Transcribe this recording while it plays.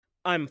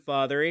I'm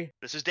Fathery.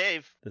 This is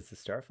Dave. This is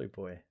Starfleet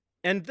Boy.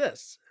 And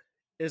this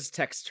is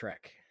Text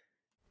Trek.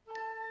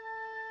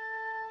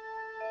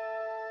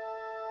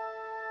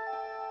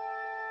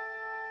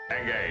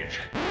 Engage.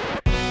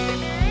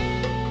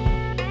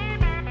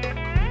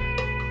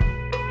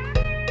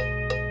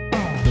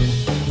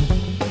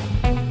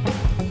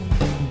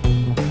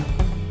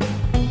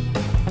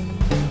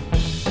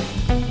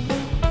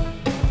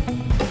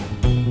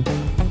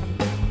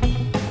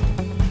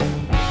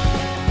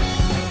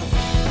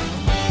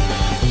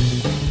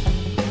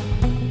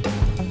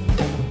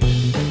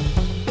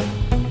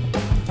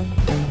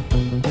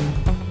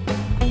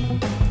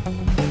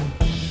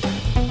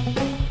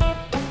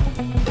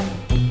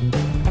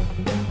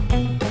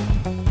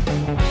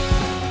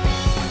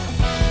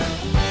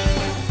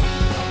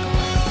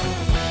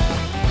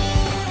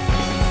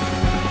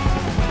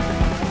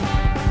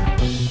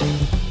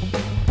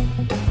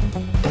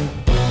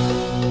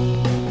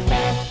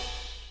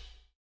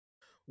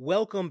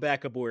 Welcome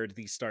back aboard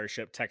the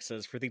Starship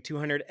Texas for the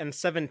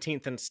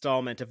 217th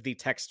installment of the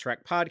Text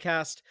Trek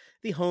podcast,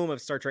 the home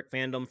of Star Trek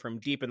fandom from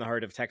deep in the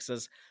heart of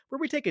Texas, where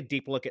we take a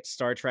deep look at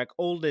Star Trek,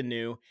 old and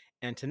new.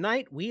 And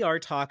tonight we are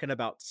talking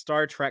about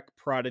Star Trek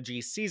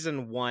Prodigy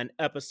Season 1,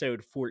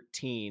 Episode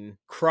 14,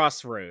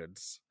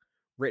 Crossroads,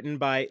 written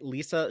by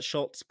Lisa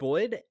Schultz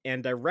Boyd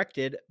and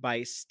directed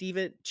by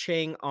Stephen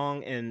Chang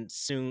Ong and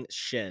Sung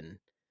Shin.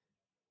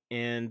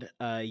 And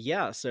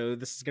so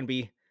this is going to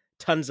be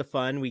tons of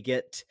fun. We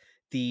get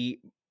the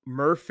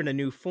Murph in a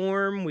new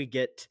form. We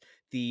get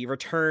the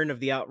return of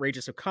the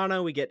outrageous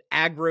Okano. We get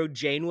aggro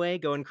Janeway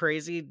going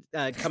crazy,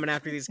 coming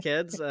after these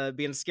kids,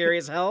 being scary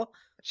as hell.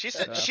 She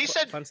said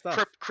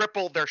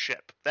cripple their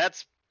ship.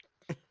 That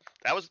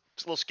was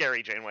a little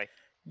scary, Janeway.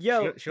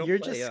 Yo, she'll you're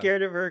play, just yeah.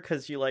 scared of her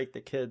because you like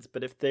the kids,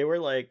 but if they were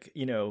like,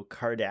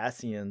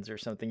 Cardassians or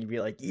something, you'd be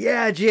like,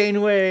 yeah,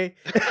 Janeway.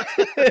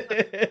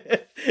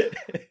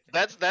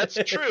 That's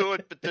true,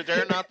 but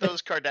they're not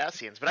those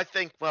Cardassians. But I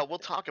think, well, we'll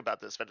talk about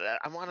this, but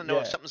I want to know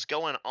if something's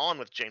going on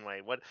with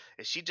Janeway. What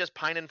is she just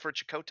pining for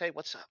Chakotay?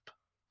 What's up?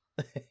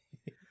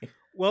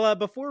 Well,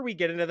 before we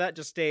get into that,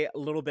 just a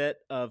little bit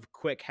of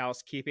quick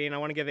housekeeping. I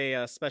want to give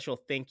a special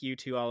thank you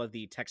to all of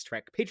the Text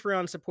Trek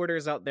Patreon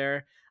supporters out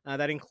there.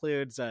 That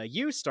includes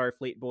you,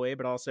 Starfleet Boy,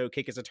 but also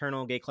Cake is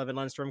Eternal, Gay Clevin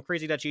Lundstrom,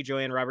 Crazy Dutchie,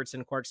 Joanne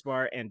Robertson,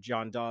 Quarksbar, and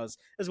John Dawes,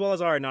 as well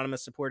as our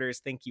anonymous supporters.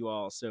 Thank you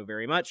all so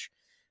very much.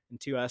 And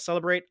to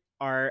celebrate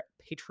our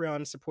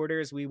Patreon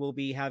supporters, we will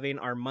be having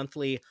our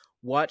monthly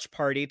watch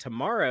party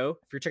tomorrow.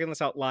 If you're checking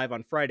this out live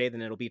on Friday,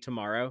 then it'll be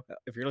tomorrow.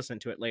 If you're listening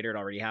to it later, it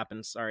already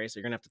happened. Sorry, so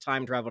you're going to have to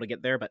time travel to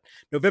get there. But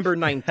November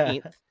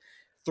 19th,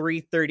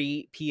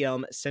 3:30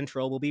 p.m.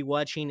 Central, we'll be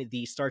watching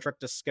the Star Trek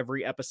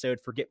Discovery episode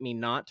Forget Me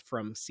Not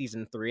from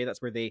Season 3.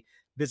 That's where they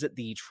visit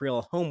the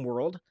Trill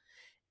homeworld.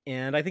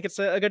 And I think it's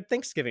a good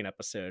Thanksgiving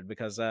episode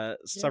because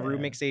Saru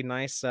makes a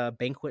nice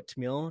banquet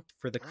meal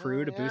for the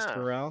crew to boost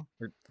morale.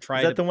 Or try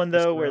Is that to the one,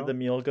 boost though, where morale. the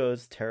meal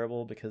goes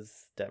terrible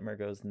because Detmer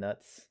goes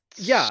nuts?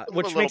 Yeah,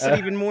 which makes it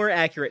even more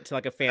accurate to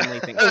like a family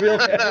Thanksgiving. A real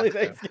family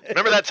Thanksgiving.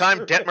 Remember that time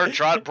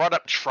Detmer brought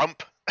up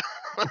Trump?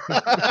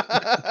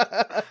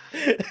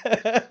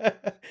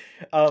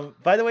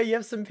 By the way, you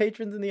have some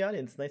patrons in the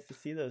audience. Nice to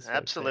see those folks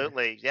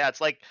Absolutely. Yeah,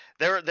 it's like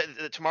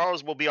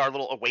tomorrow's will be our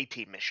little away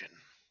team mission.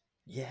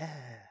 there.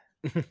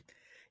 Yeah.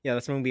 Yeah,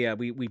 that's when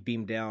we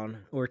beam down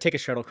or take a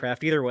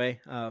shuttlecraft. Either way,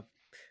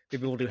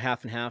 maybe we'll do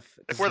half and half.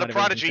 If we're the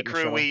Prodigy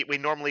crew, we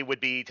normally would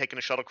be taking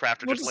a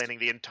shuttlecraft or We'll just just- landing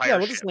the entire Yeah,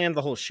 we'll ship. just land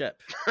the whole ship.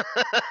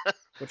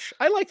 Which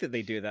I like that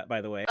they do that,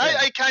 by the way.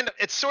 I kind of,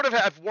 it's sort of,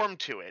 I've warmed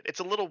to it. It's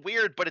a little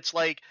weird, but it's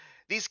like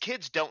these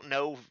kids don't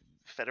know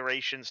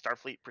Federation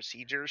Starfleet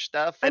procedure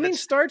stuff. I And mean,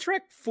 it's, Star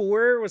Trek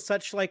 4 was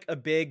such like a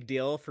big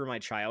deal for my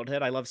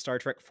childhood. I love Star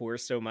Trek 4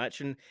 so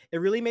much, and it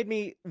really made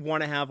me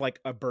want to have like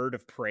a bird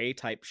of prey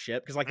type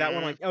ship because like that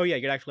one, like oh yeah,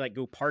 you could actually like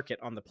go park it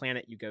on the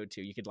planet you go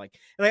to. You could like,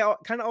 and I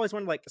kind of always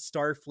wanted like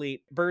Starfleet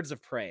birds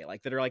of prey,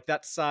 like that are like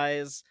that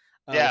size.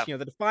 Yeah.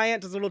 The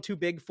Defiant is a little too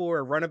big for,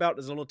 a Runabout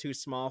is a little too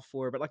small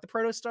for, but like the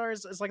Protostar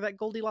is like that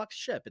Goldilocks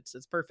ship. It's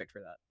perfect for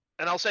that.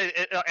 and I'll say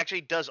it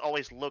actually does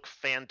always look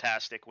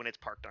fantastic when it's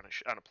parked on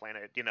a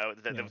planet.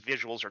 The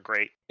visuals are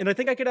great. And I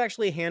think I could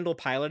actually handle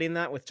piloting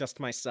that with just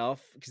myself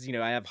because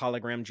I have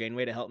hologram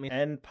Janeway to help me.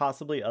 And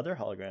possibly other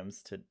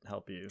holograms to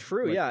help you.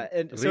 True, like yeah.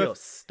 And so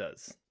Rios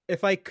does.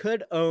 if I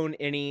could own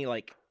any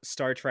like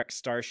Star Trek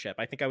starship,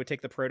 I think I would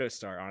take the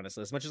Protostar,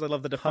 honestly. As much as I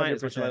love the Defiant,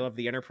 as much as I 100%. love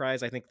the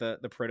Enterprise, I think the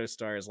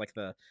Protostar is like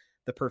the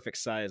perfect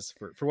size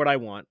for what I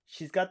want.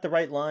 She's got the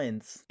right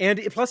lines. And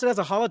plus it has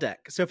a holodeck.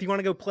 So if you want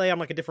to go play on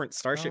like a different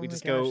starship, Oh you my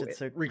just gosh,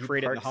 go you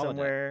recreate it in the park holodeck.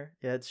 somewhere.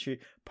 Yeah, it's true.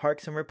 Park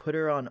somewhere, put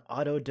her on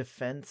auto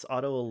defense,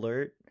 auto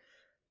alert.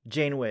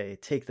 Janeway,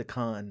 take the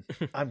con.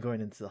 I'm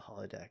going into the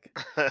holodeck.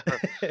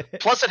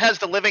 Plus, it has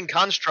the living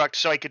construct,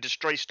 so I could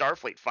destroy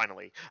Starfleet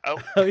finally. Oh,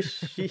 Oh,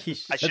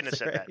 sheesh. I shouldn't have that's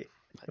said that. right.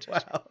 I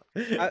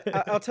just-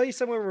 Wow. I'll tell you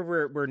somewhere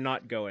where we're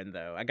not going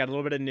though. I got a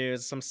little bit of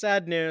news. Some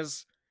sad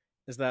news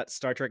is that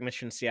Star Trek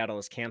Mission Seattle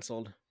is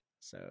canceled.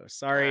 So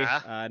sorry,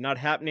 not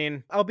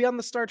happening. I'll be on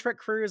the Star Trek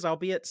cruise. I'll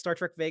be at Star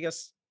Trek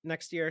Vegas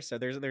next year. So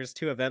there's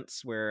 2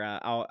 events where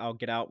I'll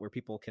get out where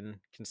people can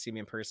see me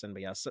in person.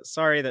 But yeah,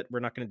 sorry that we're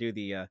not going to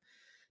do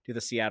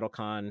the Seattle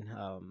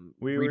Con.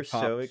 We were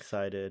so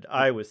excited.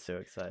 I was so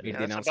excited.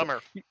 Yeah, that's a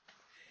bummer.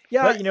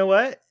 Yeah, but you know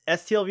what?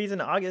 STLV's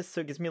in August, so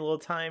it gives me a little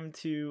time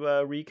to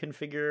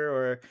reconfigure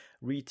or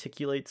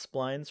reticulate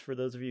splines for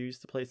those of you who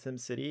used to play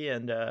SimCity,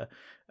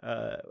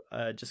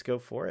 and just go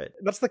for it.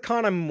 That's the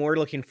con I'm more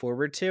looking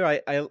forward to.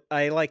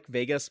 I like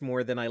Vegas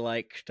more than I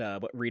liked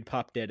what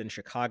ReedPop did in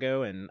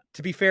Chicago. And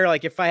to be fair,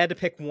 like if I had to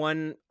pick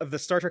one of the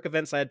Star Trek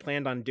events I had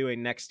planned on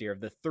doing next year,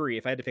 of the 3,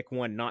 if I had to pick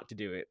one not to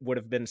do, it would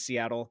have been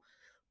Seattle.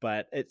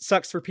 But it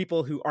sucks for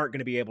people who aren't going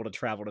to be able to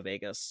travel to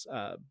Vegas,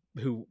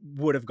 who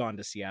would have gone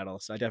to Seattle.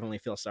 So I definitely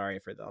feel sorry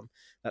for them.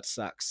 That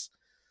sucks.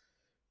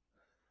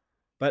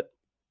 But,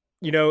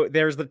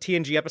 there's the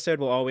TNG episode.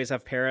 We'll always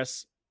have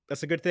Paris.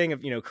 That's a good thing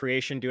of,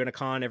 Creation doing a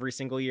con every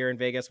single year in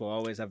Vegas. We'll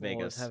always have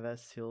Vegas. We'll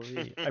always have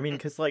STLV. I mean,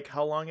 because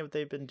how long have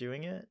they been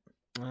doing it?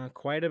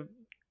 Quite a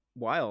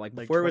while. Like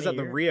before it was at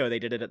the Rio, they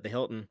did it at the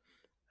Hilton.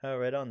 Oh,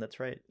 right on. That's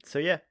right. So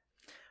yeah.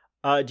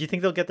 Do you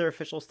think they'll get their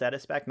official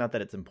status back? Not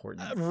that it's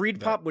important.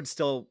 ReedPop would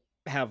still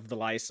have the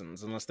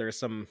license unless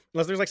there's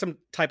like some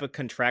type of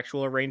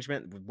contractual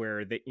arrangement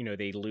where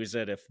they lose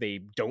it if they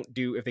go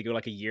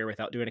like a year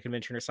without doing a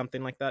convention or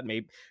something like that.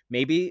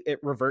 Maybe it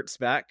reverts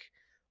back,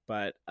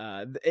 but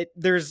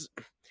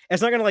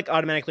it's not going to like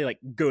automatically like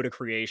go to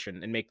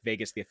Creation and make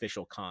Vegas the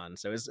official con.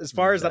 So as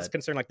far as that's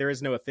concerned, like there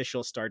is no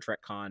official Star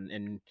Trek con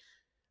in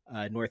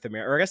North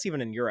America, or I guess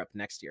even in Europe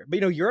next year. But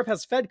Europe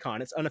has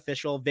FedCon. It's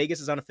unofficial. Vegas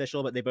is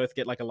unofficial, but they both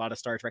get like a lot of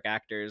Star Trek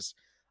actors.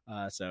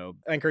 So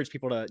I encourage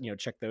people to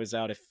check those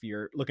out if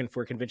you're looking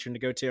for a convention to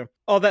go to.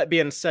 All that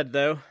being said,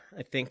 though,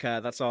 I think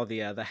that's all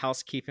the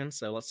housekeeping.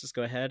 So let's just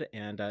go ahead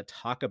and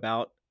talk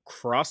about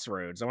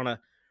Crossroads. I want to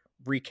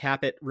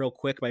recap it real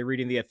quick by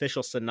reading the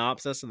official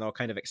synopsis, and I'll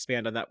kind of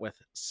expand on that with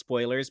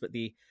spoilers. But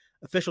the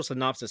official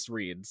synopsis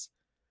reads: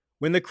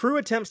 when the crew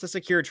attempts to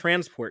secure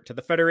transport to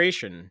the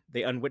Federation,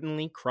 they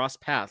unwittingly cross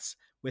paths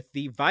with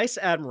the Vice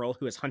Admiral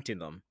who is hunting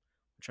them.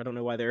 Which I don't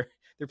know why they're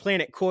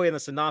playing it coy in the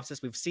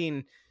synopsis. We've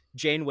seen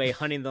Janeway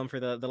hunting them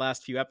for the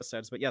last few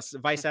episodes. But yes,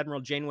 Vice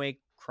Admiral Janeway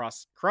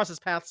crosses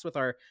paths with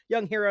our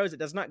young heroes. It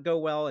does not go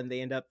well, and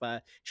they end up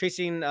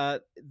chasing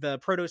the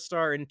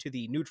Protostar into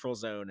the neutral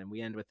zone, and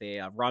we end with a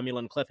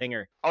Romulan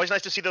cliffhanger. Always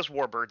nice to see those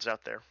warbirds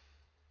out there.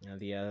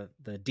 The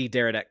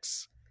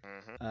D-Deridex.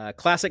 Mm-hmm.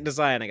 Classic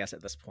design, I guess,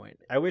 at this point.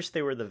 I wish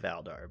they were the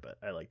Valdor, but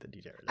I like the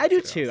D-Deridex. I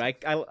do too.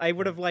 Awesome. I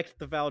would have liked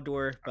the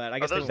Valdor, but I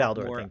guess those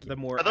Valdor, the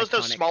more are those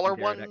smaller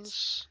D-Deridex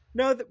ones?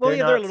 No,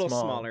 they're a little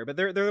smaller, but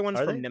they're the ones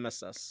from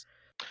Nemesis.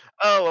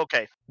 Oh,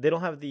 okay. They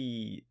don't have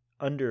the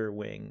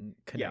underwing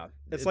connect. Yeah,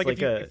 it's like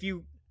if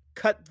you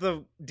cut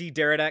the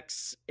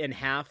D-Deridex in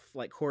half,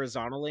 like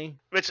horizontally.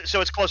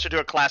 So it's closer to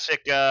a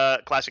classic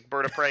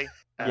bird of prey.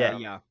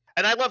 Yeah.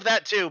 And I love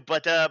that too,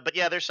 but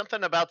yeah, there's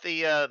something about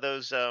the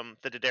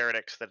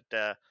D-Deridex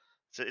that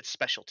it's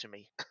special to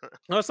me.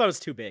 I just thought it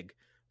was too big,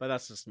 but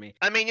that's just me.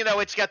 I mean,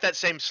 it's got that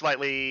same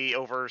slightly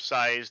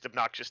oversized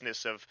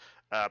obnoxiousness of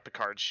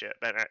Picard's ship.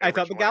 I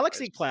thought the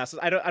Galaxy class.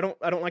 I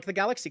don't like the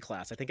Galaxy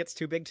class. I think it's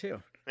too big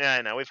too. Yeah,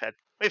 I know.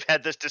 We've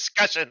had this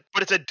discussion,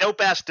 but it's a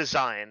dope ass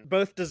design.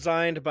 Both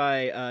designed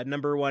by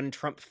 #1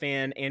 Trump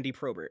fan Andy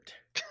Probert.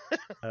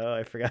 Oh,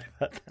 I forgot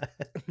about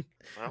that.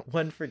 Well.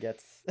 One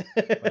forgets.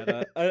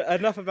 But,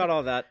 enough about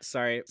all that.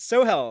 Sorry.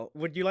 Sohel,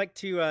 would you like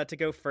to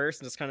go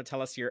first and just kind of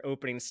tell us your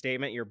opening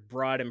statement, your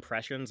broad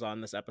impressions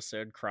on this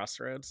episode,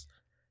 Crossroads?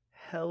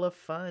 Hella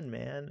fun,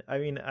 man. I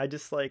mean, I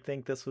just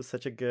think this was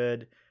such a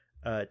good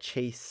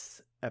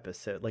chase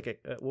episode. Like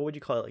what would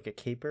you call it? Like a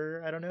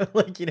caper? I don't know.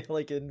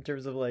 Like in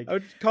terms of I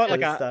would call it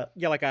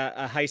like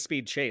a high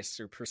speed chase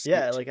or pursuit.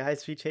 Yeah, like a high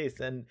speed chase,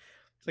 and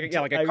it's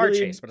like a car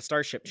chase, but a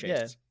starship chase.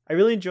 Yeah, I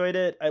really enjoyed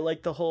it. I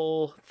liked the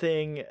whole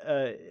thing.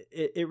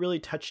 It really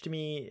touched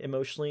me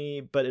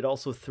emotionally, but it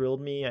also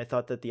thrilled me. I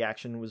thought that the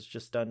action was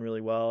just done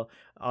really well.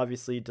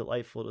 Obviously,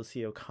 delightful to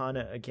see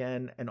Okana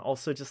again, and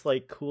also just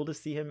cool to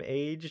see him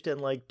aged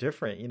and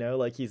different.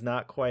 He's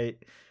not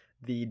quite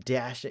the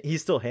dash.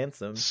 He's still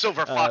handsome.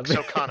 Silver Fox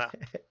Okana.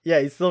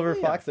 Yeah, he's Silver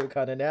Fox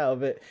Okana now,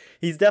 but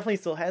he's definitely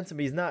still handsome.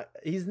 He's not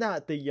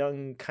the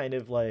young kind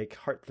of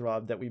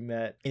heartthrob that we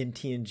met in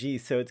TNG.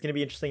 So it's gonna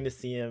be interesting to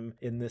see him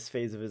in this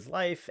phase of his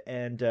life.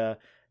 And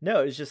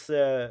no, it's just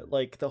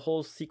the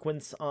whole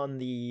sequence on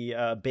the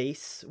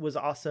base was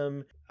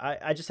awesome.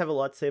 I just have a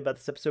lot to say about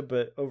this episode,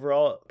 but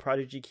overall,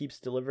 Prodigy keeps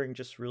delivering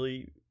just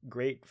really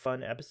great,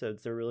 fun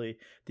episodes.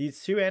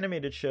 These 2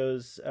 animated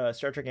shows,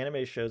 Star Trek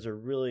animated shows, are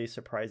really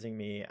surprising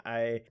me.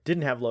 I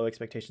didn't have low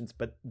expectations,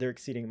 but they're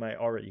exceeding my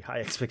already high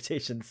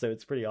expectations, so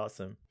it's pretty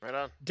awesome. Right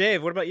on.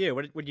 Dave, what about you?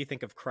 What do you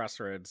think of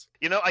Crossroads?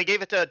 I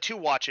gave it 2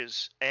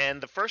 watches, and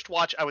the first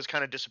watch I was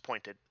kind of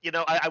disappointed.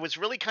 I was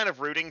really kind of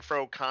rooting for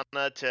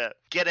Okana to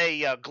get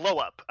a glow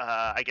up,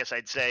 I guess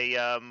I'd say,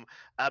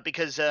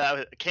 because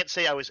I can't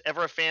say I was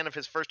ever a fan of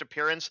his first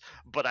appearance,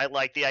 but I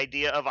like the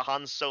idea of a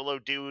Han Solo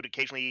dude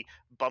occasionally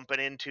bumping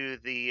into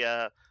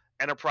the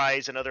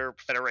Enterprise and other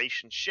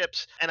Federation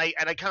ships. And I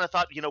kind of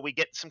thought, we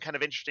get some kind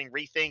of interesting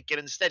rethink, and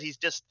instead he's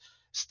just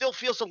still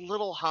feels a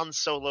little Han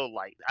Solo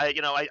light. I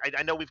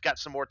know we've got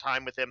some more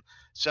time with him,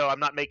 so I'm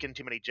not making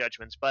too many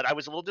judgments, but I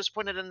was a little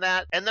disappointed in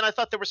that. And then I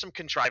thought there were some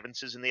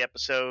contrivances in the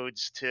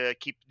episodes to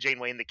keep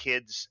Janeway and the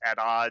kids at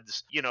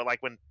odds.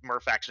 Like when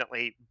Murph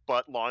accidentally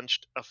butt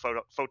launched a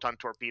photon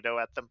torpedo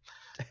at them.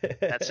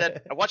 That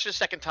said, I watched it a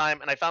second time,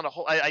 and I found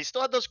I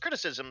still had those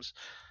criticisms,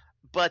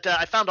 but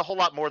I found a whole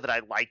lot more that I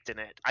liked in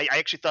it. I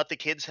actually thought the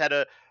kids had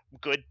a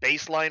good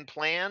baseline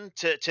plan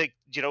to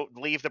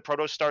leave the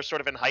protostar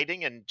sort of in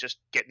hiding and just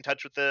get in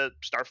touch with the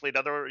Starfleet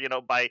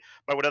by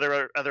what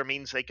other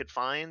means they could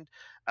find.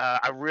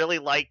 I really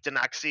liked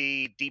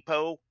Danaxi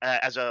Depot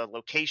as a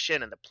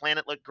location, and the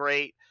planet looked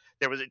great.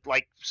 There was,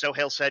 like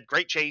Sohail said,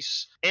 great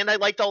chase, and I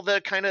liked all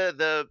the kind of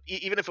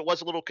even if it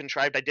was a little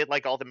contrived, I did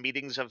like all the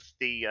meetings of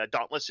the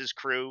Dauntless's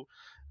crew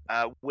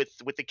with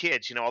the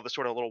kids. All the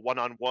sort of little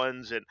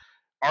one-on-ones and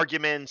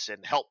arguments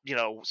and help.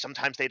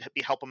 Sometimes they'd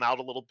help them out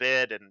a little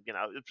bit, and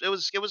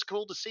it was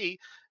cool to see.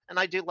 And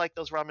I do like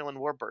those Romulan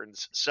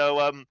Warburns. So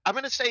I'm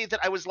going to say that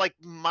I was like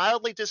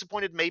mildly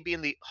disappointed maybe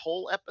in the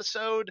whole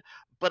episode,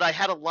 but I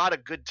had a lot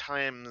of good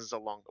times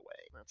along the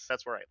way.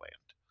 That's where I land.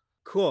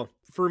 Cool.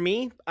 For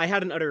me, I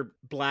had an utter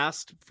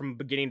blast from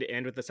beginning to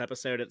end with this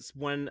episode. It's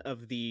one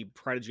of the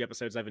Prodigy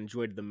episodes I've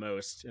enjoyed the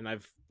most, and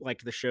I've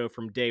liked the show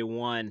from day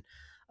one.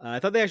 I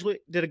thought they actually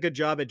did a good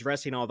job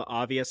addressing all the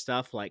obvious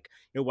stuff, like,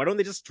 why don't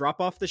they just drop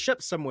off the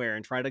ship somewhere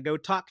and try to go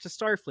talk to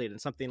Starfleet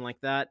and something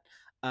like that.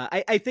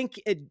 I think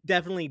it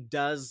definitely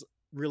does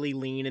really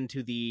lean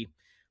into the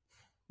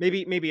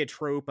maybe a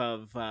trope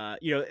of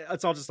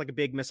it's all just like a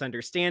big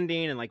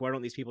misunderstanding, and like, why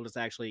don't these people just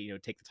actually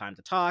take the time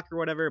to talk or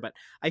whatever. But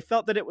I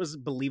felt that it was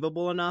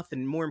believable enough,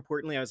 and more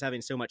importantly, I was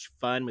having so much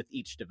fun with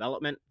each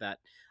development that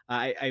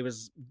I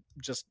was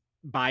just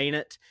buying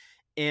it.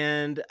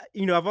 And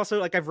I've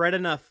also I've read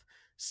enough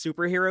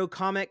superhero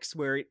comics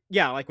where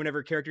like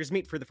whenever characters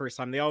meet for the first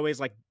time, they always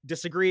like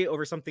disagree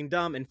over something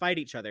dumb and fight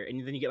each other,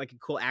 and then you get like a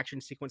cool action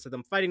sequence of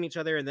them fighting each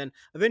other, and then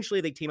eventually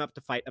they team up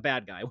to fight a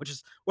bad guy, which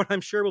is what I'm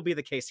sure will be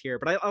the case here.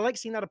 But I like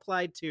seeing that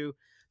applied to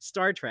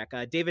Star Trek.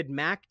 David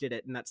Mack did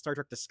it in that Star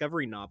Trek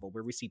Discovery novel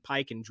where we see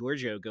Pike and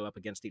Giorgio go up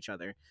against each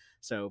other.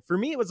 So for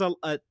me, it was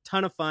a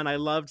ton of fun. I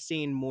loved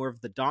seeing more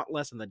of the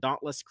Dauntless and the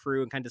Dauntless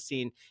crew, and kind of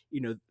seeing,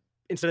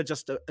 instead of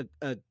just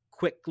a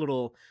quick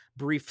little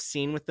brief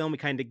scene with them, we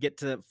kind of get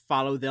to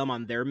follow them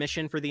on their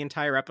mission for the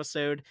entire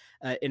episode,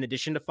 in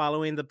addition to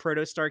following the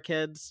Protostar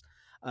kids.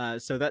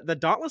 So that the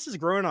Dauntless is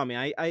growing on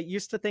me. I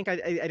used to think I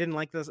didn't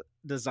like this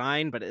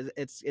design, but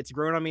it's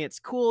growing on me. It's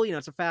cool.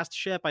 It's a fast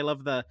ship. I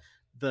love the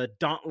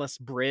Dauntless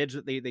bridge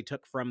that they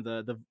took from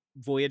the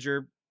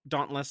Voyager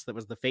Dauntless, that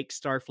was the fake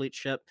Starfleet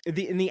ship.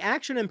 The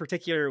action in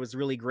particular was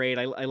really great.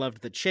 I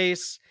loved the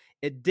chase.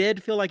 It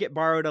did feel like it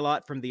borrowed a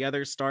lot from the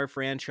other Star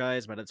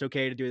franchise, but it's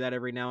okay to do that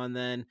every now and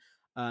then.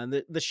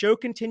 The show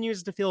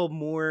continues to feel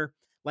more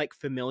like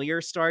familiar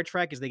Star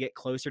Trek as they get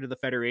closer to the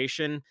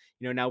Federation.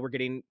 Now we're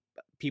getting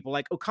people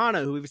like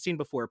Okana, who we've seen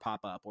before, pop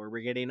up, or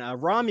we're getting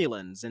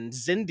Romulans and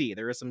Xindi.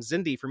 There was some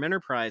Xindi from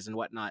Enterprise and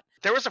whatnot.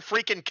 There was a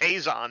freaking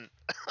Kazon.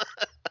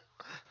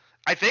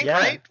 I think,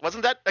 right?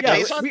 Wasn't that a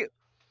Kazon?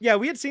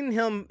 We had seen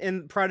him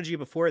in Prodigy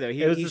before, though.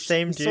 It was the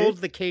same he dude? Sold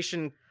the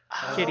Cation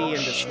kitty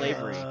into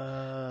slavery.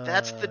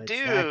 That's the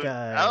dude. That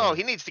guy. Oh,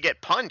 he needs to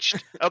get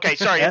punched. Okay,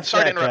 sorry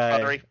to interrupt,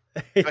 Valerie.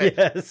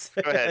 Yes,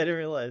 Go ahead. I didn't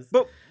realize.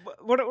 But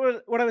what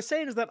I was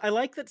saying is that I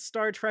like that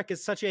Star Trek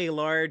is such a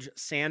large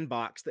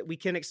sandbox that we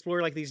can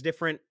explore like these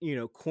different,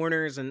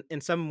 corners, and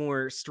some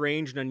more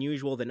strange and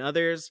unusual than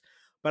others.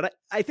 But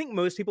I think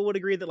most people would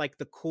agree that like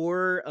the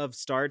core of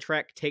Star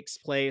Trek takes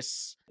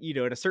place,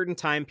 in a certain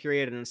time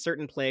period and in a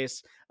certain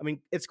place. I mean,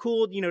 it's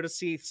cool, to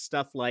see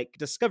stuff like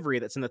Discovery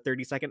that's in the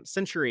 32nd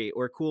century,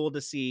 or cool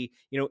to see,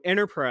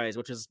 Enterprise,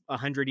 which is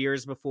 100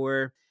 years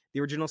before the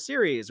original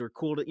series, or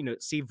cool to,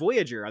 see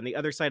Voyager on the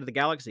other side of the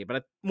galaxy.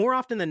 But more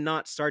often than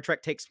not, Star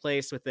Trek takes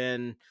place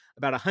within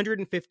about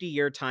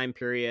 150-year time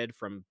period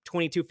from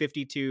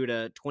 2252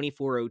 to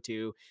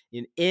 2402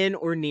 in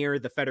or near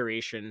the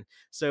Federation.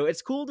 So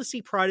it's cool to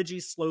see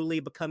Prodigy slowly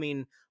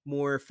becoming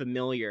more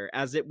familiar,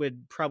 as it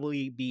would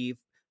probably be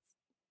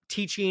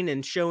teaching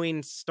and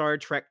showing Star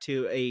Trek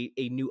to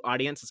a new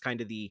audience. Is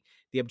kind of the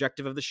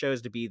objective of the show,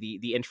 is to be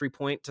the entry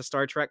point to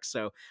Star Trek.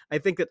 So I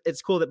think that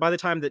it's cool that by the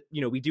time that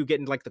we do get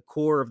into like the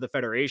core of the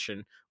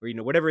Federation, or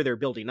whatever they're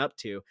building up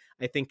to,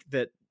 I think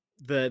that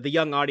the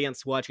young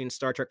audience watching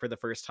Star Trek for the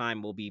first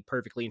time will be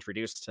perfectly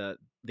introduced to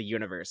the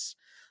universe.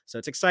 So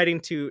it's exciting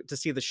to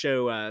see the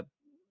show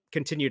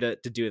continue to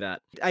do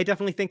that. I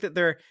definitely think that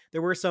there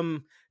were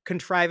some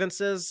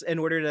contrivances in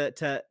order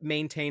to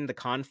maintain the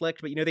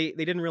conflict, but they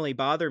didn't really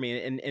bother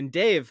me. And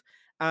Dave,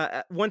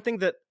 one thing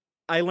that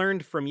I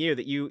learned from you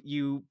that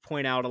you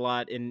point out a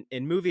lot in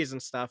movies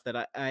and stuff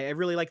that I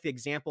really like, the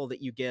example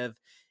that you give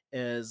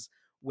is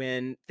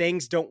when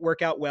things don't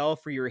work out well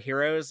for your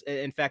heroes.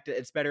 In fact,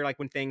 it's better like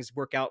when things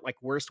work out like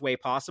worst way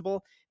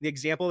possible. The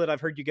example that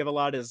I've heard you give a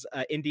lot is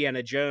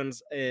Indiana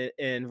Jones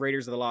in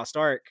Raiders of the Lost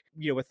Ark,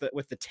 with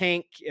the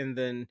tank, and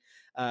then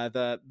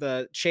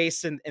the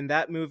chase in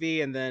that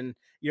movie, and then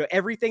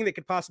everything that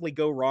could possibly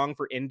go wrong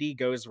for Indy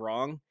goes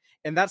wrong.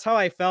 And that's how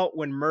I felt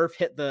when Murph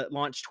hit the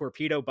launch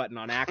torpedo button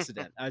on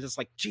accident. I was just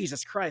like,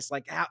 Jesus Christ,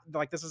 like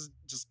this is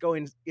just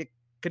going, it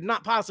could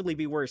not possibly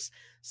be worse.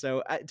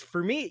 So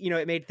for me,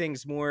 it made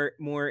things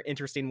more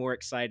interesting, more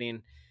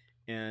exciting,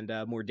 and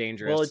more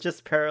dangerous.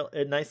 Well,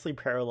 it nicely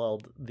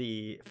paralleled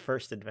the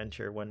first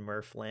adventure when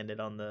Murph landed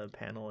on the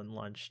panel and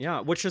launched. Yeah,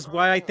 which is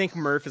why I think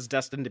Murph is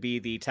destined to be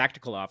the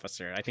tactical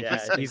officer. I think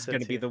he's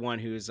going to be the one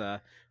who's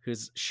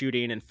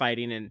shooting and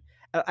fighting. And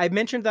I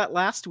mentioned that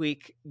last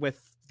week with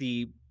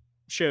the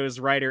show's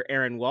writer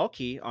Aaron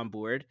Walke on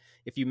board.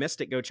 If you missed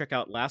it, go check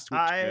out last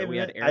week's show. We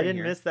had Aaron I didn't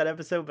here. miss that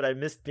episode, but I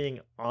missed being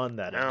on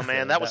that episode. Oh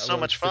man, that was so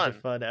much fun.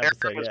 Fun episode,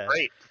 Aaron was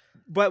great.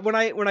 But when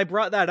I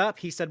brought that up,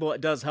 he said, well,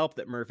 it does help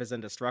that Murph is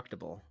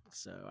indestructible.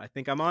 So I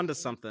think I'm onto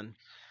something.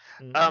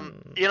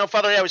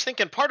 Father, I was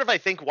thinking part of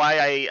why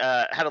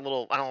I had a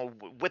little,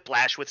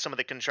 whiplash with some of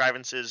the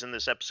contrivances in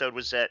this episode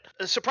was that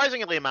a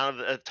surprisingly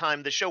amount of the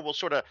time the show will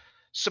sort of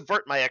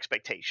subvert my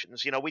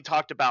expectations. We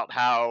talked about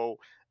how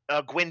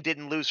Gwen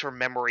didn't lose her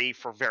memory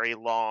for very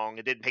long.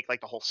 It didn't take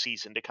like the whole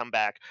season to come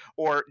back.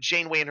 Or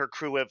Janeway and her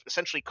crew have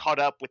essentially caught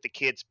up with the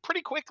kids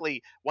pretty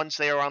quickly once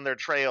they are on their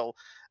trail.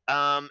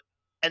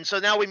 And so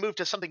now we move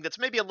to something that's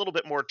maybe a little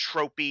bit more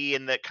tropey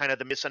in the kind of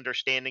the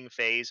misunderstanding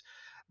phase.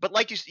 But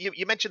like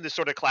you mentioned, this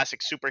sort of classic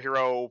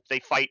superhero, they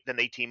fight, then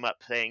they team up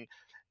thing.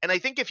 And I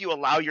think if you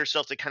allow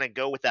yourself to kind of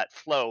go with that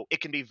flow,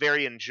 it can be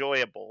very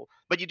enjoyable.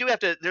 But you do have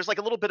to, there's like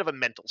a little bit of a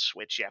mental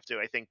switch you have to,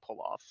 I think, pull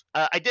off.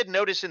 I did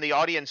notice in the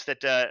audience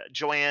that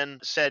Joanne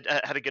said,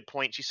 had a good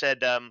point. She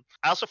said, I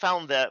also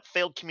found the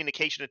failed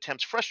communication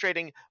attempts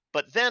frustrating,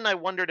 but then I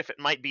wondered if it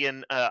might be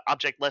an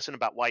object lesson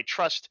about why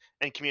trust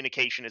and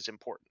communication is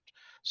important.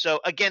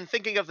 So again,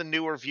 thinking of the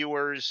newer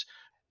viewers,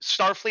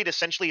 Starfleet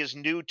essentially is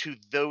new to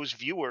those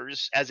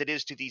viewers as it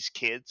is to these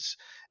kids.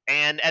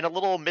 And a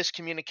little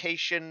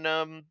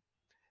miscommunication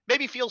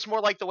maybe feels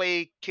more like the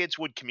way kids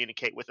would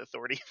communicate with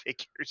authority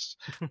figures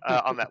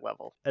on that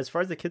level. As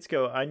far as the kids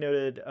go, I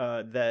noted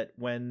that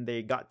when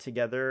they got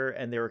together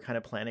and they were kind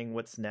of planning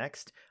what's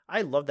next,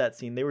 I love that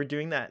scene. They were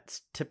doing that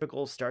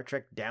typical Star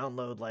Trek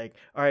download, like,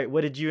 all right,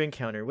 what did you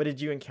encounter? What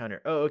did you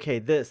encounter? Oh, okay,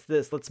 this,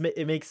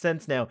 it makes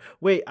sense now.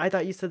 Wait, I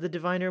thought you said the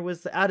diviner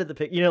was out of the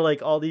pic.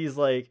 Like all these,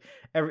 like,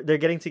 they're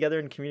getting together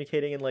and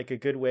communicating in like a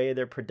good way.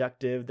 They're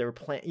productive. They're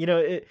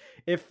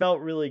it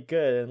felt really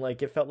good. And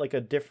like, it felt like a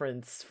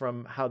difference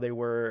from how they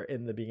were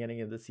in the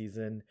beginning of the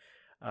season.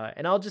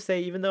 And I'll just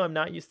say, even though I'm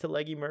not used to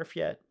Leggy Murph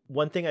yet,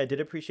 one thing I did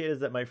appreciate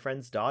is that my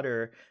friend's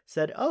daughter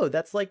said, oh,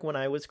 that's like when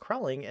I was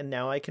crawling and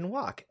now I can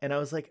walk. And I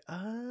was like,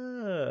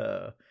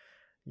 oh,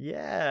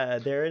 yeah,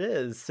 there it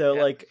is. So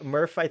like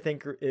Murph, I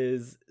think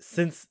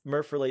since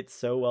Murph relates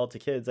so well to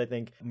kids, I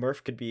think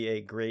Murph could be a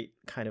great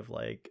kind of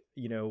like,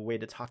 way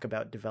to talk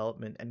about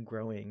development and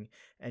growing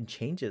and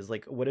changes.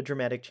 Like what a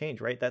dramatic change,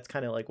 right? That's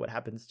kind of like what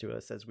happens to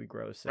us as we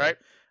grow. So, right.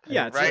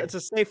 Yeah, it's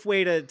a safe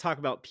way to talk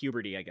about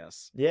puberty, I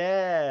guess.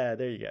 Yeah,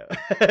 there you go.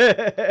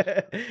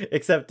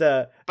 Except,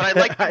 but I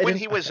like when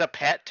he was a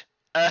pet.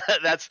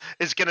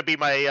 Is going to be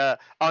my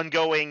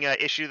ongoing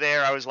issue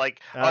there. I was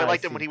like, I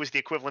liked him when he was the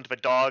equivalent of a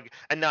dog,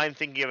 and now I'm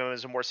thinking of him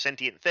as a more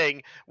sentient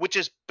thing,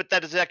 but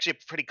that is actually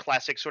a pretty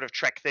classic sort of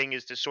Trek thing,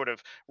 is to sort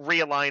of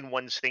realign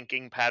one's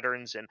thinking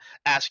patterns and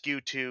ask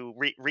you to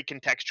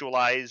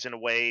recontextualize in a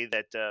way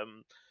that,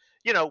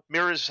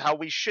 mirrors how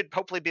we should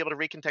hopefully be able to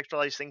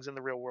recontextualize things in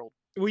the real world.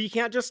 Well, you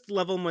can't just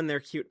love them when they're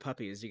cute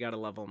puppies. You got to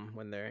love them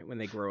when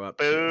they grow up.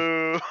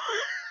 Boo.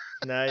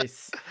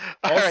 Nice.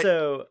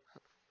 Also, right.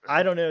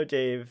 I don't know,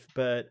 Dave,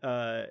 but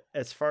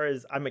as far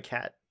as I'm a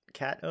cat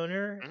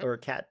owner or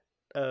cat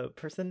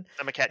person.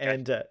 I'm a cat guy.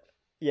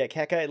 And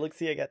cat guy. Look,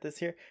 see, I got this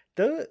here.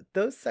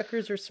 Those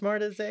suckers are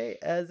smart as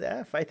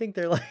F. I think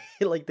they're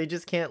like they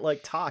just can't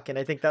like talk, and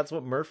I think that's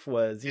what Murph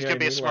was. He's gonna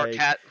be a smart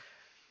cat.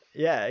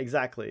 Yeah,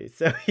 exactly.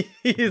 So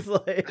we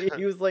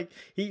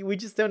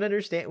just don't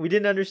understand. We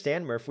didn't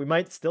understand Murph. We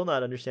might still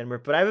not understand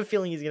Murph, but I have a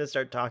feeling he's going to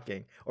start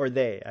talking, or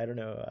they. I don't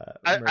know.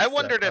 I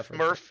wondered if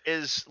Murph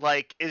is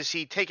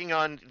he taking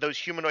on those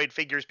humanoid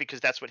figures because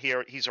that's what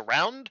he's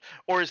around,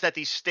 or is that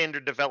the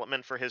standard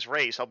development for his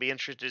race? I'll be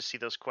interested to see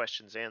those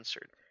questions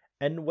answered.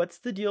 And what's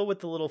the deal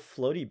with the little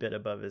floaty bit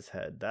above his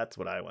head? That's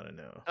what I want to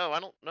know. Oh, I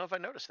don't know if I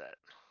noticed that.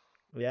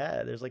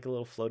 Yeah, there's like a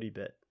little floaty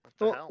bit.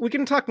 Well, we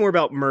can talk more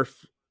about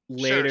Murph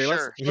later.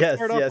 Sure. Yes.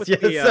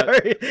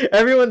 Sorry,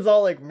 everyone's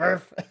all like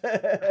Murph.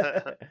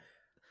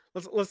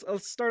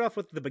 Let's start off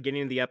with the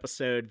beginning of the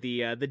episode,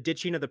 the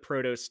ditching of the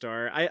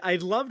protostar. I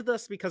loved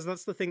this because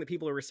that's the thing that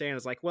people were saying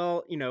is like,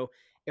 well,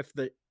 if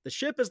the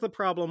ship is the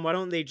problem, why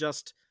don't they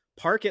just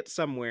park it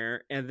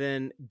somewhere and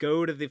then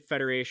go to the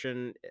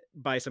Federation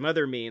by some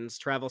other means,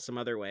 travel some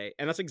other way?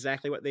 And that's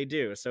exactly what they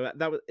do. So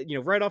that was,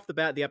 right off the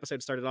bat, the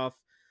episode started off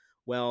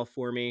well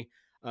for me.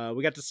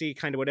 We got to see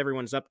kind of what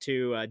everyone's up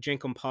to.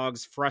 Jankum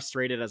Pog's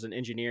frustrated as an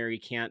engineer; he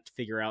can't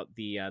figure out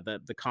the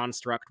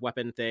construct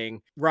weapon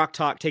thing. Rock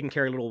Talk taking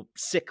care of little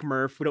sick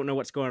Murph. We don't know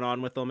what's going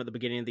on with them at the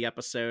beginning of the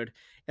episode.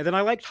 And then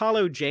I liked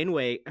Hollow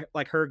Janeway,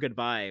 like her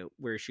goodbye,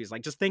 where she's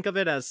like, "Just think of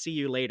it as see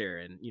you later,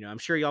 and I'm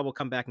sure y'all will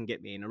come back and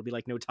get me, and it'll be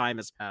like no time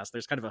has passed."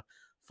 There's kind of a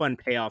fun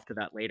payoff to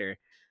that later.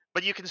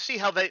 But you can see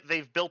how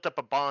they've built up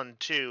a bond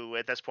too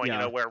at this point,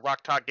 Yeah. where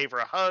Rock Talk gave her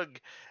a hug,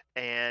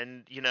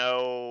 and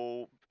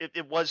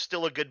it was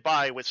still a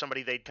goodbye with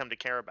somebody they'd come to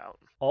care about.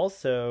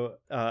 Also,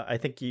 I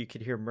think you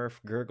could hear Murph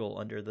gurgle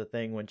under the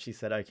thing when she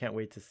said, "I can't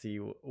wait to see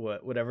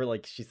whatever,"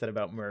 like she said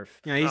about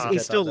Murph. Yeah,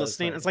 he's still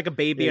listening. It's like a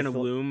baby in a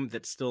womb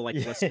that's still like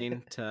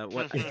listening to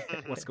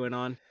what's going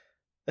on.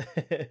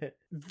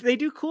 They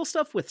do cool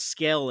stuff with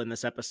scale in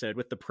this episode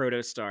with the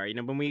protostar.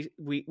 When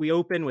we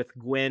open with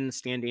Gwen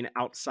standing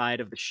outside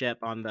of the ship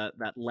on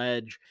that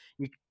ledge,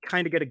 you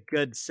kind of get a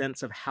good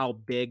sense of how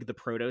big the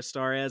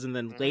protostar is, and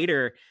then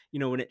later,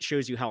 when it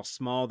shows you how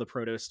small the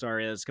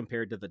protostar is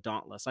compared to the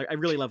Dauntless. I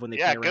really love when they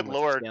play around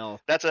with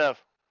scale.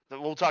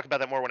 We'll talk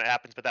about that more when it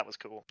happens, but that was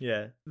cool.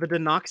 Yeah. The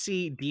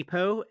Denoxy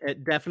Depot,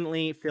 it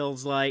definitely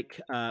feels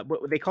like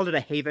what they called it, a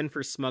haven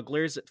for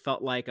smugglers. It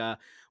felt like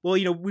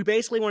we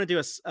basically want to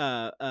do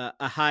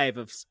a hive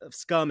of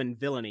scum and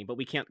villainy, but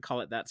we can't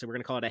call it that, so we're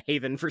going to call it a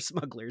haven for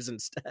smugglers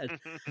instead.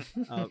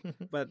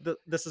 But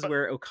this is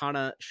where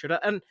Okana should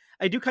have, and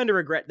I do kind of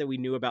regret that we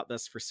knew about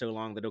this for so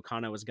long, that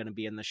Okana was going to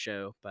be in the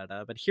show,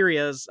 but here he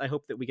is. I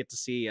hope that we get to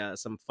see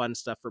some fun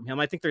stuff from him.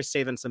 I think they're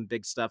saving some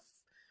big stuff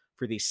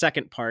for the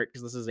second part,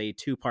 because this is a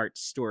 2-part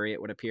story, it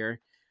would appear.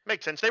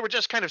 Makes sense. They were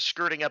just kind of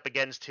skirting up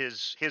against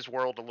his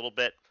world a little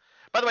bit.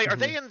 By the way, are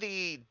they in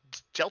the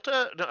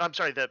Delta? No, I'm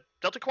sorry, the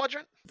Delta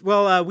Quadrant?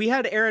 Well, we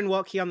had Aaron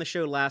Welke on the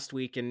show last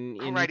week, and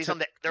right,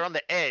 they're on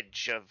the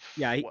edge of.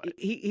 Yeah,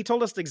 he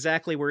told us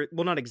exactly where.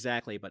 Well, not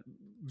exactly, but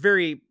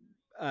very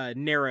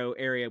narrow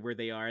area where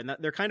they are, and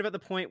that they're kind of at the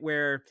point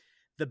where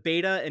the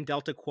Beta and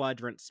Delta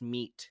Quadrants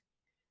meet,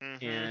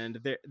 and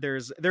there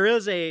is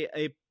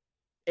a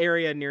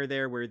area near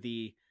there where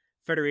the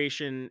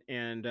Federation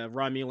and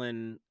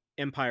Romulan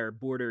Empire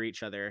border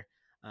each other.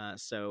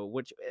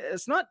 Which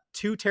it's not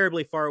too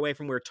terribly far away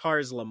from where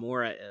Tars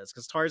Lamora is,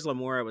 because Tars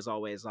Lamora was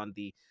always on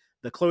the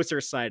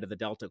closer side of the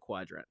Delta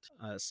Quadrant.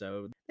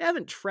 So they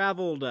haven't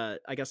traveled,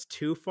 I guess,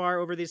 too far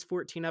over these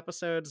 14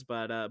 episodes,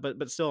 but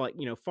still, like,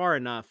 far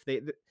enough.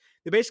 They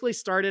basically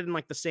started in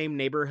like the same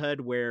neighborhood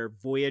where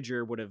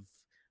Voyager would have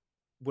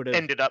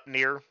ended up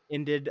near.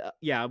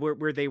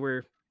 Where they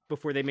were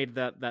before they made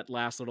that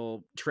last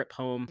little trip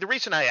home. The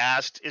reason I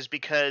asked is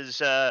because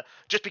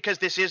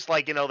this is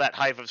like, that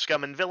hive of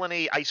scum and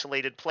villainy,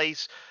 isolated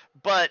place,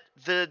 but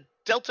the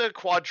Delta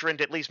Quadrant,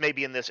 at least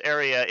maybe in this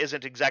area,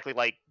 isn't exactly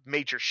like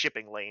major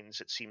shipping lanes,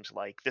 it seems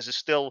like. This is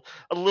still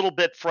a little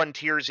bit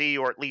frontiersy,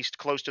 or at least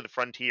close to the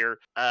frontier.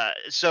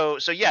 So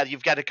yeah,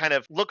 you've got to kind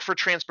of look for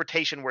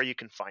transportation where you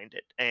can find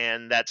it,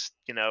 and that's,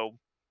 the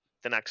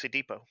Denoxy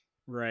Depot.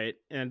 Right,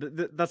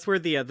 and that's where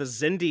the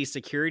Xindi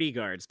security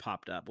guards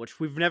popped up, which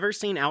we've never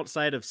seen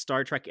outside of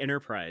Star Trek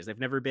Enterprise. They've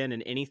never been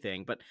in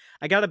anything, but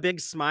I got a big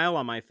smile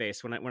on my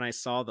face when I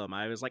saw them.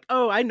 I was like,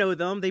 "Oh, I know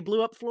them. They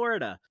blew up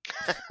Florida."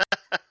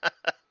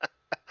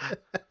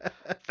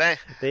 They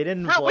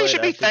didn't. We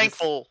should be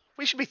thankful.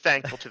 We should be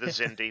thankful to the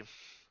Xindi.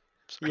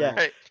 Yeah,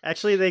 right.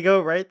 Actually, they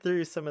go right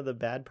through some of the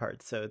bad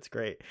parts, so it's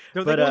great.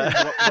 Don't they go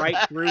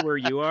right through where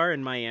you are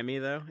in Miami,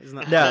 though? Isn't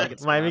that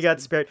no? Miami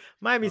got spared.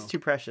 Miami's too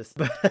precious.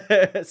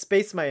 But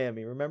Space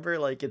Miami, remember?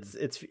 Like it's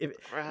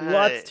right.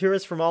 Lots of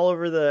tourists from all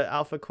over the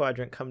Alpha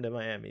Quadrant come to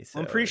Miami. So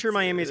I'm pretty sure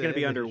Miami is going to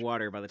be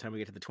underwater by the time we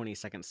get to the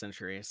 22nd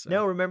century. So.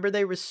 No, remember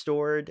they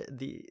restored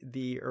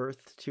the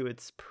Earth to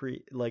its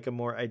a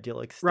more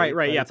idyllic state.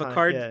 Right. Yeah,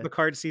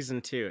 Picard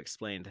season 2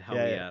 explained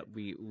how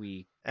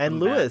we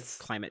and Lewis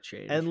climate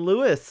change and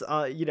Lewis,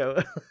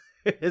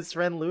 his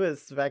friend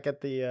Lewis back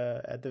at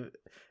the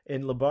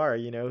in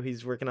Labar,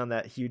 he's working on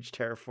that huge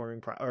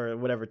terraforming or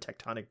whatever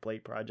tectonic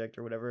plate project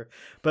or whatever.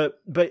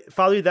 But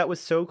Father, that was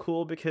so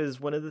cool, because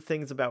one of the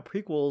things about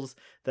prequels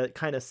that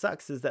kind of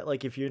sucks is that,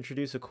 like, if you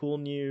introduce a cool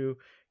new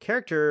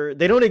character,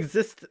 they don't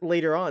exist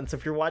later on. So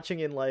if you're watching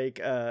in like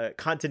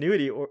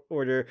continuity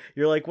order,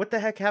 you're like, what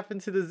the heck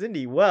happened to the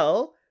Xindi?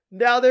 Well,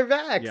 now they're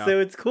back,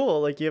 so it's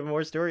cool. Like, you have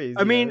more stories.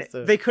 I mean,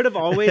 they could have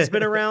always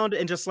been around,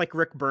 and just like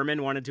Rick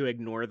Berman wanted to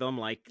ignore them,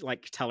 like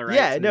Tellarites.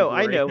 Yeah, no,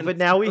 I know, but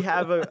now we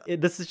have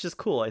this is just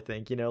cool. I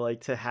think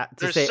to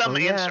there's say some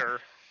answer.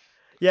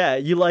 Yeah,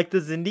 you like the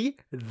Xindi?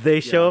 They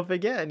show up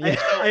again. Yeah.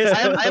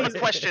 I have a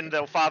question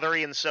though,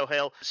 Fathery and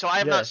Sohail. So I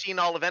have not seen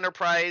all of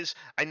Enterprise.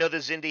 I know the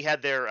Xindi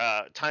had their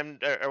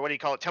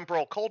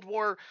temporal Cold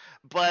War,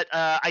 but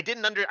I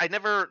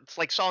never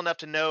saw enough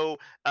to know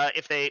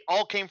if they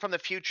all came from the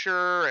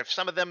future, if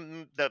some of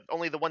them,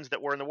 only the ones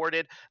that were in the war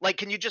did. Like,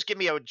 can you just give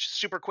me a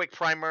super quick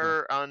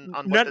primer on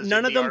what the Xindi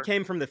None of them are?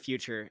 Came from the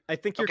future. I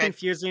think you're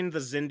confusing the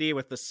Xindi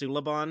with the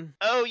Suliban.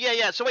 Oh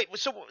yeah. So wait,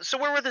 so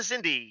where were the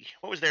Xindi?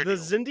 What was their deal?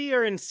 Xindi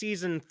are in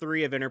season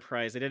 3 of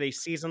Enterprise. They did a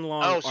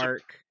season-long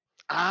arc.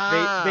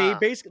 Ah,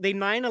 They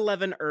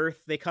 9/11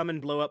 Earth. They come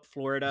and blow up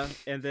Florida,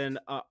 and then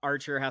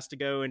Archer has to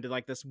go into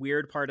like this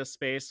weird part of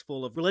space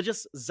full of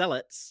religious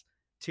zealots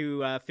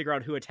to figure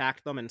out who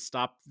attacked them and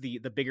stop the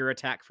bigger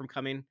attack from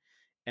coming.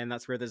 And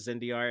that's where the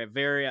Xindi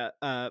are.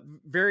 A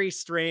very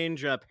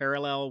strange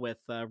parallel with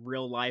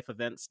real life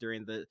events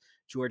during the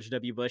George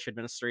W. Bush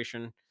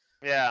administration.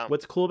 yeah.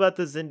 What's cool about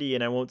the Xindi,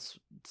 and I won't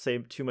say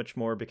too much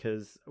more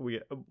because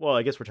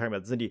I guess we're talking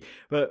about Xindi,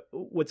 but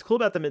what's cool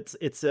about them,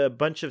 it's a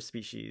bunch of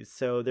species.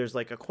 So there's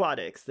like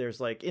aquatics, there's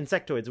like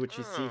insectoids, which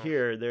you see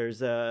here.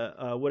 There's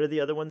what are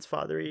the other ones,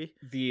 Fathery?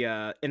 The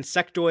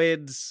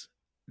insectoids.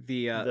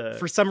 The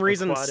for some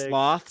reason aquatics.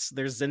 Sloths.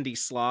 There's Xindi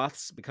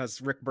sloths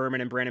because Rick Berman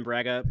and Brandon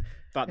Braga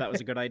thought that was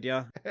a good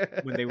idea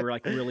when they were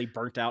like really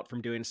burnt out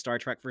from doing Star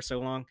Trek for so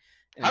long.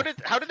 How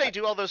did they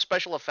do all those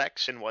special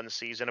effects in one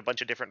season? A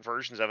bunch of different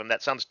versions of them.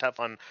 That sounds tough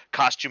on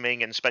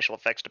costuming and special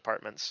effects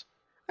departments.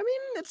 I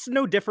mean, it's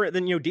no different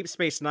than Deep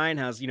Space Nine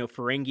has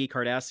Ferengi,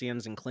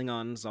 Cardassians, and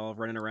Klingons all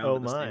running around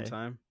at the same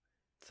time.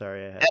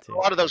 Sorry, I had to. A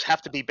lot of those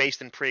have to be based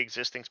in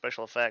pre-existing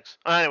special effects.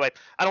 Anyway,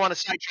 I don't want to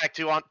sidetrack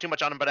too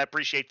much on them, but I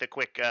appreciate the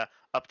quick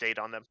update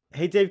on them.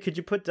 Hey, Dave, could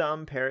you put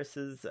Dom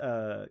Paris's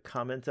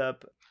comment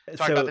up?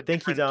 Talk about the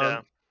thank you,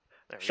 Dom.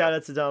 Shout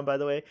out to Dom, by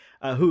the way,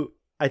 who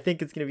I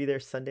think it's going to be there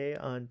Sunday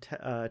on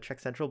Trek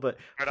Central. But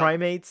Right on.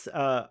 primates,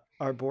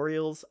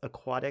 arboreals,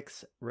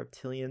 aquatics,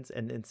 reptilians,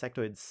 and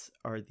insectoids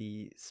are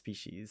the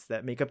species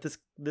that make up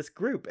this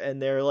group, and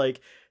they're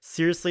like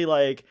seriously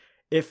like.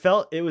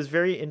 It was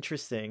very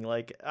interesting.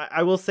 Like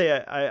I will say,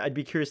 I'd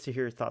be curious to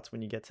hear your thoughts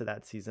when you get to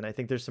that season. I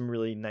think there's some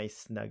really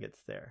nice nuggets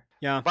there.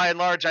 Yeah. By and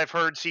large, I've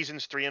heard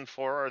seasons 3 and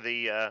 4 are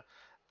the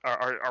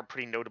are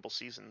pretty notable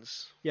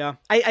seasons. Yeah,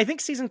 I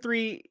think season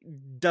 3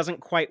 doesn't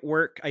quite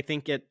work. I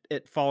think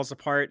it falls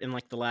apart in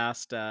like the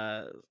last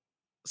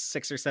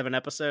 6 or 7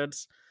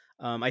 episodes.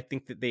 I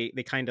think that they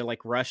kind of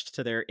like rushed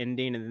to their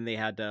ending, and then they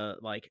had to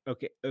like,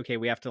 okay,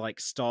 we have to like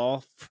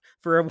stall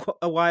for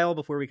a while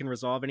before we can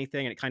resolve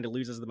anything, and it kind of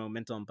loses the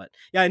momentum. But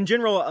yeah, in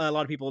general, a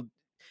lot of people,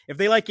 if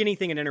they like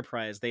anything in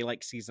Enterprise, they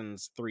like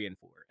seasons 3 and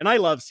 4, and I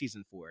love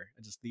season 4.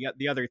 Just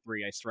the other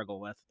 3 I struggle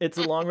with. It's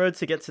a long road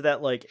to get to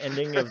that like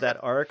ending of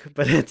that arc,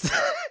 but it's.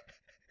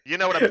 You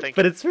know what I'm thinking.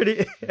 But it's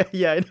pretty,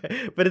 yeah,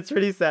 but it's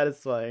pretty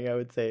satisfying, I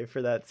would say,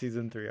 for that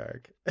season 3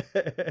 arc.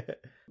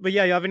 But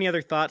yeah, you have any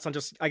other thoughts on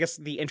just, I guess,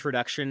 the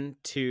introduction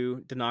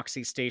to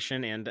Denoxy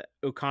Station and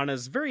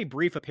Okana's very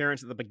brief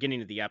appearance at the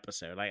beginning of the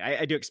episode?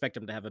 I do expect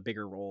him to have a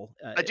bigger role.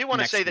 I do want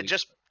to say week. that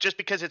just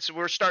because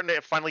we're starting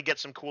to finally get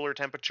some cooler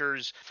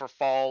temperatures for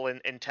fall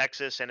in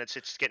Texas, and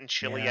it's getting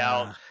chilly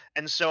out,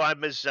 and so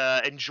I'm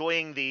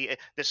enjoying the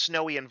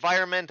snowy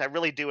environment. I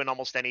really do in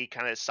almost any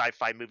kind of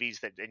sci-fi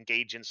movies that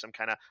engage in some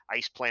kind of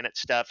ice planet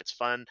stuff. It's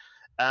fun.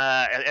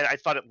 And I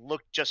thought it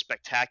looked just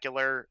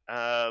spectacular.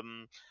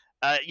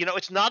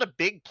 It's not a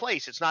big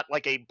place. It's not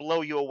like a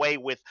blow you away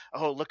with,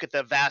 oh, look at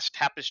the vast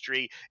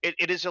tapestry.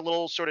 It is a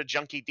little sort of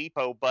junky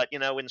depot, but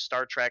in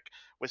Star Trek,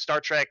 with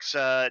Star Trek's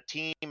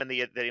team and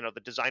the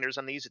designers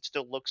on these, it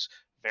still looks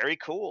very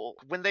cool.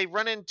 When they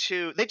run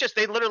into,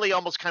 they literally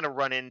almost kind of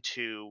run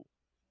into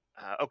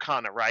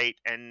Okana, right?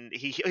 And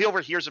he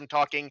overhears them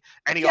talking,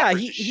 and he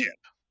offers his ship.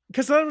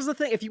 Because that was the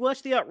thing. If you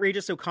watch the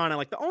Outrageous Okana,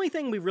 like the only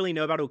thing we really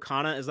know about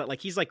Okana is that like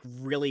he's like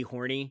really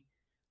horny.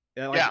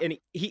 And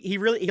he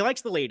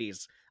likes the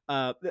ladies.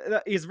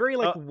 He's very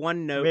like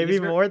one note. Maybe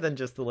more than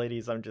just the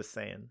ladies. I'm just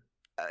saying.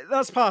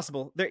 That's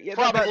possible.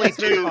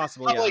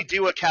 Probably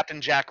do a Captain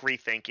Jack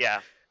rethink.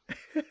 Yeah.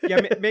 Yeah,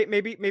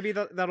 maybe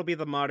that'll be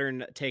the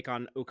modern take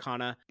on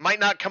Okana. Might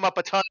not come up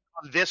a ton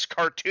on this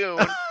cartoon.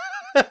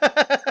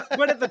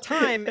 But at the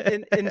time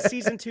in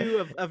season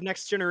 2 of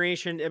Next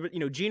Generation,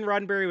 Gene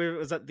Roddenberry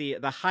was at the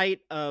height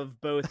of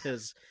both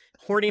his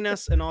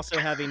horniness and also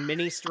having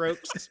mini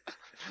strokes.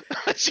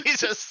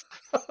 Jesus.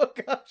 Oh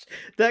gosh,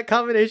 that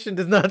combination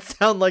does not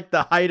sound like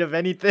the height of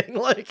anything.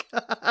 Like,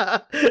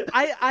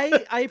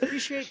 I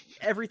appreciate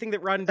everything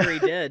that Roddenberry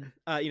did.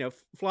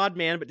 Flawed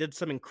man, but did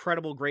some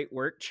incredible, great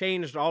work.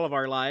 Changed all of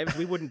our lives.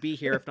 We wouldn't be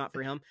here if not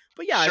for him.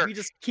 But yeah, Sure. If you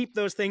just keep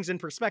those things in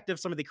perspective,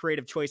 some of the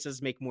creative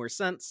choices make more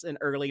sense in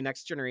early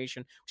Next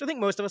Generation, which I think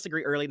most of us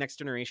agree early Next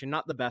Generation,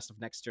 not the best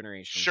of Next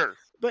Generation. Sure.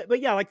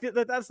 But yeah, like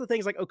that's the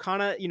things like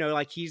Okana.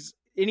 Like he's.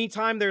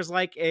 Anytime there's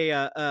like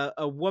a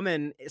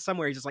woman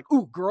somewhere, he's just like,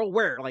 "Ooh, girl,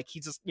 where?" Like he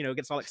just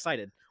gets all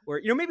excited,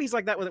 or maybe he's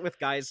like that with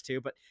guys too.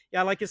 But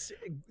yeah, like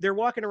they're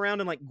walking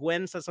around and like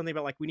Gwen says something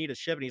about like we need a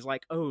ship, and he's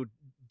like, "Oh,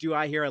 do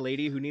I hear a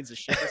lady who needs a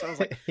ship?" So I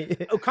was like,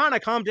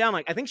 Okana, calm down.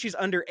 Like I think she's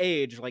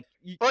underage. Like,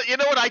 well, you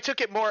know what? I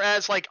took it more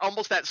as like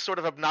almost that sort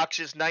of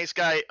obnoxious nice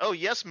guy. Oh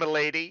yes,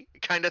 milady,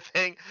 kind of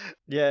thing.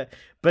 Yeah,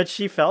 but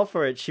she fell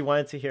for it. She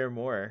wanted to hear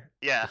more.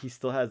 Yeah, he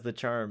still has the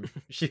charm.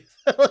 He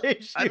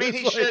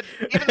should.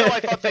 Even though I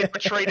thought they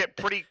portrayed it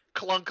pretty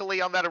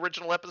clunkily on that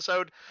original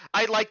episode,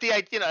 I like the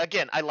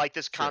again, I like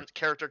this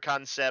character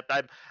concept.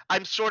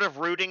 I'm sort of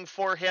rooting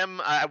for him.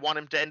 I want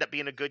him to end up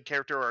being a good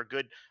character or a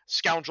good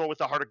scoundrel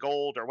with a heart of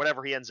gold or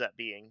whatever he ends up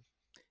being.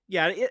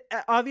 Yeah,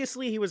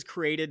 obviously he was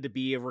created to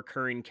be a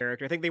recurring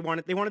character. I think they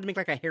wanted to make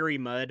like a Harry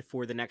Mudd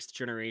for the next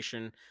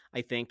generation.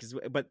 I think,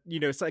 but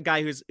it's a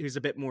guy who's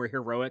a bit more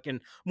heroic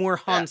and more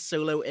Yeah, Han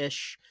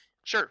Solo-ish.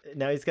 sure.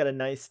 Now he's got a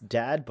nice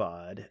dad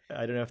bod.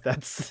 I don't know if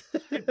that's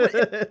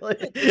But like...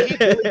 Did he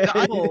do the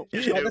Campbell,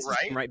 Irish oh, too, that's his right?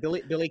 name, right?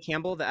 Billy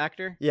Campbell, the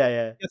actor. Yeah,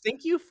 yeah. Yeah,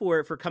 thank you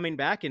for coming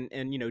back and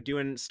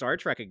doing Star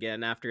Trek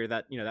again after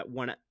that that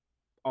one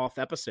off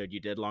episode you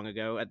did long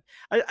ago.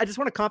 I just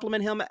want to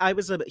compliment him. I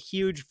was a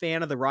huge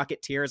fan of The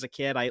Rocketeer as a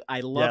kid. I Yeah,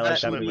 I loved like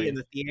that that movie movie. in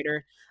the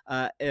theater,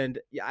 and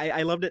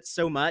I loved it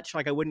so much.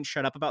 Like I wouldn't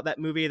shut up about that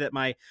movie that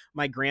my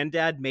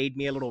granddad made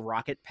me a little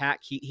rocket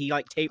pack. He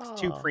like taped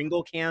two Oh.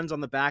 Pringle cans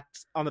on the back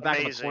of a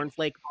Amazing.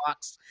 cornflake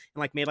box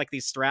and like made like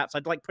these straps.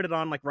 I'd like put it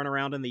on, like run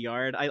around in the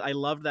yard. I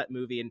loved that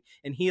movie,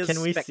 and he is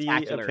Can we see a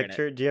spectacular in it.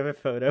 picture? Do you have a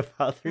photo,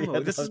 Father? Oh,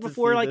 this is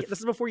before this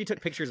is before you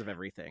took pictures of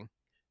everything.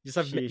 You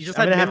Sheesh. just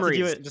I'm had gonna have to do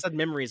memories. it. You just had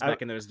memories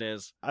back in those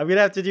days. I'm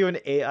gonna have to do an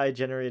AI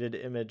generated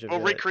image of We'll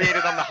it. recreate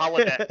it on the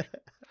holodeck.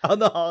 On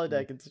the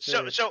holodeck. It's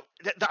So, true. so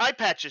the eye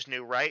patch is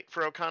new, right,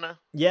 for Okana?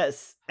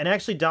 Yes, and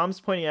actually, Dom's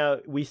pointing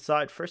out we saw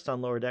it first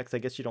on Lower Decks. I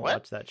guess you don't What?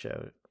 watch that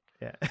show.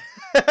 Yeah,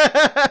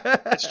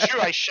 It's true.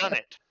 I shun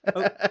it.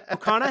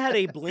 Okana had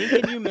a blink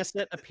and you missed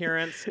it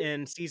appearance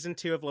in season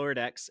 2 of Lower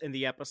Decks in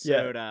the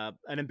episode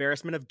An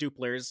Embarrassment of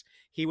Duplers.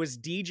 He was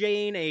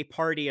DJing a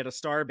party at a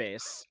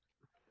starbase.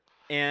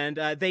 And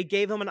they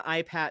gave him an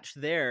eye patch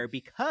there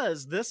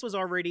because this was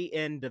already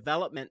in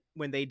development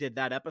when they did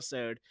that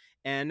episode.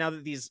 And now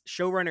that these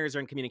showrunners are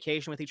in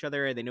communication with each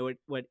other, they know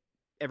what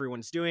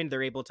everyone's doing,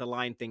 they're able to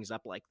line things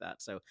up like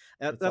that. So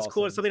that's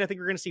cool. It's awesome. something I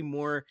think we're going to see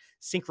more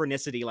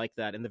synchronicity like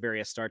that in the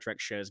various Star Trek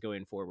shows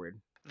going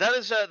forward. That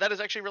is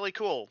actually really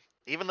cool.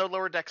 Even though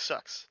Lower Deck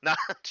sucks. No,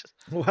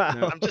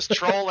 wow. I'm just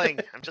trolling.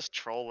 I'm just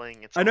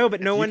trolling. It's I know, but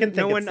no You one can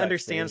think it sucks,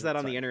 understands dude. that It's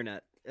on the fine.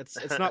 internet.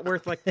 It's not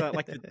worth like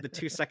the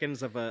 2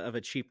 seconds of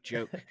a cheap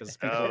joke because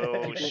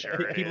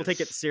people take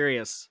it is.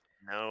 serious.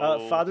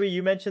 No. Father,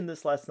 you mentioned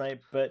this last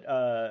night, but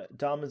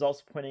Dom is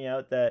also pointing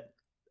out that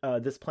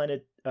this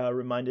planet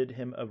reminded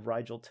him of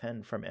Rigel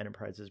 10 from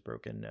Enterprise's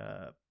Broken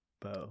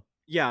Bow.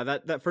 Yeah,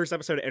 that first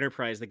episode of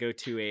Enterprise, they go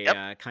to a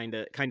Yep.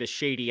 kind of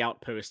shady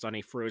outpost on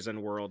a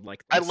frozen world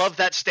like I this. love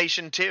that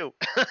station too.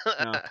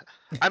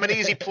 I'm an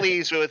easy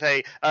please with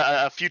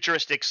a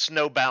futuristic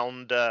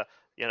snowbound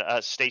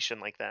station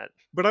like that.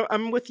 But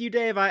I'm with you,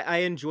 Dave. I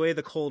enjoy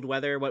the cold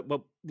weather. What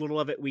little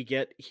of it we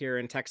get here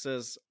in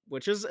Texas,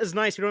 which is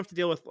nice. We don't have to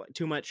deal with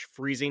too much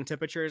freezing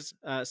temperatures.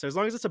 So as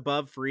long as it's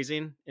above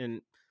freezing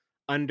and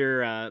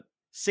under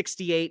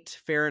 68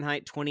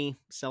 Fahrenheit, 20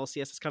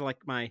 Celsius, it's kind of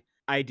like my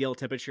ideal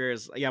temperature.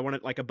 I want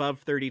it like above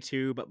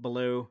 32 but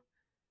below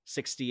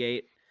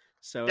 68.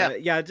 So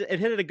it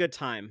hit at a good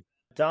time.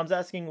 Dom's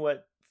asking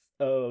what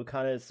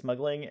Okana is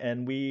smuggling,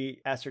 and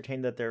we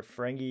ascertained that they're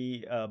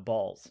Ferengi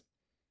balls.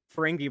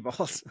 Ferengi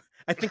balls.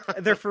 I think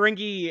they're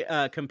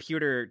Ferengi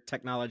computer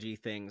technology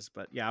things,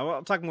 but yeah,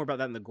 I'll talk more about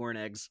that in the Gorn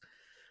eggs.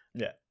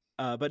 Yeah.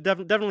 But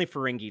definitely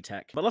Ferengi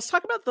tech. But let's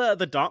talk about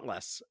the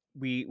Dauntless.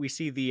 We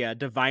see the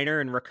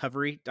diviner in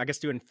recovery, I guess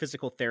doing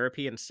physical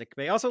therapy and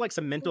sickbay. Also like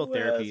some mental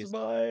therapies.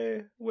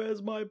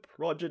 Where's my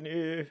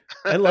progeny?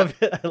 I love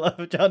it. I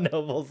love John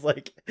Noble's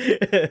like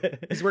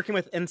He's working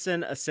with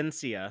Ensign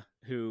Essentia,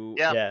 who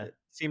Yeah.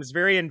 seems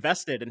very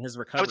invested in his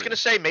recovery. I was going to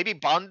say maybe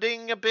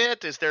bonding a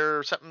bit. Is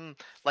there something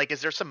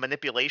is there some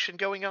manipulation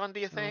going on, do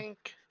you think?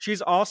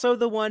 She's also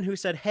the one who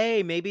said,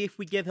 hey, maybe if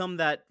we give him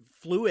that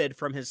fluid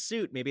from his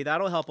suit, maybe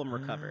that'll help him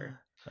recover.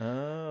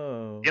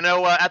 Oh.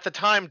 At the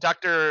time,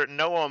 Dr.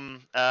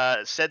 Noam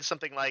said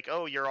something like,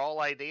 oh, you're all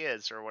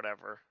ideas or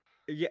whatever.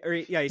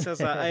 Yeah, he says,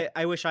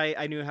 I wish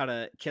I knew how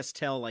to kiss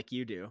tell like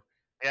you do.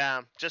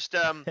 Yeah, just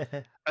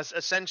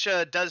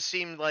Essentia does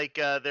seem like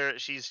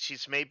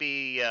she's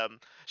maybe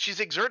she's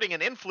exerting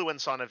an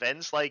influence on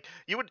events. Like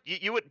you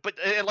would, but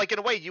like in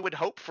a way you would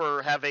hope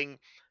for having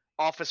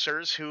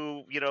officers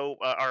who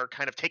are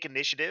kind of take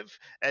initiative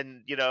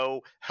and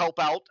help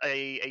out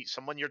a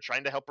someone you're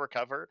trying to help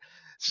recover.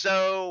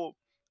 So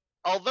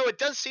although it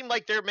does seem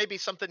like there may be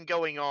something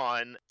going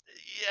on,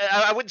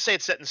 I wouldn't say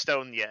it's set in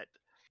stone yet.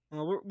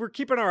 Well, we're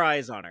keeping our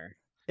eyes on her.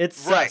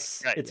 It's Right,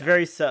 sus. right, It's yeah.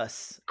 very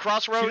sus.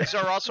 Crossroads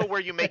are also where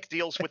you make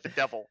deals with the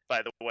devil,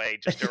 by the way,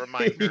 just a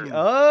reminder.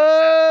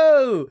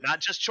 Oh, Not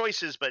just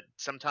choices, but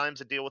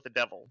sometimes a deal with the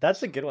devil.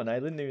 that's a good one. I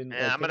didn't even.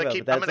 Yeah, I'm think gonna about it,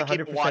 keep- but I'm that's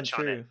gonna keep 100% watch on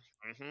true. it.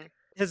 Hmm.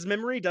 His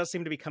memory does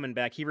seem to be coming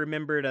back. He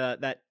remembered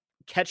that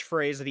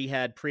catchphrase that he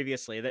had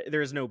previously, that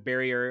there is no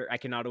barrier I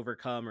cannot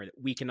overcome or that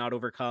we cannot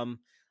overcome.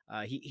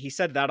 He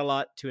said that a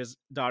lot to his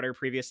daughter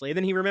previously. And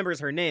then he remembers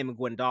her name,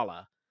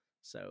 Gwendala.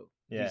 So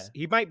Yeah.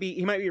 he might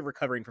be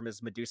recovering from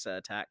his Medusa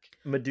attack.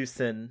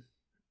 Medusan.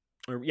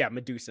 Or yeah,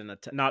 Medusan,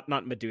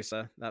 not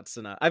Medusa. That's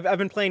I've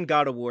been playing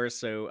God of War,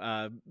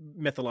 so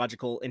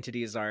mythological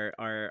entities are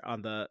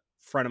on the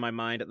front of my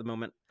mind at the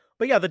moment.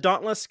 But yeah, the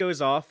Dauntless goes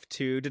off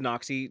to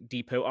Denoxy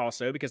Depot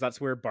also because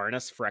that's where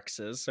Barnus Frex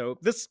is. So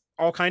this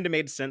all kind of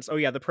made sense. Oh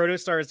yeah, the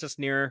Protostar is just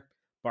near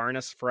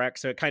Barnus Frex,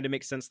 so it kind of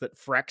makes sense that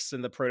Frex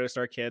and the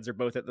Protostar kids are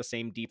both at the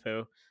same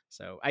depot.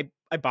 So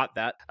I bought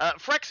that.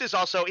 Frex is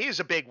also, he's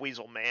a big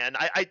weasel, man.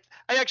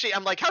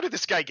 I'm like, how did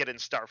this guy get in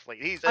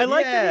Starfleet? He's I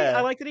like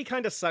that he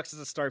kind of sucks as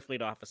a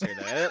Starfleet officer,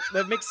 though.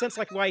 That makes sense,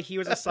 like why he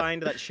was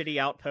assigned to that shitty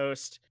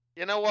outpost.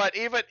 You know what?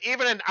 Even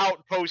an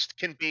outpost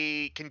can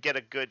get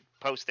a good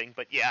posting,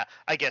 but yeah,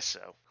 I guess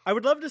so. I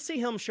would love to see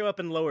him show up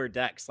in Lower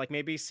Decks, like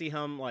maybe see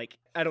him, like,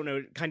 I don't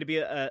know, kind of be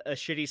a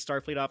shitty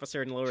Starfleet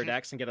officer in Lower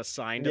Decks and get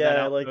assigned to that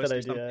outpost. I like that or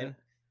idea. something.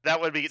 That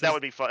would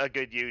be fun, a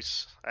good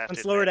use.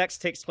 Since Lower Decks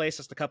takes place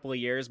just a couple of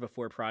years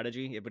before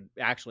Prodigy, it would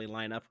actually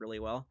line up really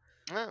well.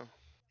 Oh.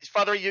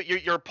 Father,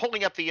 you're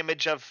pulling up the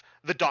image of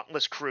the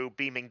Dauntless crew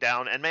beaming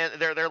down, and man,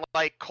 they're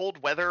like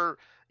cold weather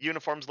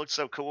uniforms. Look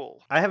so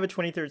cool. I have a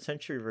 23rd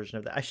century version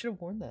of that. I should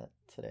have worn that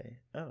today.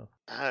 Oh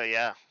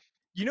yeah.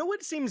 You know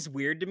what seems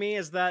weird to me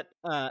is that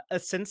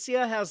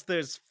Essentia has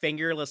those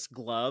fingerless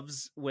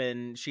gloves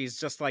when she's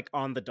just like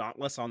on the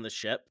Dauntless on the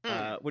ship,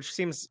 which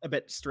seems a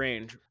bit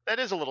strange. That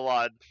is a little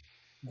odd.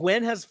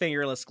 Gwen has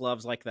fingerless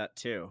gloves like that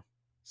too,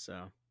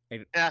 so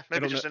maybe I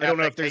don't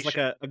know if there's like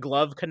a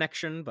glove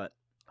connection, but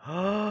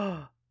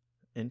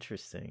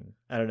interesting.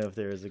 I don't know if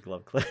there is a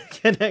glove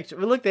connection.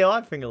 But look, they all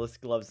have fingerless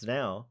gloves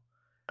now.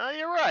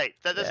 You're right.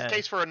 That's the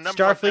case for a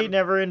number. Starfleet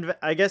never.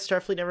 I guess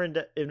Starfleet never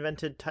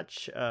invented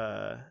touch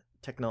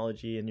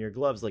technology in your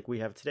gloves like we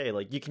have today.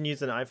 Like you can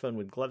use an iPhone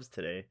with gloves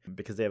today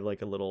because they have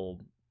like a little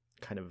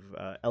kind of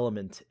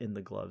element in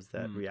the gloves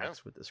that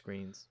reacts with the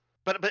screens.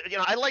 But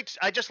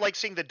I just like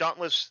seeing the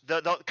Dauntless,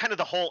 the kind of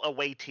the whole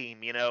away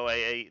team. You know,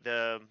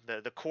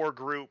 the core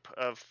group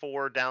of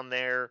 4 down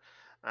there.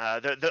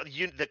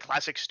 The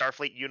classic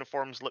Starfleet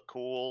uniforms look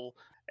cool,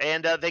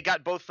 and they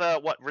got both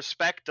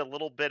respect, a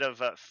little bit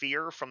of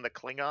fear from the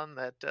Klingon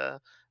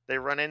that they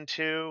run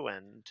into,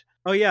 and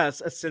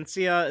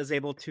Essentia is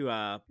able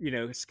to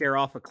scare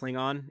off a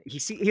Klingon.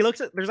 He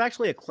looks at, there's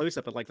actually a close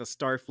up of like the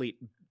Starfleet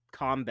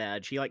comm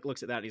badge. He like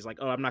looks at that and he's like,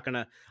 oh, I'm not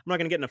gonna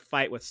get in a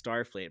fight with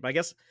Starfleet. But I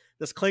guess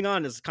this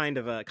Klingon is kind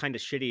of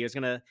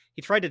shitty.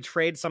 He tried to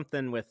trade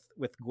something with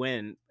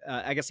Gwen.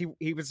 I guess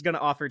he was gonna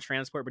offer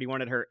transport, but he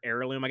wanted her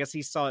heirloom. I guess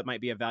he saw it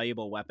might be a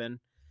valuable weapon.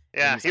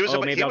 Yeah,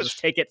 I'll just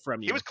take it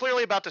from you. He was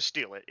clearly about to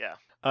steal it.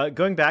 Yeah.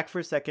 Going back for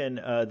a second,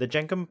 the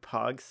Jenkem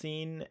Pog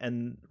scene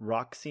and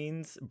rock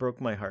scenes broke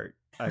my heart.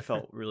 I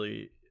felt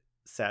really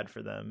sad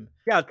for them.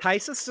 Yeah,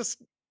 Kaisis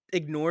just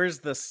ignores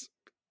this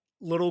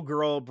little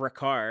girl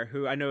Brakar,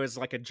 who I know is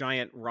like a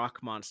giant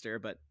rock monster,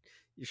 but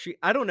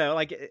I don't know,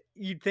 like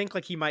you'd think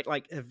like he might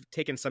like have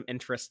taken some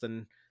interest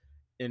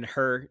in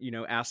her,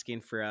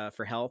 asking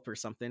for help or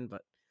something,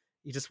 but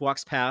he just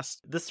walks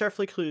past. The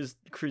Starfleet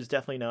crew's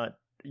definitely not,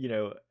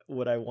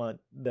 what I want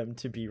them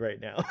to be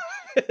right now.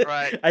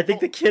 Right. I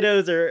think the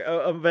kiddos are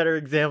a better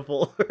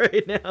example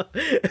right now.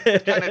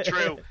 Kind of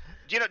true.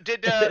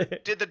 Did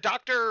the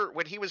Doctor,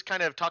 when he was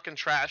kind of talking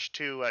trash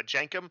to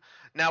Jenkem,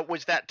 now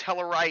was that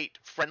Tellarite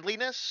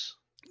friendliness?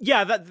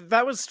 Yeah,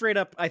 that was straight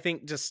up, I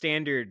think, just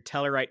standard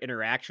Tellarite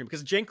interaction,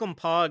 because Jenkem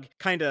Pog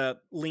kind of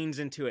leans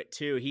into it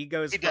too. He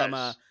goes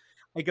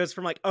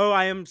from like, oh,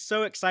 I am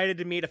so excited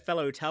to meet a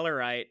fellow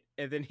Tellarite,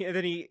 and then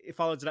he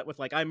follows it up with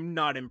like, I'm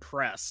not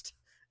impressed.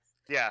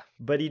 Yeah.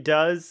 But he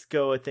does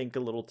go, I think,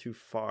 a little too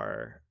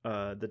far,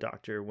 the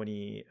Doctor, when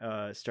he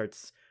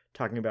starts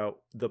talking about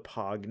the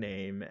Pog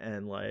name,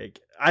 and like,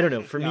 I don't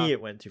know, for me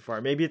it went too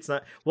far. Maybe it's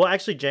not. Well,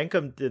 actually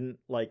Jenkem didn't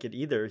like it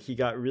either. He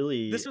got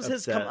really This was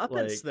upset, his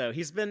comeuppance, though.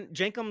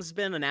 Jenkem's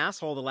been an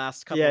asshole the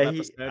last couple of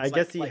episodes. I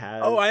guess he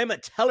has. Oh, I am a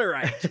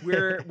Tellarite.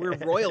 We're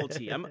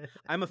royalty.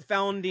 I'm a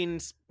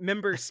founding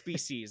member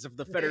species of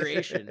the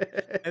Federation.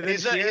 And then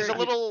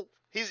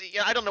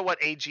I don't know what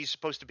age he's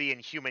supposed to be in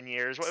human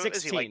years. What 16.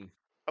 is he, like?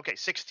 Okay,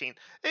 16.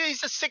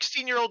 He's a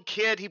 16-year-old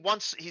kid.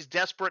 He's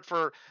desperate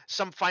for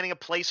finding a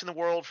place in the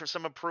world, for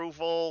some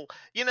approval.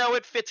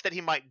 It fits that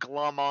he might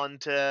glom on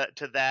to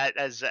that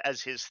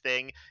as his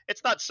thing.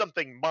 It's not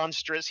something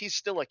monstrous. He's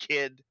still a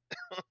kid.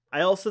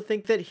 I also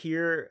think that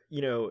here,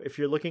 if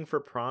you're looking for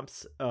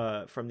prompts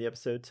from the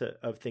episode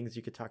of things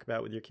you could talk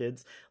about with your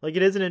kids, like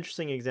it is an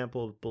interesting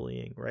example of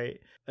bullying, right?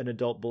 An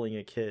adult bullying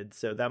a kid.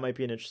 So that might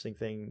be an interesting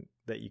thing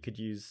that you could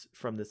use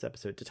from this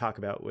episode to talk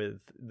about with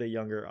the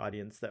younger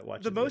audience that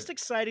watches. The most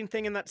exciting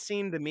thing in that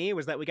scene to me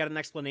was that we got an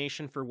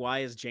explanation for why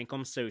is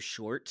Jenkem so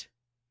short.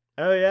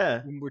 Oh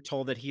yeah. We're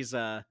told that he's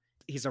a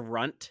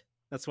runt.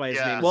 That's why his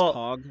name is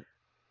Pog.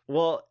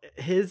 Well,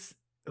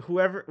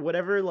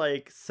 whatever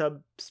like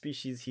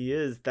subspecies he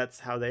is, that's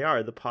how they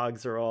are. The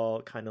Pogs are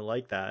all kind of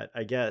like that,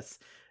 I guess.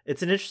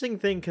 It's an interesting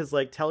thing because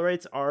like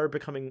Tellarites are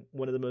becoming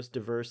one of the most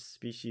diverse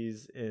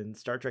species in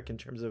Star Trek in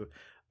terms of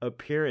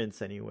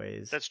appearance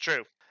anyways. That's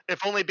true.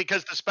 If only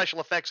because the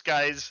special effects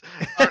guys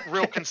aren't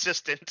real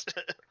consistent.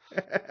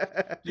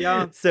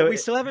 Yeah, so we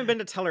still haven't been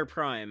to Tellar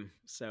Prime,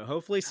 so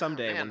hopefully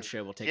someday one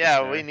show will take us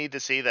there. Yeah, we need to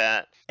see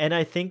that. And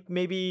I think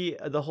maybe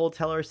the whole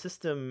Tellar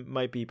system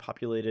might be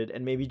populated,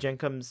 and maybe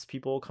Jenkem's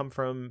people come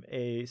from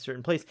a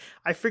certain place.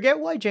 I forget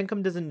why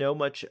Jenkem doesn't know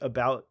much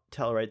about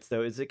Tellarites,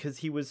 though. Is it because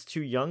he was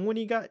too young when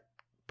he got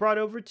brought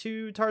over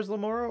to Tars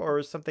Lamora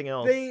or something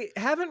else? They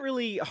haven't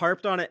really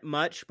harped on it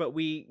much, but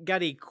we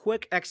got a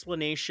quick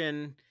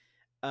explanation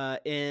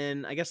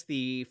in, I guess,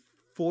 the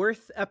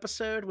 4th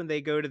episode when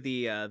they go to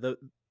the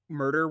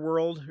murder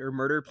world or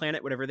murder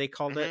planet, whatever they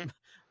called it.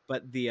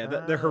 But the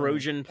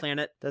Herosian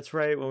planet. That's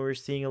right. When we're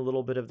seeing a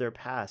little bit of their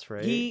past,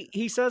 right?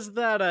 He says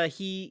that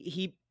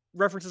he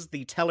references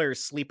the Teller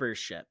sleeper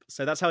ship,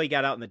 so that's how he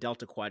got out in the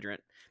Delta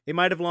Quadrant. They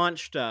might have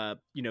launched,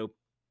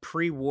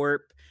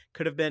 pre-warp.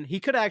 He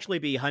could actually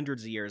be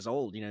hundreds of years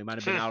old. He might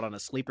have been out on a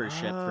sleeper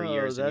ship for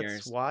years and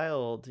years. That's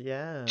wild.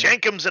 Yeah.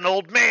 Jenkum's an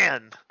old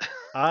man.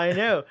 I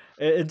know.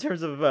 In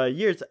terms of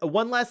years.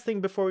 One last thing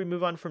before we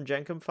move on from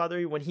Jenkum,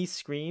 Father, when he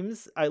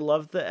screams, I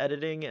love the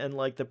editing and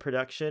like the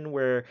production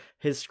where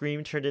his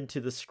scream turned into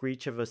the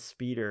screech of a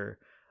speeder.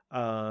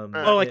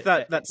 Like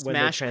that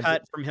smash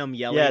cut from him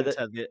yelling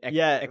to the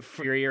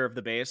exterior of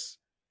the base.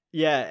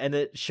 Yeah, and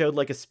it showed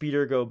like a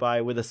speeder go by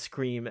with a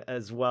scream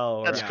as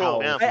well. That's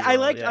cool. Yeah. I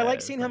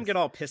like seeing him get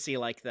all pissy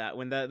like that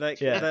when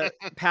the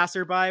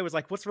passerby was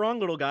like, "What's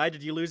wrong, little guy?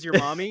 Did you lose your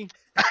mommy?"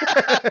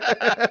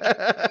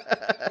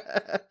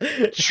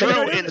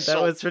 True insult.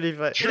 That was pretty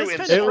funny.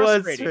 It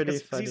was pretty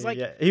funny. He's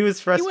like, he was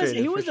frustrated.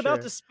 He was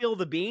about to spill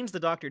the beans to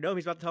Dr. Dome.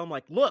 He's about to tell him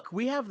like, "Look,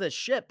 we have this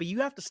ship, but you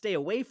have to stay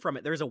away from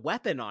it. There's a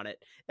weapon on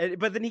it."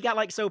 But then he got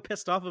like so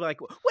pissed off, like,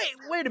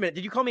 "Wait a minute!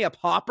 Did you call me a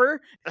pauper?"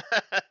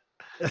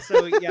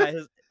 So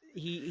yeah,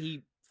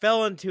 he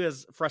fell into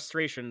his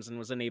frustrations and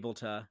was unable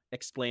to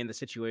explain the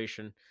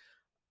situation.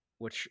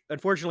 Which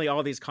unfortunately,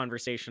 all these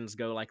conversations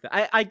go like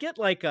that. I get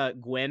like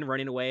Gwen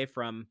running away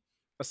from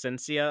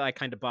Essentia. I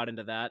kind of bought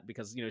into that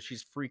because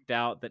she's freaked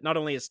out that not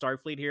only is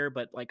Starfleet here,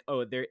 but like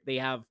they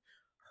have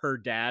her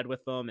dad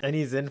with them, and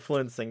he's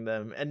influencing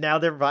them, and now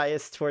they're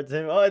biased towards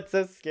him. Oh, it's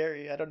so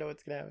scary. I don't know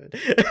what's gonna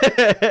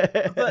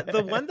happen. But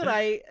the one that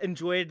I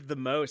enjoyed the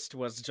most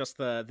was just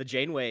the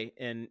Janeway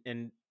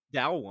in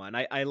Dal one.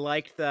 I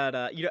liked that.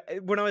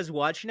 When I was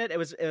watching it, it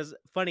was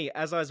funny.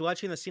 As I was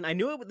watching the scene, I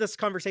knew this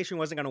conversation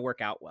wasn't going to work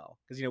out well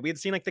because we had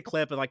seen like the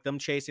clip of like them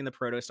chasing the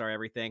protostar,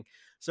 everything.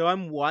 So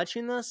I'm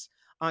watching this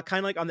kind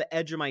of like on the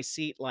edge of my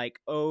seat, like,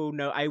 oh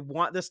no, I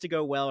want this to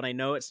go well, and I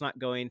know it's not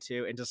going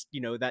to, and just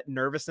that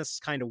nervousness is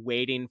kind of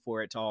waiting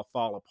for it to all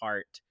fall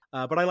apart.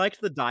 But I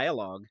liked the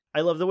dialogue. I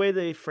love the way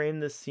they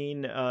frame this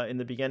scene in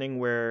the beginning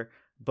where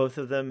both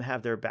of them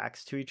have their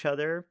backs to each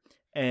other.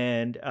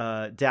 And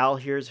Dal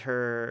hears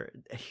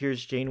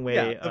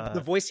Janeway.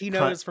 The voice he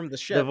knows from the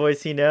ship. The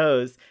voice he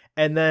knows.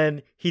 And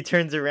then he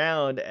turns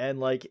around and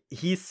like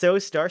he's so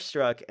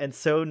starstruck and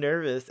so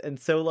nervous and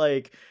so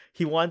like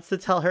he wants to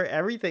tell her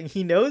everything.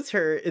 He knows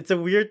her. It's a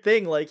weird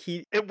thing. Like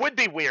It would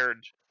be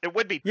weird. It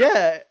would be.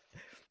 Yeah.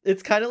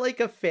 It's kind of like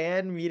a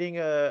fan meeting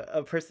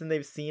a person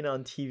they've seen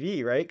on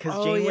TV, right?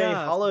 Because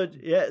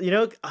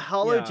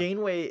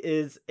Janeway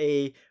is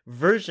a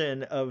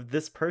version of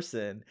this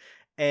person.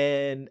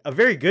 And a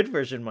very good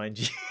version, mind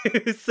you.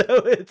 So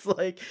it's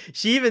like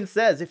she even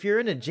says, "If you're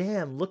in a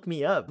jam, look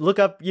me up. Look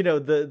up,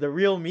 the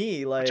real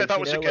me." Like, which I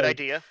thought was a good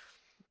idea.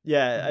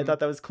 Yeah, mm-hmm. I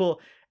thought that was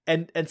cool.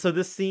 And so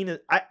this scene is,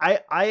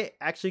 I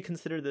actually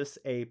consider this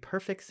a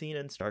perfect scene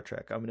in Star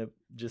Trek. I'm gonna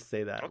just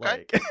say that.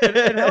 Okay.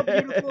 And how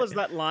beautiful is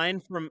that line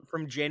from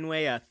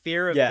Janeway?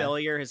 Fear of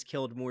failure has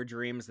killed more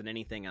dreams than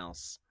anything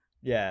else.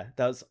 Yeah,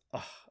 that was.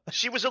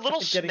 She was a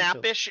little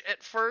snappish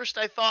at first,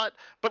 I thought,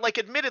 but like,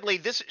 admittedly,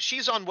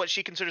 she's on what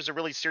she considers a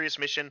really serious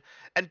mission,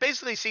 and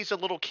basically sees a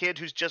little kid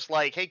who's just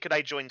like, "Hey, could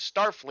I join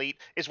Starfleet?"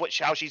 is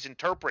how she's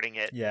interpreting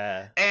it.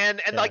 Yeah. And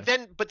like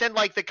then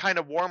like the kind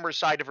of warmer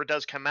side of her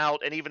does come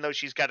out, and even though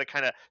she's got to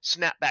kind of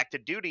snap back to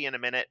duty in a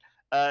minute,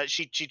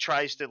 she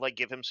tries to like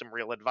give him some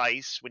real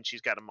advice when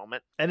she's got a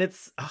moment. And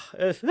it's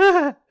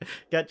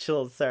got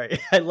chills. Sorry,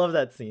 I love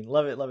that scene.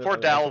 Love it. Poor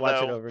Dal,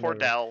 though. Poor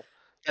Dal.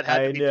 That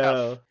had to be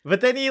tough. But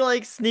then he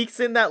like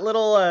sneaks in that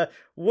little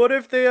what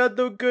if they had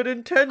the good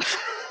intention?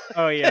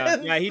 Oh yeah.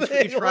 Yeah, he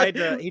tried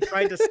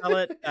to sell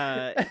it.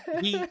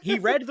 He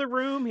read the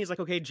room. He's like,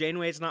 "Okay,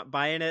 Janeway's not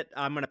buying it.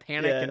 I'm going to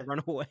panic and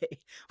run away."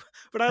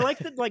 But I like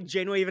that like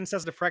Janeway even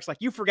says to Frex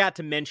like, "You forgot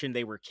to mention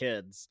they were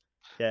kids."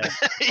 Yeah.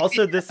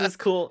 Also, this is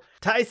cool.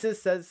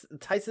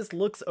 Tysus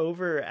looks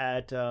over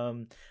at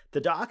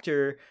the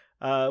doctor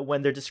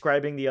when they're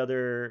describing the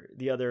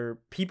other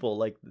people.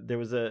 Like there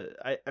was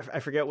I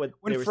forget what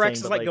when they were Frex saying,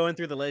 is but like going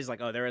through the list, like,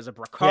 oh, there was a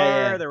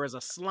Brakar, there was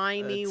a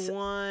slimy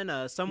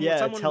one, someone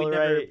we've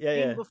never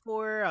seen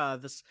before.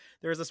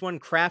 There was this one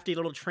crafty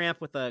little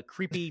tramp with a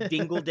creepy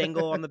dingle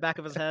dangle on the back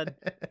of his head.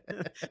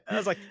 I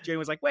was like, Jane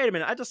was like, wait a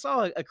minute, I just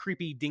saw a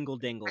creepy dingle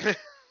dangle.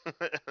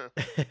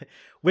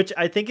 Which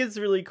I think is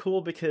really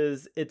cool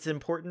because it's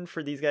important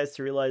for these guys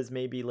to realize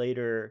maybe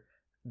later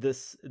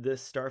this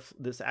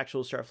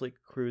actual Starfleet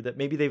crew that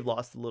maybe they've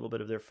lost a little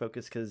bit of their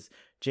focus because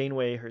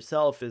Janeway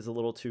herself is a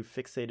little too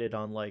fixated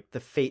on like the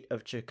fate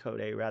of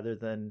Chakotay rather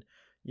than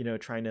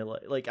trying to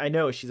like I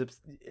know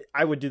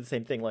I would do the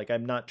same thing. Like,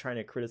 I'm not trying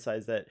to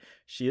criticize that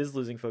she is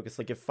losing focus.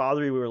 Like, if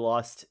Fatherly were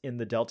lost in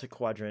the Delta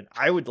Quadrant,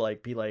 I would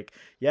like be like,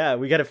 yeah,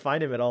 we got to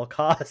find him at all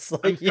costs.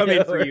 Like, I'm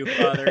coming for you,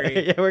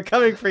 Fatherly. Yeah, we're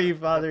coming for you,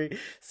 Fatherly.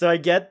 So I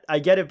get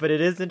it, but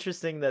it is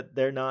interesting that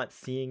they're not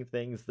seeing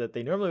things that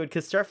they normally would,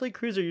 because Starfleet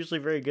crews are usually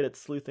very good at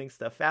sleuthing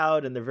stuff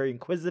out, and they're very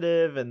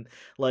inquisitive, and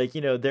like,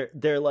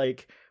 they're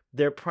like,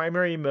 their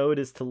primary mode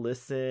is to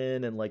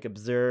listen and like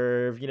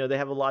observe. They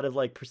have a lot of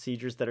like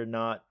procedures that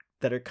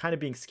are kind of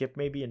being skipped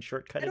maybe and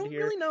shortcutted here. I don't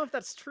really know if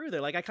that's true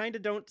though. Like, I kind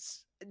of don't.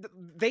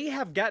 They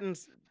have gotten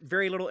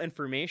very little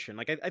information.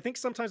 Like, I think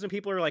sometimes when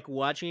people are like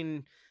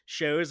watching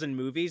shows and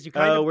movies, you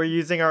kind of we're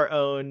using our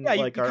own. Yeah,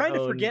 you like our kind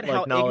of own, forget like,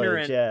 how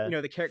knowledge,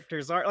 ignorant the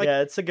characters are. Like,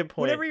 yeah, it's a good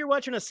point. Whenever you're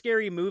watching a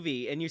scary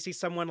movie and you see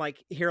someone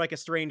like hear like a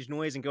strange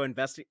noise and go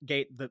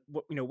investigate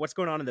what's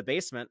going on in the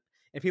basement,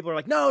 and people are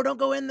like, "No, don't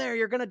go in there.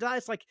 You're gonna die."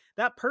 It's like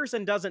that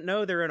person doesn't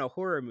know they're in a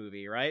horror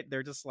movie, right?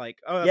 They're just like,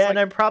 "Oh, that's yeah." like And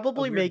I'm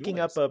probably weird making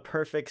noise. up a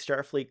perfect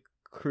Starfleet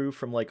crew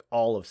from like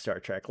all of Star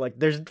Trek. Like,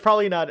 there's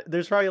probably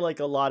like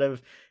a lot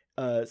of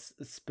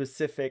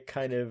specific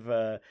kind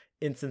of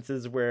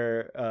instances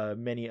where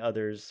many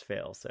others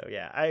fail. So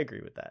yeah, I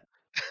agree with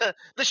that.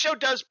 The show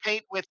does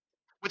paint with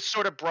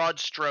sort of broad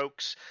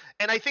strokes,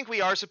 and I think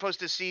we are supposed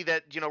to see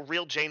that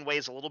real Janeway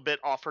is a little bit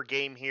off her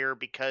game here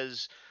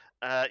because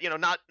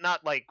not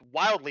like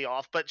wildly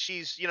off, but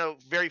she's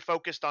very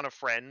focused on a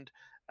friend,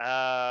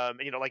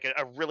 like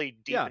a really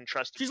deep and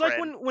trusted She's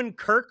friend. like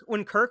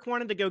when Kirk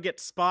wanted to go get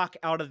Spock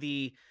out of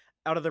the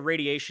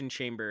radiation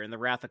chamber in the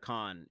Wrath of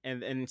Khan,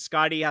 and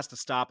Scotty has to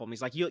stop him.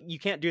 He's like, you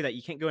can't do that.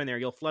 You can't go in there.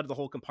 You'll flood the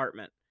whole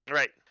compartment.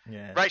 Right.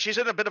 Yeah. Right. She's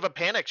in a bit of a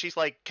panic. She's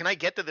like, can I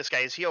get to this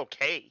guy? Is he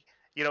okay?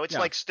 It's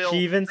like still, she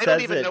even they says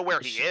don't even it. know where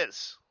he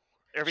is.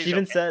 She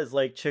even says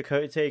like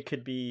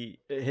Chakotay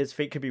his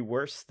fate could be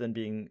worse than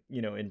being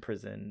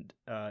imprisoned.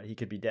 He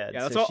could be dead.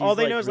 Yeah, that's so all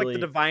they like, know is really,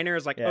 like the diviner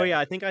is like, yeah. oh yeah,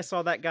 I think I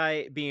saw that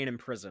guy being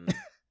imprisoned.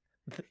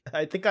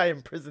 I think I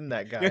imprisoned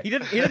that guy. He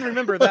didn't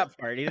remember that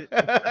part.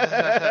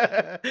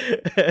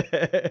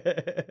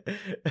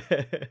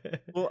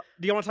 Well,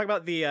 do you want to talk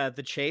about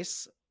the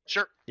chase?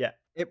 Sure. Yeah.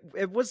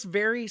 It was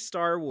very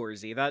Star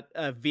Warsy. That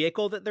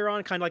vehicle that they're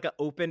on, kind of like an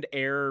open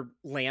air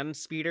land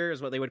speeder,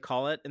 is what they would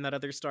call it in that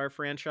other Star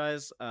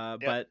franchise.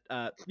 But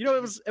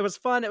it was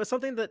fun. It was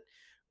something that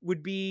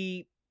would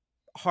be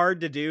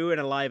hard to do in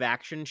a live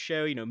action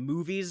show.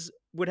 Movies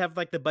would have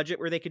like the budget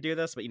where they could do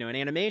this, but in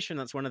animation,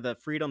 that's one of the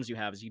freedoms you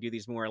have, is you do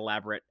these more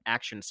elaborate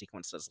action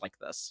sequences like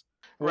this.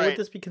 Right. Would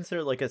this be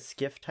considered like a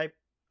skiff type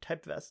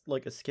vest,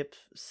 like a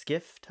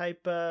skiff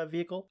type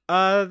vehicle?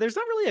 There's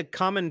not really a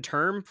common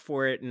term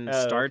for it in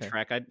Star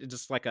Trek.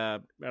 Just like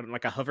a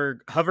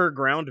hover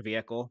ground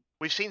vehicle.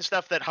 We've seen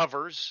stuff that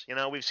hovers,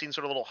 we've seen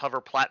sort of little hover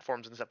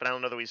platforms and stuff, but I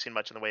don't know that we've seen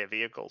much in the way of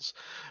vehicles.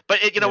 But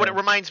what it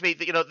reminds me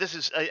that, this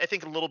is, I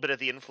think, a little bit of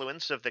the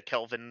influence of the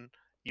Kelvin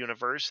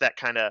universe, that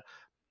kind of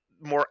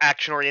more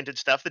action-oriented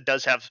stuff that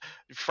does have,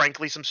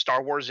 frankly, some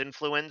Star Wars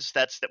influence.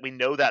 That we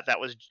know that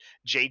was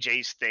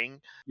JJ's thing.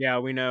 Yeah,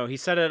 we know. He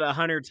said it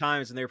 100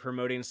 times when they were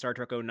promoting Star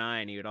Trek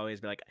 09. He would always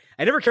be like,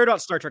 I never cared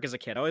about Star Trek as a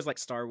kid. I always liked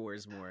Star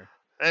Wars more.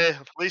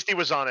 At least he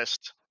was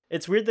honest.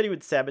 It's weird that he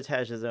would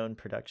sabotage his own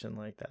production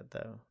like that,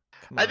 though.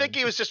 I think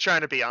he was just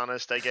trying to be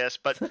honest, I guess.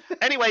 But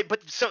anyway,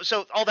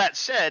 so all that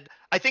said,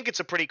 I think it's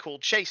a pretty cool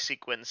chase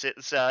sequence.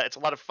 It's a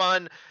lot of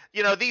fun.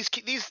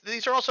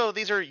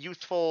 These are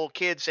youthful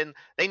kids, and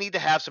they need to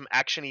have some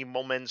actiony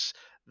moments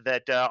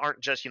that aren't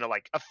just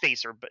like a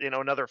phaser, but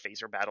another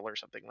phaser battle or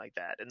something like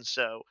that. And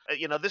so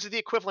this is the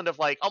equivalent of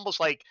like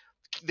almost like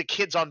the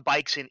kids on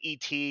bikes in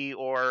ET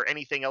or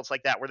anything else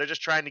like that, where they're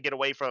just trying to get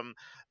away from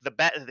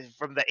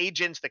the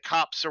agents, the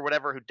cops, or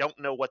whatever, who don't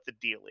know what the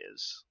deal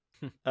is.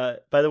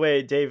 By the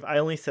way, Dave, I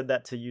only said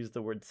that to use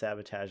the word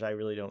sabotage. I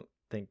really don't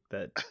think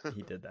that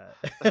he did that.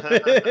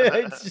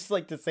 It's just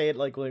like to say it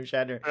like William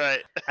Shatner.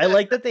 Right. I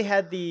like that they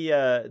had the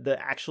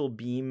actual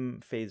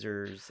beam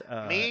phasers.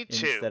 Me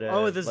too. The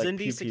like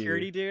Xindi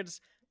security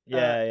dudes.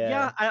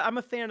 Yeah. I'm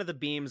a fan of the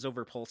beams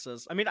over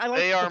pulses. I mean, I like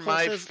they are the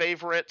my pulses.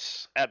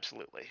 favorites.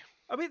 Absolutely.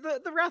 I mean,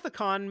 the Wrath of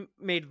Khan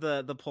made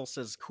the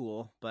pulses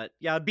cool, but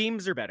yeah,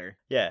 beams are better.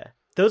 Yeah,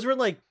 those were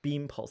like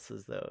beam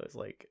pulses though. It was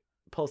like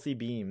pulsy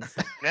beams.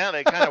 Yeah,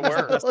 they kind of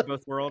were. Best of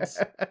both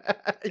worlds.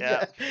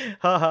 Yeah.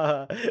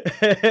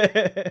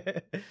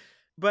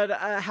 But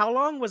how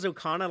long was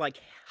Okana like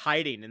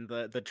hiding in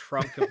the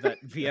trunk of that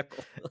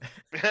vehicle?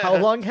 How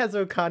long has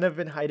Okana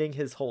been hiding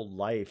his whole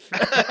life?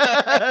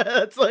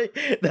 That's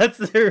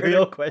the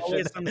real question.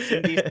 Always some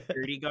Xindi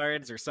security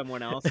guards or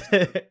someone else.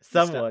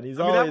 Someone. He's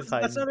always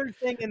hiding. That's another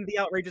thing in the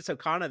outrageous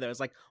Okana though.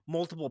 Is like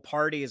multiple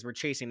parties were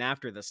chasing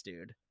after this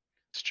dude.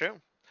 It's true.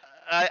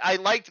 I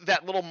liked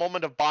that little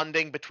moment of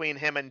bonding between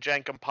him and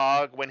Jankum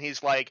Pog when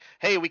he's like,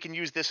 "Hey, we can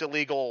use this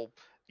illegal,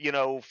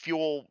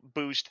 fuel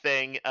boost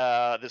thing,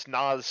 this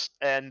NOS,"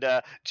 and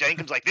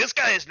Jankum's like, "This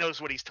guy knows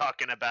what he's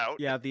talking about."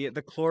 Yeah,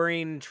 the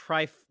chlorine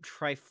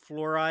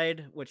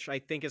trifluoride, which I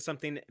think is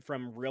something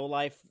from real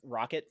life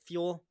rocket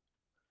fuel.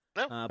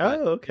 No.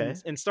 Okay.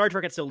 In Star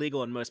Trek, it's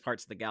illegal in most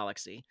parts of the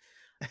galaxy.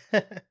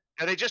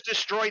 And they just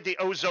destroyed the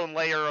ozone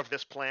layer of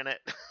this planet.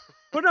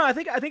 Well, no, I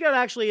think that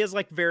actually is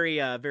like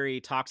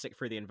very toxic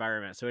for the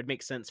environment, so it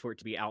makes sense for it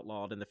to be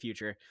outlawed in the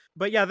future.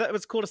 But yeah, that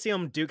was cool to see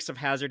them Dukes of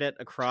Hazzard it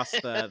across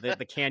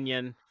the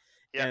canyon,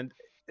 Yeah. and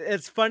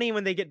it's funny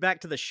when they get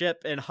back to the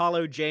ship and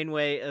Hollow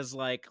Janeway is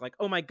like,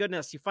 oh my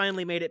goodness, you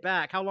finally made it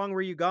back. How long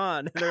were you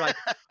gone? And they're like,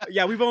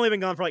 yeah, we've only been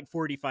gone for like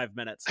 45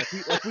 minutes.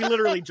 Like we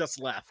literally just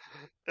left.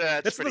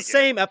 That's It's the pretty good.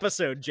 same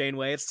episode,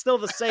 Janeway. It's still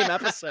the same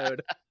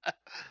episode.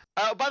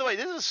 By the way,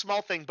 this is a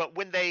small thing, but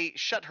when they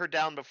shut her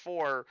down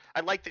before,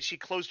 I like that she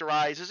closed her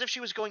eyes as if she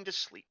was going to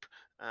sleep.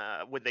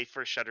 When they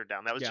first shut her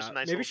down, that was just a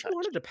nice. Maybe little she touch.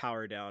 wanted to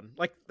power down.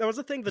 Like that was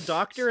the thing. The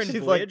Doctor and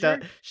She's Voyager.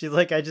 like that. She's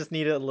like, I just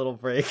need a little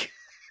break.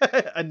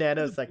 A The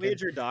nanosecond.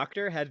 Voyager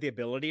Doctor had the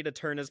ability to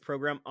turn his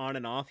program on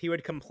and off. He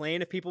would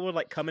complain if people would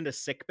like come into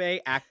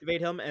sickbay,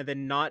 activate him, and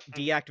then not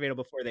deactivate him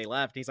before they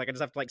left. He's like, I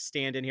just have to like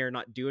stand in here and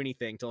not do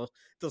anything till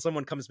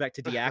someone comes back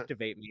to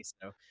deactivate me.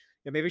 So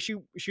yeah, maybe she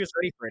was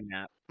ready for a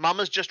nap.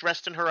 Mama's just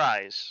resting her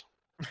eyes.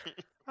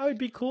 Oh, it'd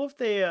be cool if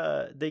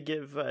they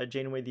give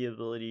Janeway the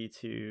ability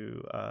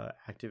to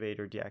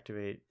activate or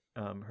deactivate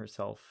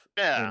herself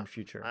Yeah, in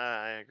future.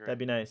 I agree. That'd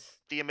be nice.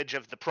 The image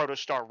of the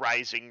protostar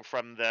rising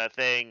from the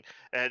thing,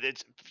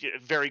 it's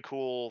very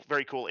cool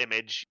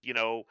image.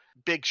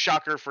 Big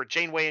shocker for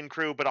Janeway and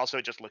crew, but also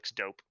it just looks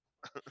dope.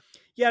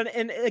 Yeah,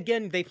 and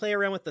again, they play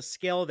around with the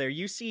scale there.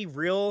 You see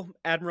real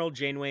Admiral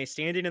Janeway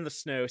standing in the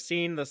snow,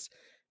 seeing this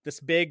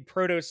big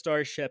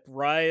protostar ship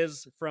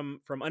rise from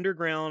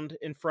underground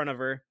in front of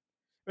her.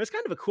 It was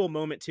kind of a cool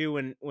moment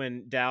too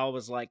when Dal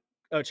was like,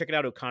 "Oh, check it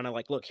out, Okana!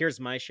 Like, look, here's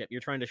my ship.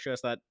 You're trying to show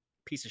us that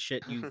piece of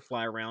shit you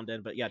fly around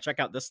in, but yeah, check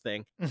out this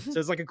thing." So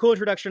it's like a cool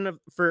introduction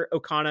for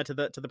Okana to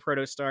the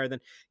protostar. Then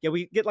yeah,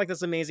 we get like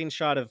this amazing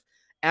shot of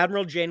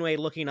Admiral Janeway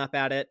looking up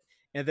at it,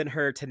 and then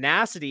her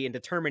tenacity and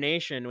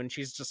determination when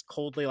she's just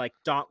coldly like,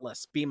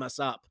 "Dauntless, beam us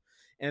up."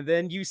 And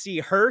then you see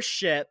her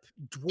ship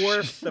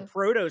dwarf the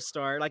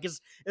protostar. Like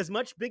as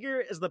much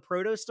bigger as the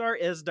protostar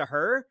is to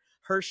her,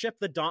 her ship,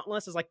 the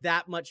Dauntless, is like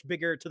that much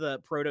bigger to the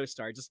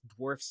protostar. It just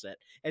dwarfs it.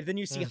 And then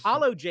you see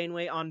Hollow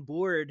Janeway on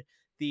board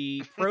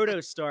the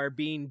protostar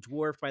being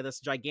dwarfed by this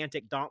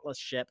gigantic Dauntless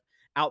ship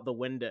out the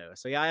window.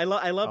 So yeah, I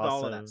loved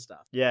all of that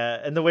stuff. Yeah,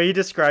 and the way you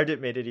described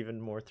it made it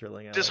even more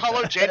thrilling. Does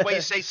Hollow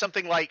Janeway say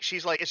something like,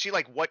 is she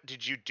like, what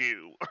did you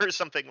do? Or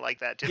something like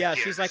that to Yeah,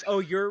 the she's like, oh,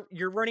 you're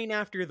running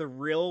after the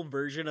real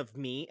version of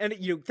me. And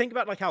you think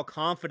about like how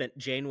confident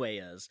Janeway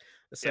is.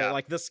 So Yeah.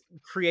 like this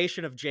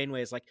creation of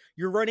Janeway is like,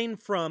 you're running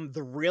from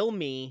the real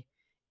me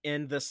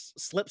in this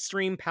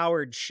slipstream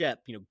powered ship.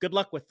 Good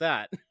luck with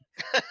that.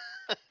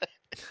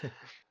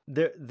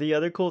 The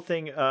other cool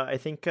thing, I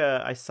think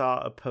I saw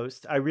a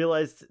post. I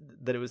realized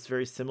that it was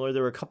very similar.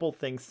 There were a couple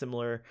things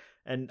similar,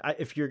 and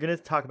if you're gonna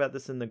talk about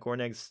this in the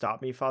Gornegs,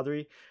 stop me,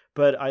 Fathery.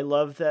 But I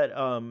love that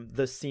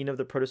the scene of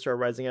the protostar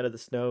rising out of the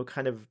snow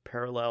kind of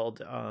paralleled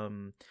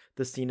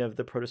the scene of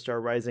the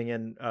protostar rising.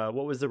 And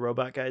what was the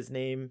robot guy's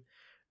name?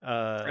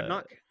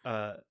 Dreadnought.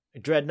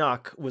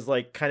 Dreadnought was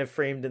like kind of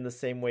framed in the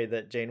same way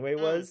that Janeway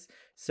was.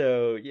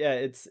 So yeah,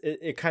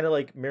 it kind of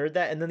like mirrored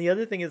that. And then the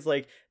other thing is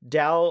like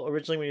Dal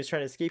originally when he was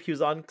trying to escape, he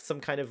was on some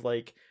kind of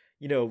like,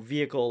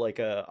 vehicle, like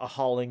a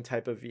hauling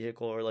type of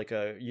vehicle or like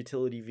a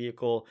utility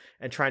vehicle,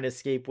 and trying to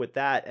escape with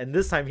that. And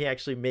this time he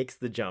actually makes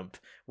the jump,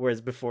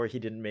 whereas before he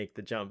didn't make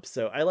the jump.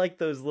 So I like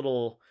those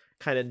little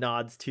kind of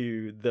nods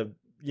to the,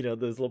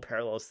 those little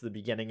parallels to the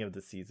beginning of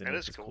the season. That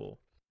which is cool.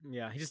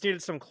 Yeah, he just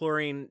needed some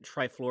chlorine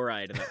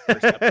trifluoride in that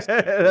first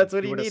episode. That's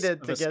what he would've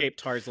needed to escape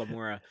Tars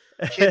Lamora.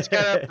 Kids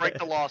gotta break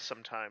the law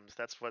sometimes.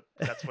 That's what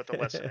the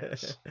lesson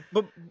is.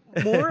 But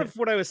more of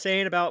what I was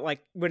saying about like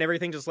when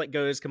everything just like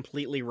goes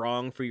completely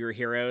wrong for your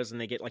heroes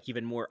and they get like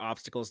even more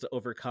obstacles to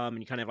overcome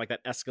and you kind of have like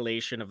that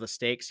escalation of the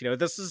stakes.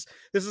 This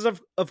is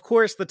of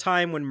course the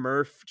time when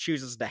Murph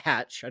chooses to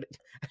hatch.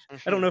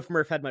 I don't know if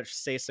Murph had much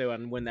say so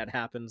on when that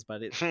happens,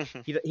 but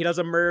he does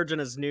emerge in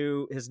his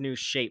new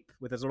shape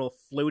with his little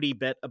floaty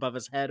bit above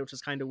his head, which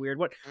is kind of weird.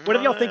 What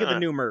did y'all think of the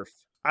new Murph?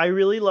 I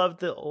really love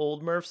the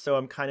old Murph, so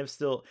I'm kind of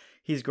still,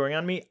 he's growing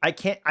on me.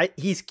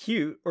 He's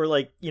cute, or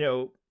like,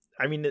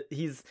 I mean,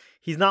 he's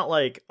not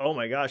like, oh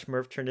my gosh,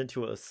 Murph turned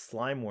into a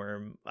slime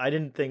worm. I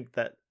didn't think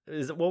that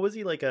what was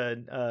he like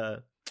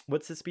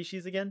what's his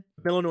species again?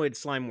 Melanoid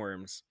slime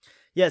worms.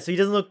 Yeah, so he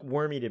doesn't look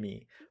wormy to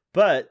me,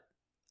 but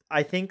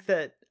I think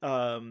that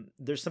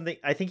there's something,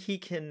 I think he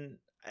can,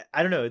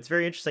 I don't know. It's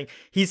very interesting.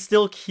 He's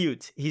still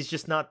cute. He's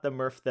just not the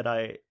Murph that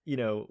I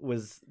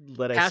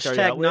started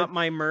out with. Not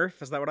my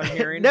Murph. Is that what I'm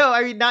hearing? No,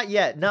 I mean, not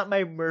yet. Not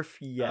my Murph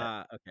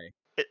yet.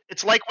 Okay.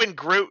 It's like when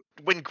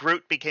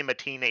Groot became a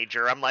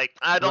teenager. I'm like,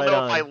 I don't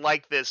know if I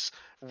like this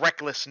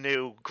reckless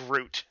new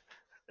Groot.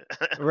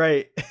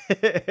 Right.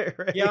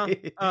 Right. Yeah.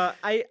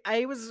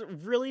 I was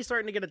really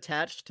starting to get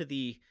attached to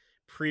the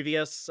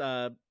previous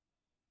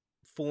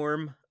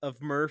form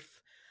of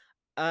Murph.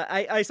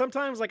 I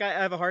sometimes like I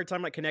have a hard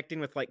time like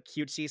connecting with like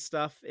cutesy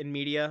stuff in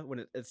media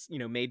when it's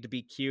made to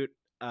be cute.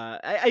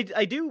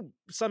 I do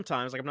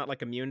sometimes, like I'm not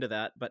like immune to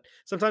that, but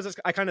sometimes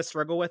I kind of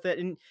struggle with it.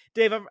 And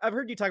Dave, I've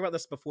heard you talk about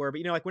this before,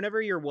 but like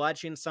whenever you're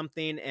watching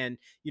something and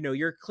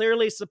you're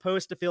clearly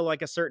supposed to feel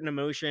like a certain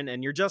emotion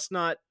and you're just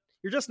not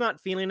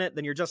feeling it,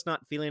 then you're just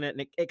not feeling it,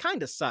 and it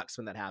kind of sucks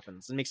when that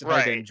happens and makes it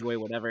hard to Right. enjoy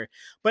whatever.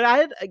 But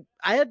I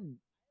had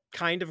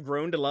kind of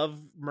grown to love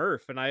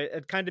Murph, and I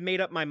had kind of made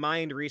up my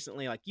mind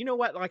recently, like, you know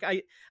what, like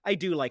I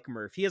do like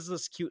Murph. He has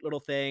this cute little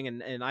thing,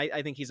 and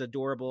I think he's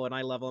adorable, and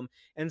I love him.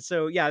 And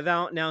so yeah,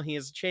 now he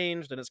has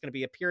changed, and it's going to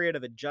be a period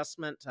of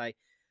adjustment.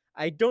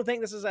 I don't think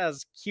this is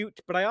as cute,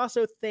 but I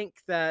also think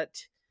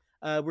that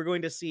we're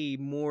going to see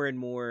more and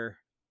more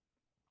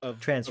of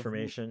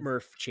Transformation.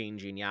 Murph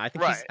changing. Yeah, I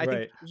think Right. I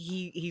think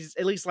he's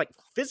at least like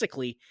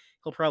physically,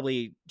 he'll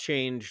probably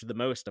change the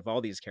most of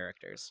all these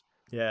characters.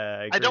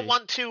 Yeah, I don't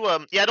want to I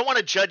don't want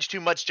to judge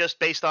too much just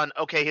based on,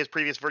 okay, his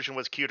previous version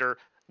was cuter,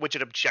 which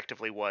it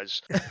objectively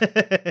was.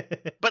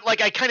 But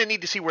like I kind of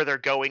need to see where they're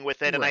going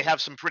with it, and I Right.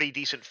 have some pretty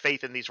decent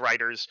faith in these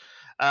writers.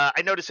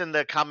 I noticed in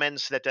the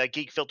comments that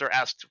Geek Filter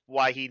asked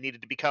why he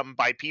needed to become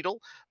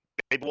bipedal.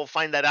 Maybe we'll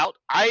find that out.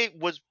 I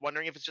was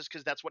wondering if it's just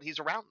because that's what he's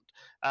around.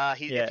 If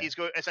Yeah. he's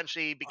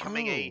essentially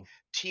becoming a Oh.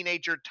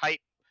 teenager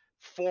type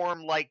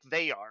form like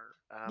they are.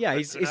 Yeah, but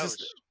he's who just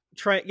knows?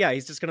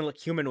 he's just gonna look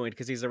humanoid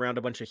because he's around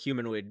a bunch of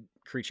humanoid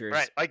creatures.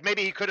 Right. Like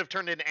maybe he could have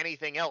turned into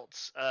anything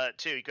else,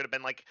 too. He could have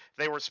been like, if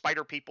they were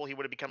spider people, he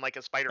would have become like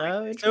a spidery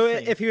Oh, thing. So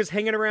interesting. if he was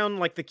hanging around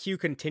like the Q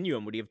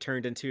continuum, would he have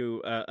turned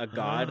into a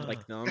god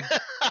like them?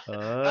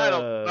 I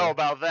don't know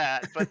about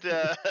that, but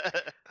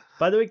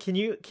By the way, can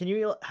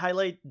you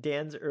highlight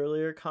Dan's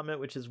earlier comment,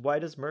 which is, why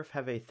does Murph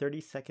have a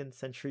 32nd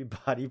century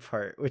body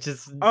part? Which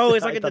is, Oh,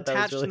 it's I like a thought that was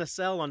detached really-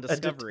 nacelle on a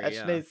Discovery.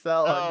 detached Yeah.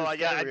 nacelle on oh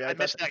yeah, Discovery. I thought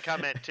missed that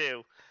comment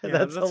too. Yeah,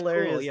 That's cool.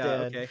 hilarious,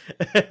 Yeah, Dan.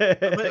 okay.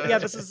 But yeah,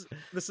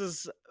 this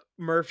is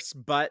Murph's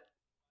butt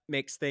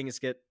makes things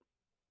get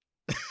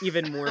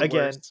even more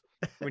Again. worse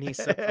when he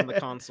sits on the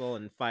console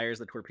and fires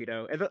the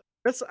torpedo. And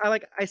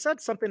I said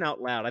something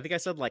out loud. I think I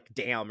said like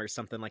 "damn" or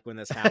something like when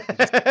this happened.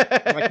 Just,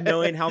 like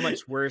knowing how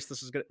much worse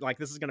this is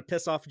gonna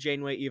piss off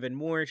Janeway even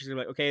more. She's gonna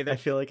be like, okay, I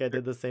feel like I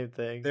did the same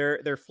thing.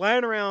 they're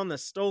flying around the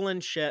stolen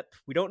ship.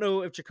 We don't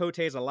know if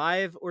Chakotay is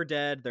alive or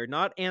dead. They're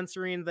not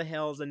answering the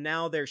hails, and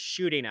now they're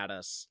shooting at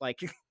us. Like,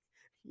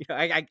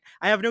 I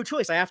have no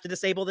choice. I have to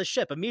disable this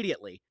ship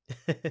immediately.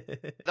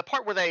 The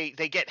part where they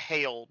get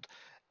hailed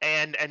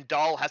and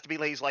Dahl has to be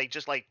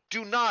just like,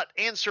 do not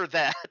answer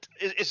that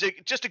is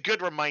just a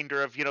good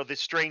reminder of the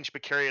strange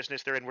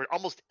precariousness they're in, where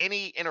almost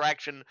any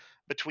interaction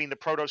between the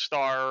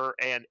Protostar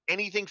and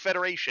anything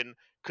Federation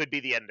could be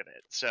the end of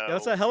it. So Yeah,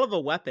 that's a hell of a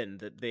weapon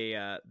that they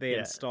Yeah.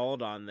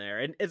 installed on there,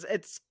 and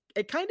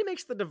it kind of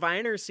makes the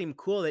Diviner seem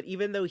cool that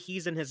even though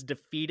he's in his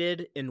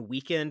defeated and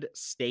weakened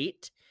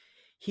state,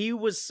 he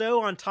was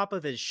so on top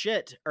of his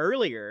shit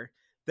earlier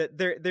that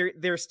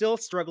they're still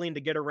struggling to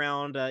get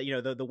around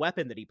the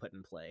weapon that he put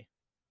in play.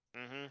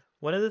 hmm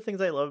One of the things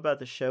I love about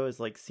the show is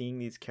like seeing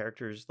these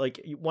characters. Like,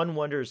 one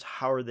wonders,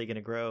 how are they going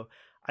to grow?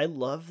 I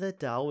love that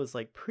Dal was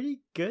like pretty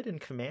good in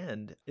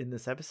command in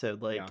this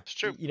episode. Like, Yeah. It's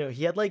true.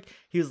 he had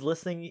he was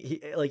listening.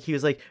 He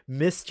was like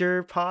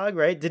Mr. Pog,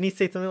 right? Didn't he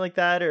say something like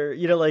that? Or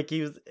like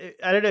he was.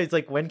 I don't know. He's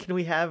like, when can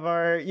we have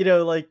our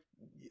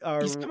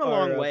He's come a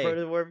long way.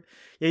 Proto-warp?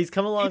 Yeah, he's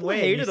come a long People way.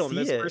 and hated you him see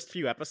this it. first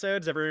few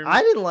episodes. Everyone,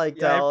 I didn't like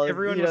yeah, Dal.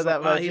 everyone was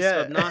that like, much. he's Yeah.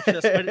 so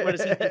obnoxious. What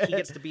does he think he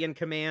gets to be in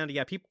command?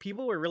 Yeah,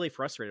 people were really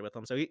frustrated with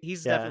him. So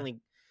he's Yeah. definitely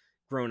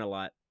grown a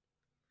lot.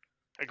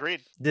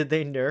 Agreed. Did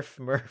they nerf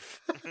Murph?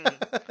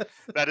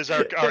 That is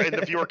our in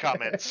the viewer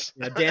comments.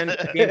 Yeah, Dan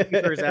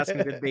Cooper is asking,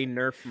 did they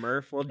nerf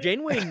Murph? Well,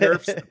 Janeway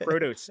nerfs the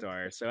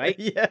Protostar, so I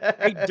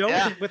don't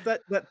Yeah. with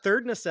that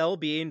third nacelle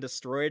being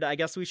destroyed. I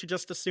guess we should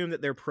just assume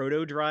that their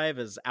proto drive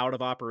is out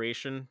of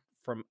operation.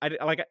 Are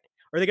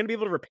they going to be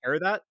able to repair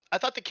that? I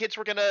thought the kids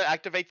were gonna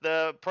activate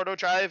the proto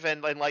drive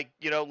and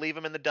leave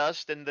him in the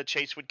dust, and the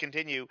chase would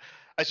continue.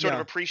 I sort of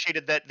Yeah.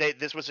 appreciated that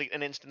this was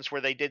an instance where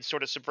they did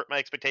sort of subvert my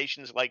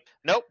expectations. Like,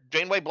 nope,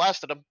 Janeway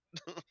blasted him.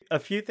 A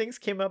few things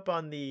came up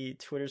on the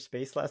Twitter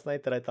space last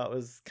night that I thought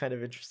was kind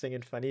of interesting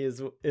and funny.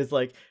 Is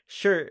like,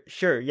 sure,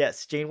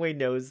 yes, Janeway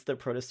knows the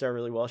Protostar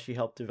really well. She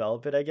helped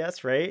develop it, I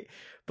guess, right?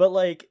 But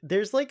like,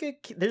 there's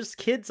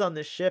kids on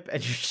the ship,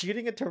 and you're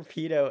shooting a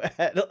torpedo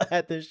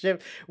at the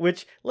ship,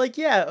 which, like,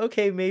 yeah,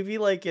 okay, maybe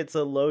like it's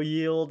a low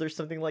yield or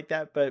something like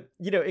that, but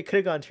it could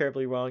have gone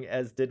terribly wrong,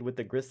 as did with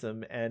the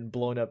Grissom, and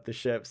blown up the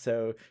ship.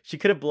 So she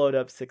could have blown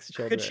up 6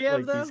 children. Could she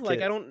have though? these Like,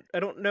 kids. I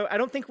don't know. I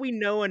don't think we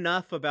know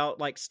enough about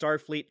like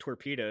Starfleet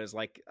torpedoes.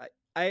 Like,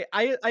 I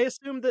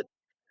assume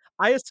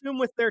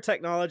with their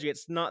technology,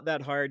 it's not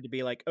that hard to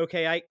be like,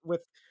 okay,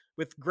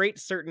 with great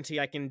certainty,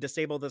 I can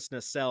disable this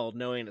nacelle,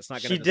 knowing it's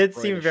not going to. She did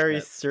seem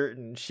very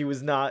certain. She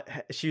was not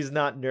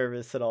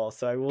nervous at all.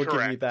 So I will give you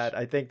Correct. that.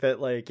 I think that,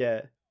 like,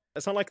 yeah.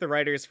 It's not like the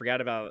writers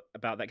forgot about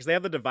that, because they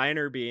have the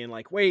diviner being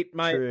like, "Wait,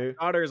 my True.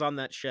 daughter's on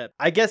that ship."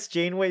 I guess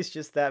Janeway's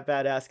just that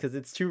badass because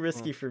it's too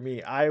risky for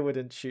me. I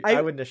wouldn't shoot.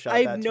 I wouldn't have shot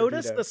I've that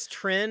noticed torpedo. this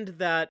trend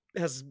that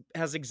has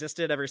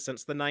existed ever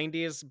since the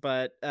 90s,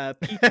 but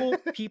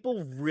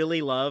people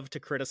really love to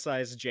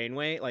criticize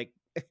Janeway. Like,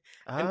 and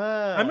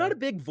I'm not a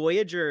big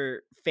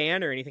Voyager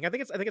fan or anything. I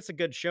think it's a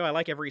good show. I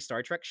like every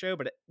Star Trek show,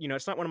 but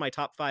it's not one of my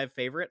top 5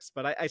 favorites.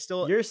 But I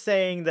still. You're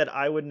saying that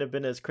I wouldn't have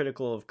been as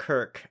critical of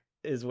Kirk,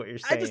 is what you're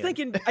saying. I just think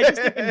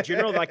in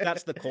general, like,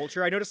 that's the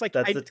culture. I noticed, like,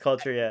 that's the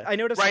culture. Yeah, I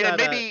noticed Right, that,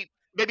 and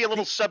maybe a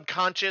little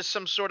subconscious,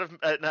 some sort of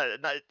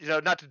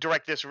not to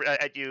direct this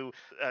at you,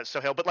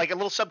 Sohail, but like a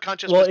little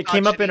subconscious. Well, it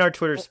came up in our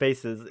Twitter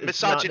Spaces. It's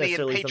misogyny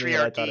and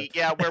patriarchy.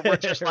 Yeah, where we're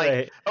just like,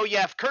 right. oh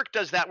yeah, if Kirk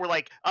does that, we're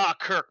like,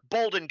 Kirk,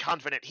 bold and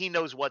confident, he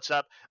knows what's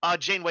up.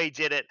 Janeway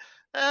did it.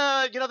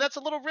 That's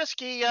a little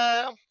risky.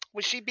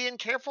 Was she being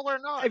careful or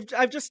not?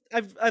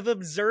 I've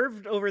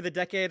observed over the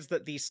decades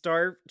that the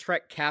Star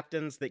Trek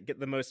captains that get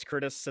the most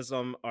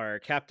criticism are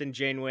Captain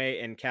Janeway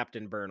and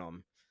Captain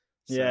Burnham.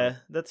 So. Yeah,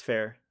 that's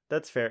fair.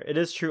 That's fair. It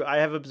is true. I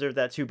have observed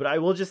that too. But I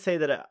will just say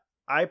that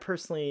I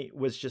personally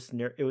was just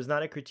it was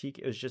not a critique.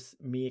 It was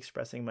just me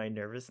expressing my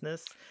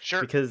nervousness.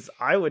 Sure. Because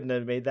I wouldn't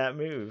have made that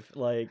move.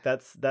 Like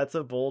that's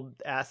a bold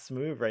ass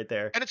move right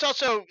there. And it's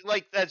also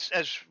like as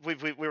we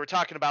were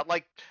talking about,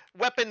 like,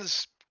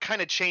 weapons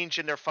kind of change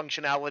in their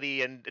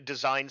functionality and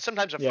design.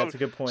 Sometimes that's a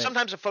good point.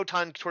 Sometimes a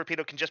photon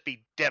torpedo can just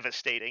be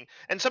devastating,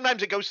 and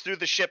sometimes it goes through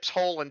the ship's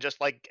hull and just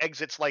like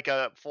exits like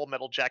a Full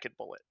Metal Jacket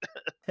bullet.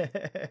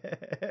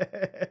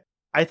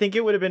 I think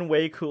it would have been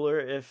way cooler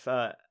if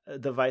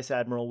the Vice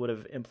Admiral would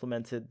have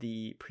implemented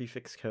the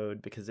prefix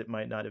code, because it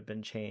might not have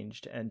been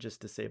changed, and just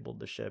disabled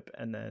the ship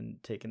and then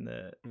taken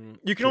the...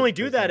 You can only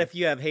do that if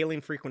you have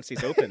hailing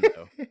frequencies open,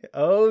 though.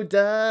 Oh,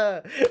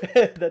 duh!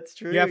 That's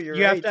true.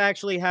 You have to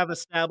actually have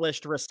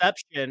established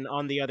reception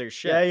on the other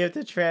ship. Yeah, you have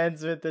to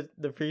transmit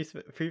the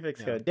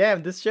prefix code.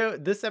 Damn, this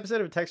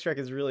episode of Text Trek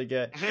is really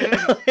good.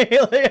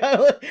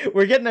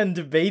 We're getting on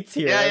debates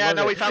here.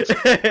 We found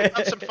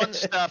some fun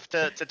stuff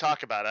to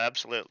talk about.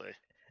 Absolutely.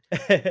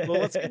 Well,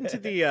 let's get into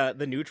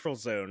the neutral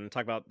zone and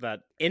talk about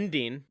that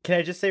ending. Can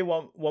I just say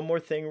one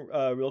more thing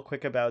real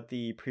quick about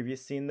the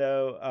previous scene,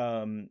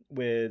 though,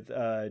 with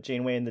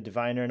Janeway and the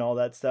Diviner and all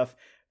that stuff?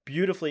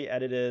 Beautifully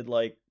edited,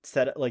 like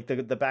set like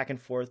the back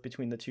and forth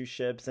between the two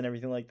ships and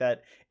everything like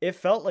that. It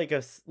felt like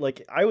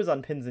I was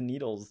on pins and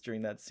needles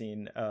during that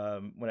scene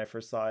when I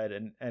first saw it,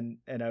 and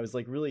I was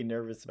like really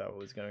nervous about what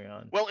was going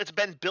on. Well, it's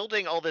been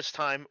building all this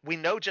time. We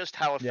know just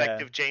how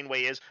effective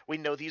Janeway is. We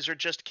know these are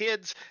just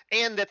kids,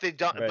 and that they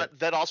don't, but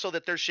that also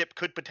that their ship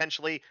could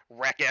potentially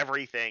wreck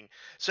everything.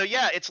 So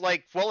yeah, it's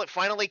like, well, it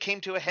finally came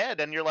to a head,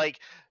 and you're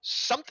like,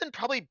 something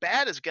probably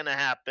bad is going to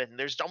happen.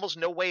 There's almost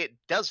no way it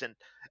doesn't.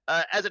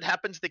 As it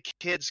happens, the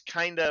kids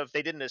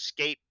they didn't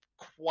escape,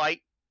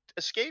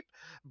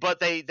 but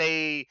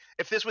they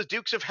if this was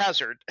Dukes of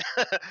Hazzard,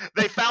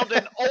 they found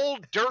an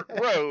old dirt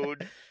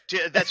road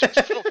that's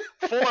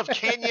full of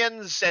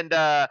canyons and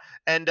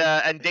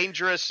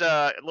dangerous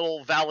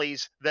little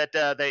valleys that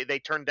they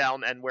turn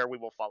down, and where we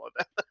will follow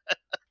them.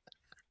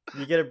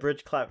 You get a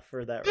bridge clap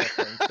for that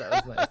reference.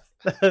 That was nice.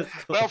 That was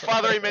cool. Well,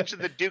 Father, he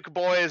mentioned the Duke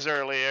boys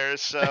earlier,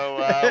 so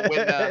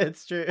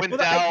it's true. When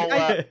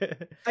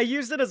I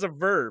used it as a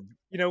verb.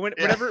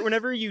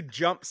 Whenever you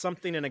jump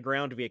something in a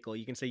ground vehicle,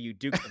 you can say you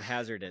Dukes of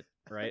Hazzard it,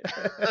 right?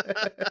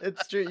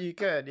 It's true. You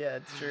could. Yeah,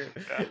 it's true.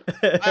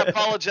 Yeah. I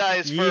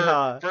apologize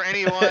for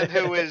anyone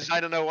who is, I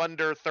don't know,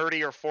 under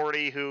 30 or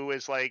 40 who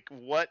is like,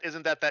 what?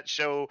 Isn't that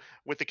show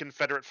with the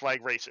Confederate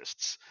flag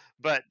racists?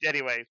 But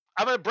anyway,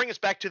 I'm going to bring us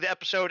back to the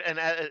episode and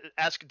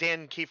ask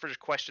Dan Kiefer's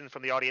question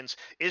from the audience.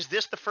 Is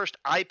this the first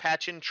eye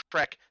patch in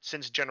Trek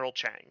since General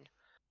Chang?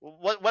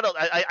 What else?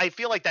 I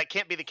feel like that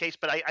can't be the case,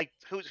 but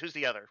who's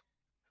the other?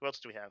 Who else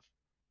do we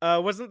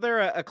have? Wasn't there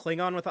a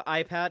Klingon with an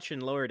eye patch in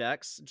Lower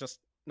Decks just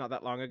not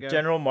that long ago?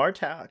 General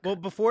Martok. Well,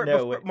 before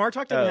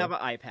Martok didn't have an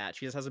eye patch.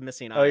 He just has a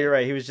missing eye. Oh, you're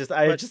right. He was just.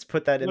 I just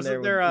put that in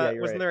there.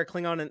 Wasn't there a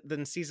Klingon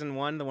in season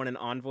 1, the one in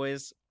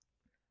Envoys?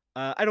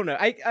 I don't know.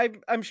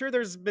 I'm sure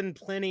there's been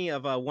plenty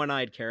of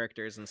one-eyed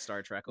characters in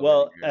Star Trek.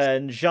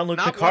 And Jean-Luc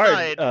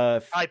Picard,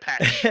 eye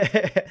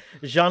patch.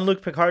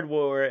 Jean-Luc Picard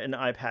wore an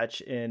eye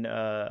patch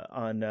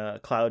on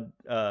Cloud.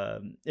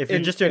 If you're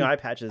just doing eye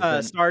patches,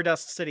 then...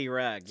 Stardust City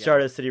Rag. Yeah.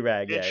 Stardust City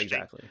Rag. Yeah,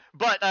 exactly.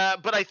 But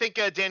I think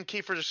Dan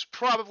Kiefer's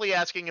probably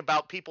asking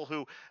about people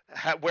who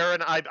wear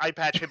an eye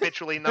patch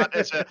habitually, not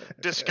as a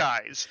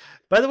disguise.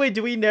 By the way,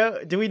 do we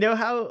know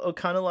how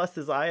O'Connor lost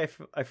his eye?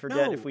 I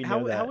forget if we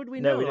know that. How would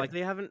we know? Like,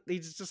 they haven't.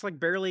 He's just like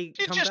barely.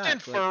 You come just back.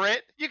 Infer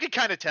it. You could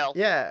kind of tell.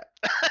 Yeah,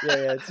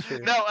 it's true.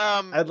 No,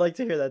 I'd like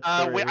to hear that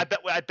story.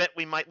 I bet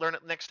we might learn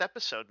it next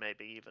episode,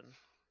 maybe even.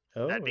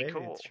 Oh, that'd be maybe,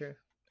 cool. It's true.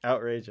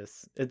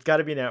 Outrageous. It's got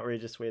to be an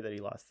outrageous way that he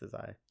lost his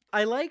eye.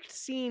 I liked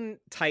seeing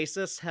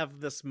Tysus have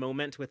this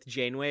moment with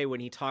Janeway when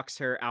he talks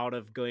her out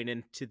of going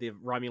into the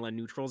Romulan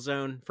neutral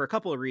zone for a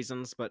couple of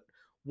reasons. But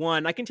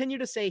one, I continue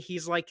to say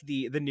he's like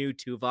the new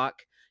Tuvok.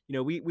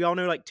 we all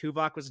know like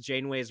Tuvok was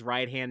Janeway's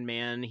right hand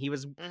man. He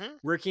was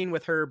working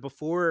with her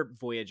before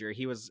Voyager.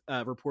 He was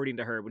reporting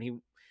to her when he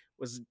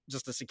was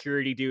just a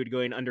security dude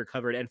going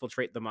undercover to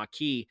infiltrate the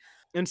Maquis.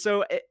 And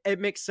so it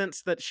makes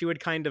sense that she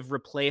would kind of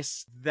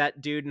replace that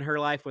dude in her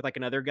life with like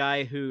another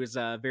guy who's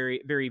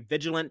very, very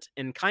vigilant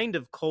and kind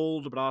of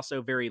cold, but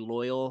also very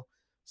loyal.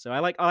 So I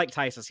like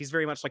Tysus. He's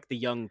very much like the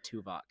young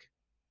Tuvok.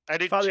 I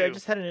did Father, too. I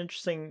just had an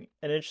interesting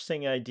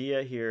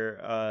idea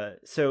here.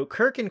 So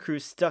Kirk and crew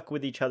stuck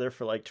with each other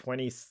for like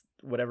 20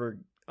 whatever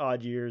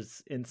odd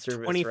years in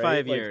service, 25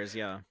 right? years,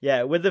 yeah.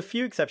 Yeah, with a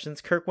few exceptions.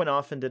 Kirk went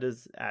off and did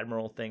his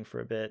admiral thing for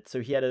a bit,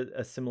 so he had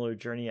a similar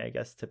journey, I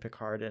guess, to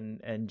Picard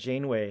and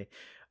Janeway.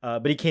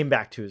 But he came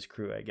back to his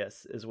crew, I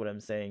guess, is what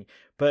I'm saying.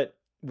 But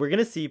we're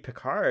gonna see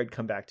Picard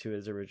come back to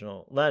his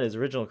not his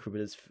original crew,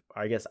 but his,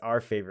 I guess, our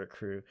favorite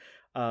crew.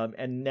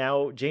 And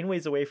now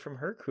Janeway's away from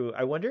her crew.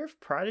 I wonder if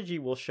Prodigy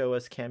will show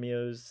us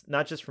cameos,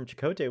 not just from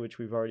Chakotay, which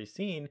we've already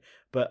seen,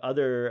 but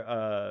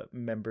other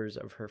members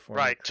of her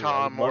former right, crew.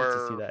 Tom, I would love or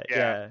to see that.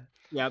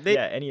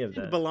 Yeah, any of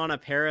that.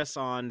 B'Elanna Paris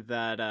on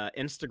that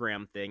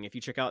Instagram thing. If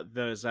you check out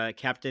those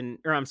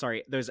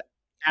those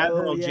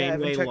Admiral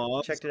Janeway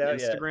logs on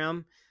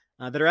Instagram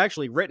that are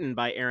actually written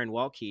by Aaron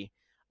Welke.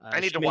 I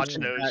need to watch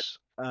those.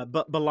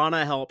 But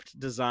B'Elanna helped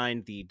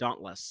design the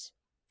Dauntless.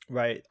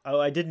 Right. Oh,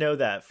 I did know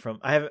that from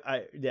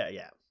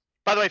yeah.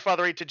 By the way,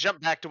 Father Reed, to jump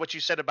back to what you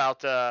said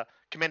about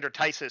Commander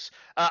Tysus,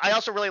 I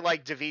also really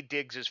like David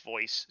Diggs'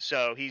 voice.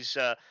 So he's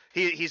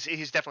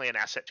definitely an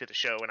asset to the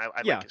show, and I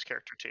like his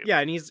character too. Yeah,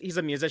 and he's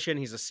a musician.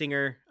 He's a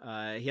singer.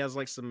 He has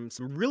like some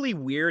really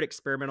weird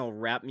experimental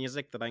rap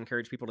music that I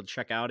encourage people to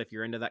check out if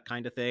you're into that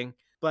kind of thing.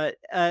 But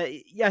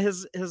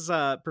his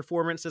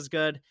performance is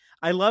good.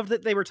 I love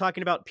that they were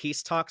talking about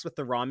peace talks with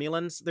the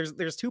Romulans.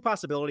 There's two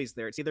possibilities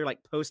there. It's either like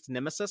post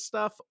Nemesis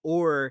stuff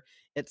or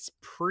it's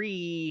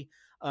pre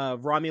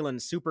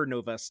Romulan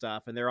supernova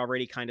stuff, and they're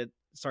already kind of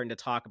starting to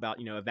talk about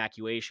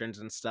evacuations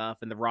and stuff,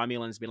 and the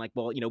Romulans being like,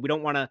 well, we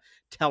don't want to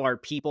tell our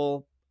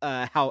people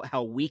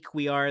how weak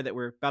we are, that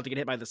we're about to get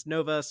hit by this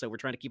nova, so we're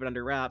trying to keep it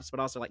under wraps,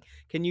 but also like,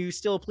 can you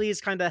still please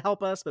kind of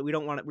help us, but we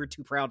don't want it, we're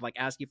too proud to like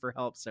ask you for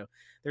help. So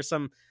there's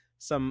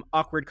some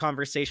awkward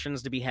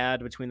conversations to be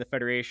had between the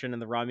Federation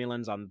and the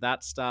Romulans on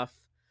that stuff.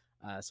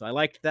 So I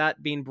liked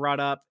that being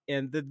brought up.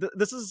 And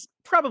this is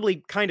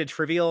probably kind of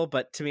trivial,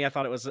 but to me, I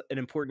thought it was an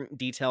important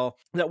detail.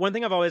 That one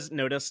thing I've always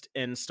noticed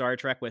in Star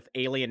Trek with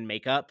alien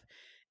makeup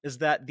is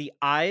that the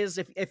eyes,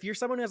 if you're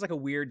someone who has like a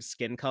weird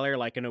skin color,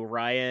 like an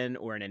Orion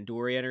or an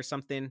Andorian or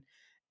something,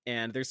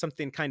 and there's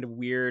something kind of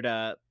weird,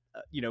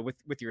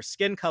 with your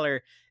skin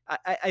color,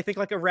 I think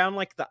like around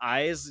like the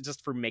eyes,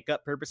 just for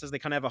makeup purposes, they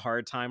kind of have a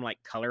hard time like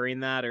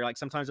coloring that, or like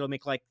sometimes it'll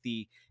make like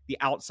the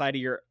outside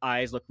of your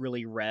eyes look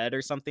really red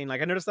or something.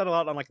 Like I noticed that a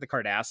lot on like the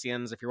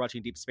Cardassians. If you're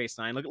watching Deep Space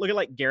Nine, look at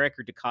like Garrick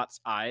or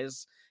Ducat's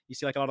eyes. You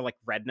see like a lot of like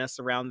redness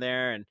around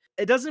there, and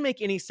it doesn't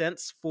make any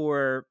sense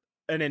for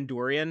an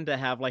Andorian to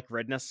have like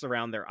redness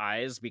around their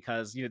eyes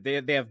because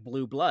they have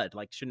blue blood.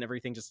 Like shouldn't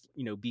everything just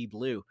be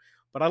blue?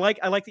 But I like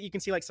that you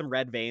can see like some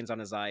red veins on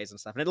his eyes and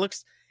stuff, and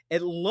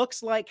it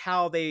looks like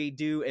how they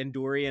do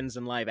Andorians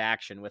in live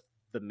action with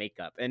the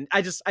makeup. And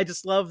I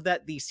just love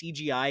that the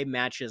CGI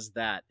matches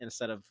that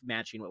instead of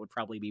matching what would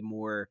probably be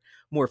more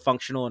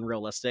functional and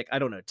realistic. I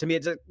don't know. To me,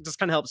 it just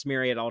kind of helps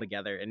marry it all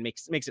together and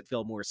makes it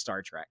feel more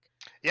Star Trek.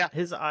 Yeah,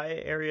 his eye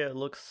area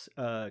looks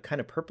kind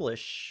of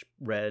purplish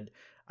red.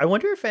 I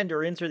wonder if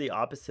Andorians are the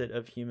opposite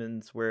of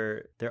humans,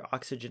 where they're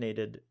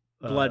oxygenated.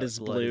 Blood is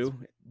blue.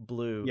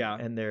 Yeah,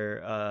 and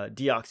their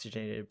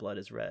deoxygenated blood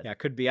is red. Yeah,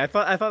 could be. I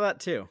thought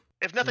that too.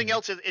 If nothing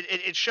else,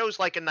 it shows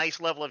like a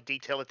nice level of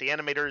detail that the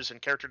animators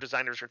and character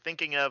designers are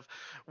thinking of,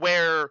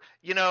 where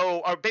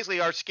basically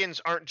our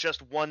skins aren't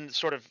just one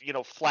sort of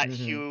flat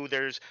hue.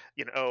 There's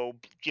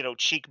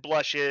cheek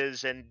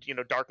blushes and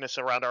darkness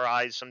around our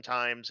eyes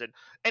sometimes, and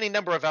any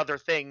number of other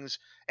things,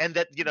 and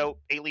that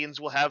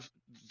aliens will have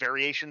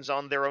variations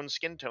on their own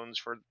skin tones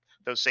for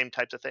those same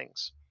types of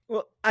things.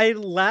 Well, I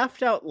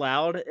laughed out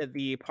loud at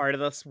the part of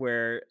this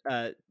where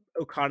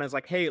Okana's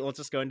like, hey, let's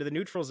just go into the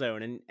neutral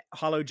zone. And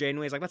Hollow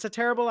Janeway's like, that's a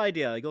terrible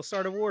idea. You'll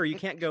start a war. You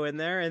can't go in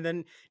there. And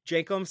then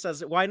Jankom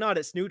says, why not?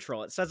 It's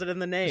neutral. It says it in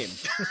the name.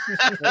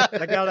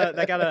 that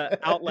got a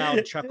out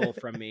loud chuckle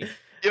from me.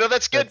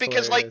 That's good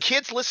because hilarious. Like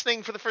kids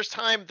listening for the first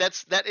time,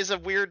 that is a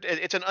weird,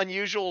 it's an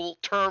unusual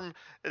term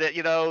that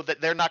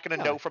that they're not going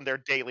to know from their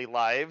daily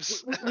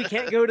lives. We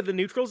can't go to the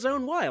neutral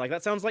zone. Why? Like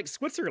that sounds like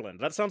Switzerland.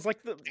 That sounds like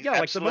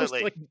like the most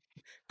like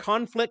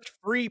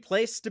conflict-free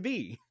place to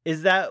be.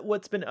 Is that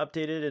what's been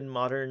updated in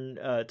modern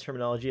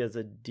terminology as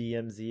a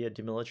DMZ, a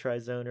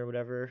demilitarized zone or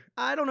whatever?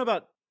 I don't know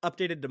about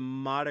updated to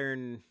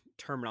modern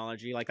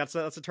terminology. Like that's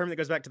a term that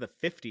goes back to the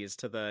 50s,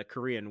 to the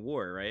Korean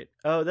War, right?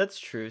 Oh, that's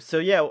true. So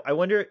yeah, I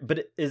wonder,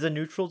 but is a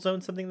neutral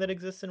zone something that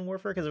exists in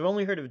warfare? Because I've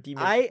only heard of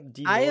I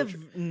have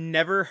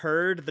never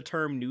heard the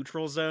term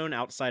neutral zone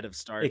outside of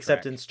Star Trek.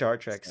 Except in Star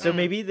Trek. So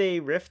maybe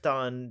they riffed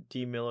on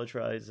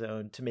demilitarized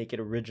zone to make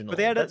it original. But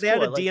they had a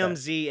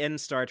DMZ in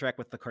Star Trek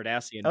with the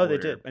Cardassian. Oh, they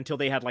did. Until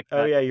they had like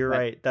you're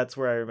right. That's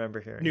where I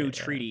remember hearing new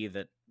treaty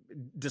that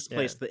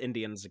displace the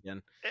Indians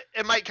again.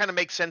 It might kind of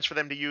make sense for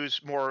them to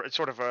use more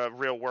sort of a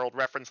real world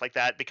reference like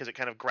that, because it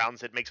kind of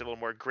grounds it, makes it a little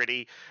more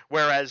gritty.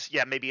 Whereas,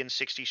 yeah, maybe in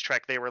 60s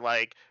Trek, they were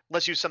like,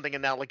 let's use something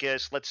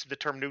analogous. The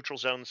term neutral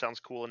zone sounds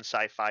cool and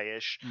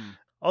sci-fi-ish.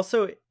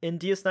 Also, in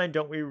DS9,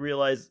 don't we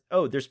realize,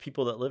 there's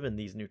people that live in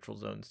these neutral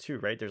zones too,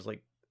 right? There's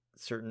like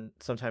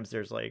sometimes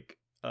there's like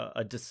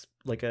a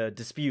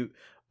dispute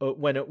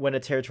when a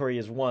territory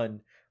is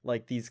won,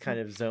 like these kind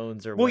of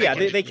zones or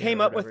they came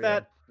up with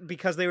that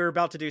because they were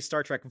about to do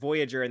Star Trek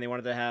Voyager and they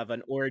wanted to have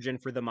an origin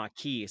for the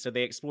Maquis, so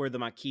they explored the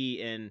Maquis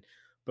in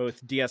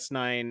both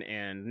DS9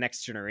 and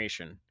Next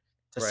Generation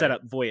to set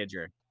up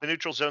Voyager. The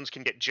neutral zones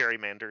can get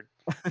gerrymandered.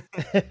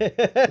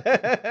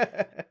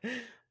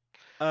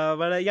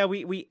 But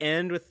we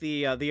end with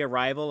the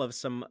arrival of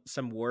some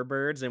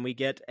warbirds, and we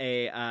get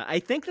I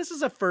think this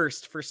is a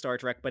first for Star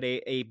Trek, but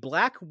a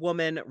black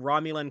woman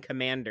Romulan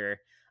commander,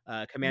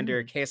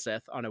 Commander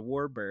Kaseth, on a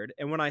warbird.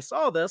 And when I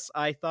saw this,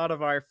 I thought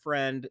of our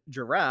friend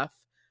Giraffe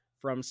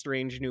from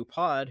Strange New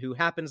Pod, who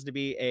happens to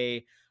be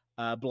a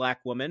black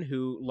woman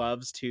who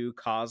loves to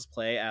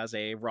cosplay as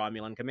a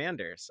Romulan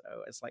commander. So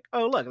it's like,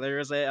 oh look,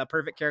 there's a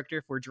perfect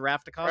character for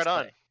Giraffe to cosplay. Right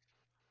on.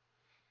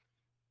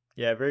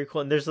 Yeah, very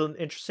cool. And there's an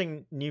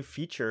interesting new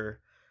feature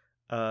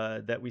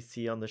that we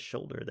see on the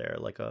shoulder there.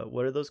 Like,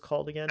 what are those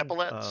called again?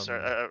 Epaulets?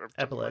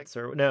 Epaulets,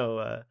 or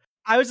no.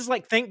 I was just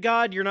like, thank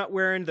God you're not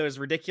wearing those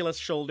ridiculous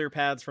shoulder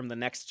pads from the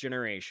Next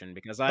Generation,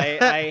 because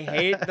I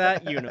hate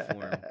that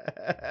uniform.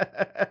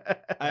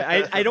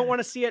 I don't want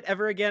to see it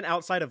ever again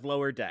outside of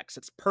Lower Decks.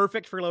 It's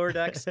perfect for Lower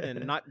Decks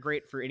and not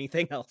great for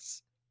anything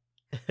else.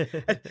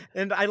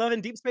 And I love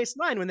in Deep Space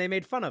Nine when they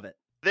made fun of it.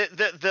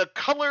 The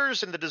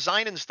colors and the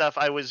design and stuff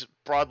I was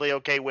broadly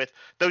okay with.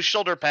 Those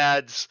shoulder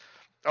pads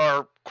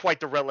are quite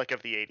the relic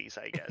of the 80s,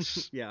 I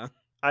guess. Yeah.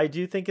 I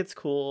do think it's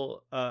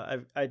cool.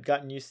 I'd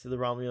gotten used to the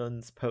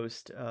Romulans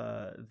post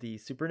the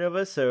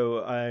supernova,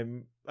 so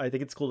I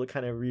think it's cool to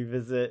kind of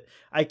revisit.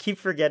 I keep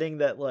forgetting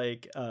that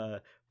like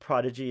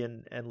Prodigy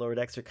and Lower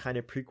Decks are kind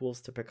of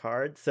prequels to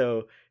Picard,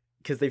 so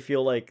because they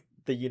feel like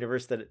the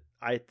universe that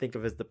I think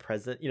of as the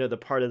present, the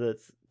part of the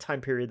time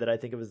period that I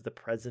think of as the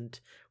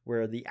present,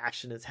 where the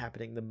action is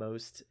happening the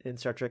most in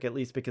Star Trek, at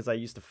least because I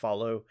used to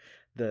follow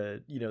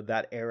the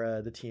that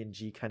era, the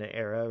TNG kind of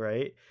era,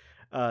 right?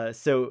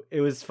 So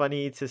it was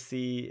funny to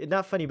see,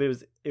 not funny,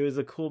 but it was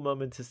a cool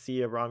moment to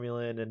see a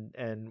Romulan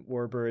and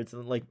warbirds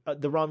and like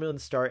the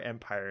Romulan Star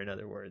Empire, in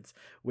other words,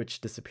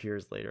 which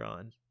disappears later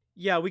on.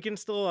 Yeah, we can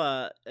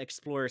still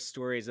explore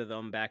stories of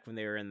them back when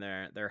they were in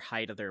their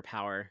height of their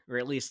power, or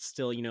at least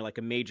still, like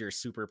a major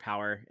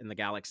superpower in the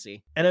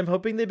galaxy. And I'm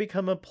hoping they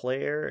become a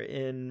player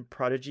in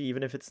Prodigy,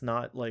 even if it's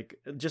not like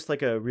just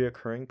like a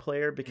reoccurring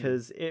player,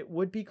 because it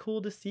would be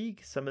cool to see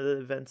some of the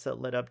events that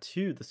led up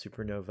to the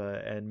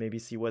supernova and maybe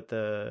see what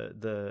the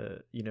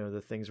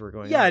things were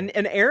going on. Yeah,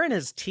 and Aaron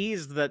has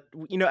teased that,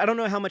 I don't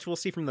know how much we'll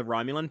see from the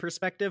Romulan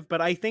perspective,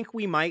 but I think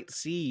we might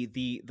see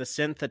the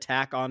synth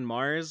attack on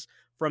Mars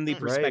from the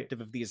perspective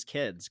of these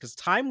kids, because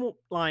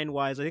timeline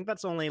wise, I think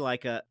that's only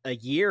like a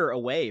year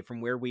away from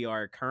where we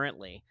are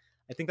currently.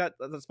 I think that's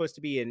supposed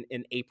to be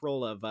in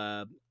April of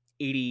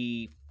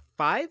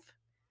 85,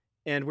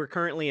 and we're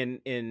currently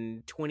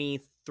in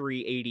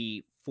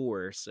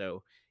 2384.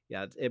 So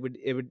yeah, it would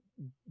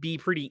be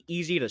pretty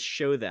easy to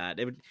show that.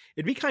 It'd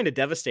be kind of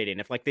devastating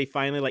if like they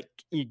finally like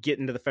you get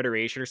into the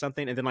Federation or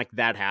something, and then like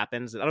that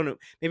happens. I don't know.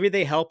 Maybe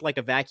they help like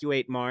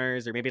evacuate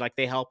Mars, or maybe like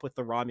they help with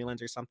the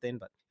Romulans or something.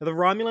 But the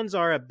Romulans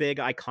are a big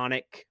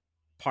iconic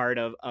part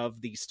of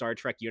the Star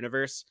Trek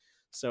universe.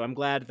 So I'm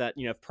glad that,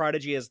 if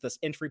Prodigy is this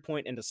entry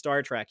point into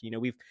Star Trek,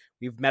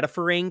 we've met a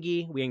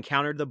Ferengi, we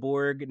encountered the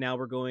Borg, now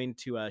we're going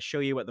to show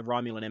you what the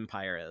Romulan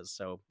Empire is.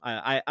 So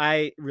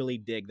I really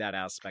dig that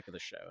aspect of the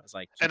show. It's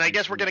like, and I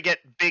guess we're going to get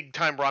big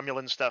time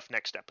Romulan stuff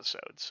next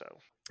episode. So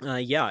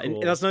yeah, cool.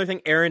 And that's another thing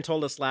Aaron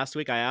told us last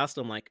week. I asked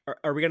him, like,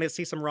 are we going to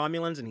see some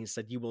Romulans? And he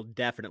said, you will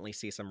definitely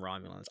see some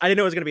Romulans. I didn't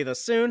know it was going to be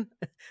this soon.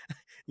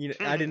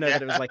 I didn't know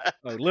that it was like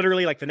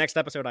literally like the next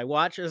episode I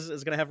watch is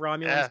going to have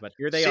Romulans, but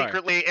here they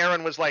Secretly,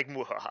 Aaron was like,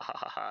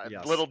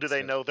 yes, little do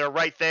they know, they're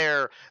right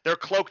there. They're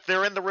cloaked.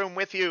 They're in the room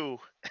with you.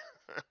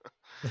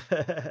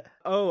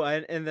 Oh,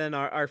 and then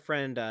our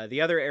friend,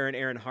 the other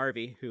Aaron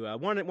Harvey, who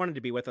wanted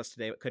to be with us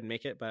today but couldn't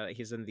make it, but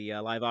he's in the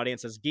live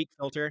audience as Geek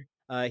Filter.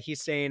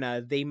 He's saying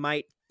they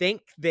might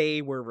think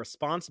they were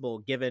responsible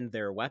given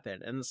their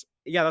weapon. And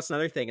yeah, that's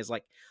another thing is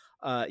like,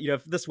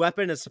 if this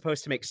weapon is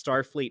supposed to make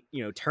Starfleet,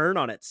 turn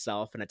on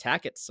itself and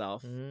attack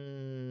itself,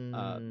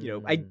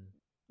 I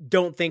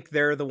don't think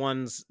they're the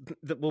ones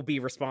that will be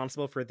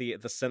responsible for the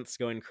synths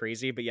going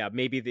crazy. But yeah,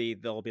 maybe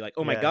they'll be like,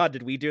 oh my God,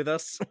 did we do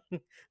this?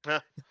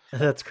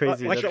 That's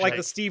crazy. Like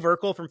the Steve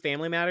Urkel from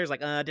Family Matters,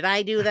 like, did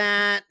I do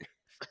that?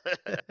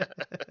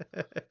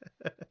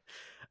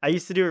 I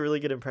used to do a really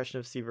good impression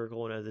of Steve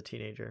Urkel when I was a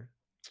teenager.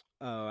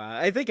 Oh,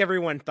 I think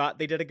everyone thought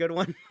they did a good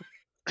one.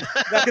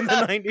 Back in the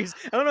 90s.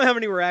 I don't know how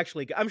many were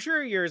actually good. I'm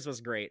sure yours was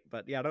great,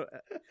 but yeah,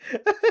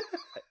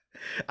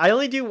 I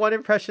only do one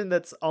impression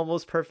that's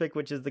almost perfect,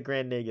 which is the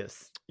Grand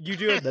Nagus. You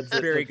do a That's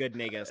very good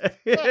Nagus.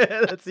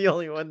 That's the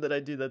only one that I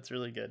do that's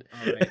really good.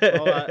 All right.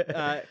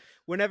 Well,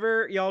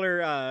 whenever y'all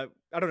are,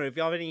 I don't know if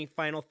y'all have any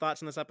final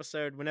thoughts on this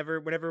episode.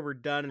 Whenever we're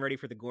done and ready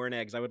for the Gorn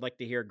eggs, I would like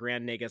to hear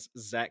Grand Nagus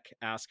Zek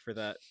ask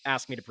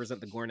me to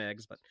present the Gorn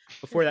eggs. But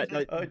before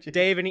that,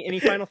 Dave, any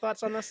final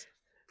thoughts on this?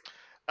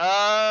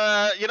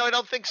 I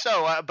don't think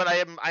so. But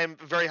I am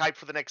very hyped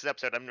for the next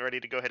episode. I'm ready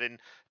to go ahead and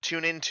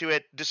tune into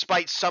it,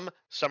 despite some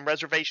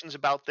reservations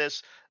about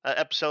this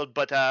episode.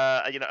 But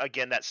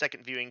again, that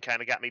second viewing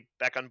kind of got me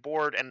back on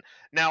board, and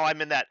now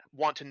I'm in that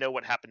want to know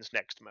what happens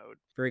next mode.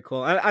 Very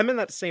cool. I'm in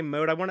that same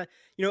mode. I want to,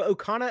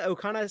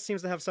 Okana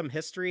seems to have some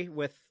history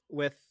with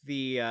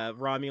the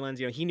Romulans.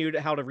 He knew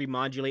how to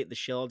remodulate the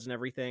shields and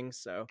everything.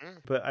 So,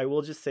 but I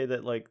will just say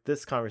that like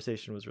this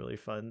conversation was really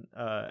fun.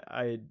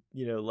 I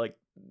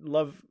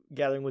love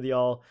gathering with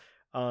y'all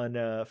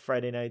on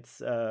Friday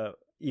nights,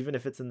 even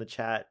if it's in the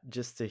chat,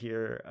 just to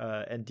hear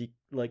and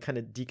kind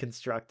of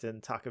deconstruct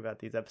and talk about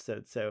these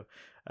episodes. So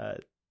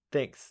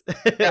thanks.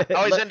 Yeah,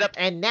 always end up.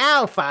 And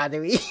now,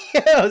 Father.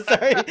 Oh,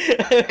 sorry.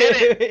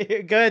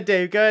 Go ahead,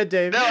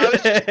 Dave. No,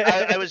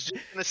 I was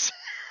just gonna say.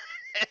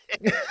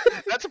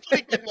 That's a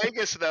pretty good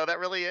Nagus, though. That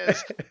really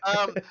is.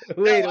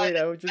 Wait.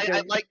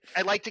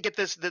 I like to get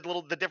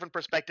the different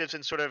perspectives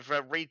and sort of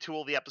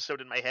retool the episode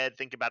in my head.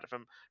 Think about it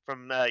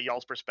from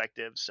y'all's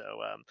perspective. So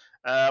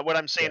what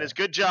I'm saying is,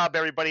 good job,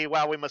 everybody.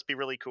 Wow, we must be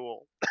really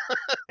cool.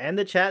 And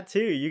the chat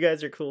too. You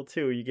guys are cool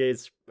too. You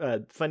guys,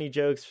 funny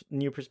jokes,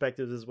 new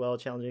perspectives as well,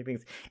 challenging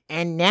things.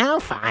 And now,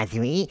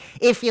 Father,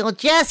 if you'll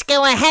just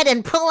go ahead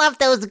and pull up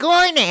those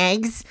Gorn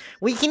eggs,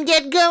 we can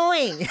get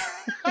going.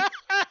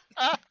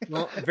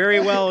 Well, very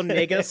well,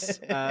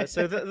 Nagus.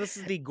 So this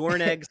is the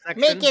Gorn egg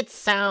section. Make it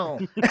so.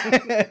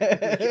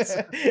 There's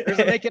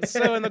a make it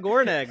so in the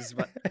Gorn eggs.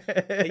 But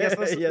yes,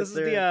 this is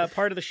the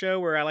part of the show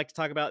where I like to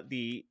talk about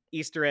the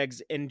Easter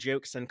eggs, in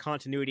jokes, and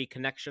continuity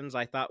connections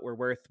I thought were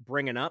worth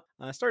bringing up.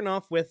 Starting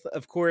off with,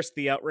 of course,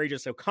 the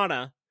outrageous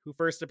Okana, who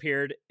first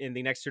appeared in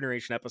the Next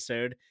Generation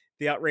episode,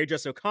 the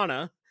outrageous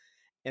Okana.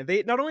 And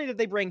they not only did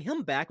they bring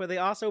him back, but they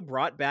also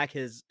brought back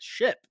his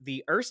ship,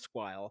 the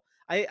Erstwhile.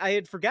 I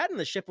had forgotten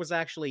the ship was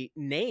actually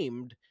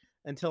named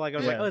until I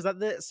was like, oh, is that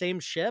the same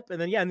ship? And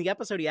then, in the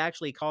episode, he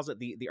actually calls it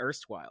the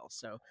Erstwhile.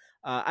 So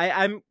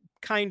I'm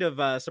kind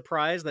of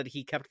surprised that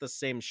he kept the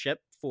same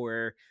ship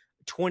for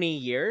 20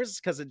 years,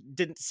 because it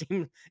didn't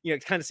seem,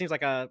 it kind of seems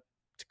like to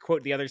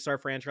quote the other Star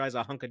franchise,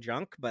 a hunk of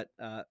junk. But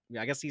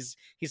I guess he's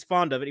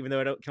fond of it, even though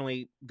it can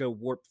only go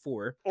warp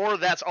 4. Or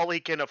that's all he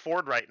can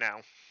afford right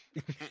now.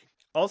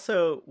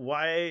 Also,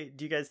 why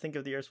do you guys think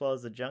of the Erstwhile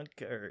as a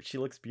junk? Or she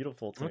looks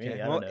beautiful to me.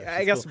 I don't know.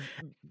 I guess cool.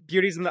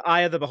 Beauty's in the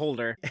eye of the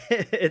beholder.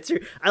 It's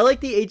true. I like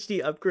the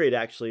HD upgrade,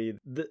 actually.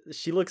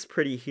 She looks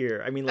pretty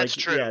here. I mean, that's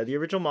true. Yeah, the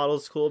original model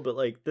is cool, but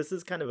like this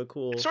is kind of a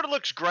cool. It sort of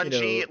looks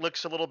grungy. It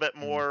looks a little bit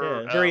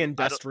more very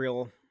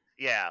industrial.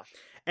 Yeah.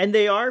 And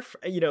they are,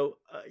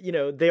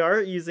 they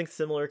are using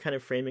similar kind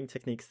of framing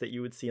techniques that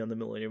you would see on the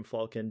Millennium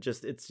Falcon.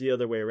 Just it's the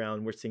other way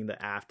around. We're seeing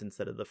the aft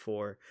instead of the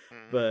fore.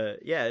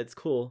 But yeah, it's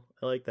cool.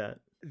 I like that.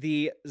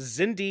 The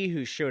Xindi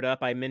who showed up,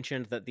 I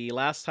mentioned that the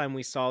last time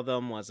we saw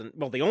them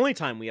the only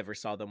time we ever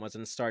saw them was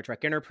in Star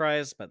Trek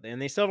Enterprise. But then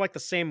they still have like the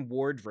same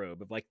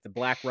wardrobe of like the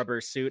black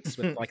rubber suits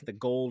with like the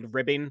gold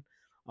ribbing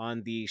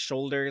on the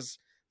shoulders.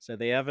 So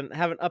they haven't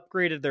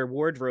upgraded their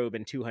wardrobe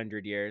in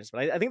 200 years.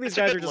 But I think these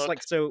guys are just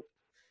like so.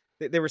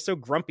 They were so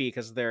grumpy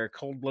because they're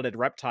cold-blooded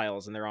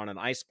reptiles and they're on an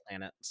ice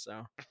planet.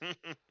 So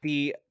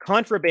the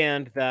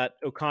contraband that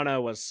Okana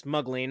was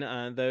smuggling,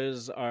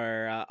 those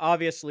are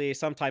obviously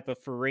some type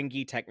of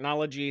Ferengi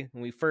technology.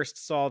 When we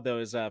first saw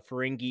those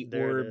Ferengi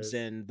orbs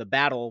in the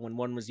battle, when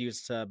one was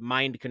used to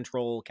mind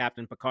control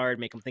Captain Picard,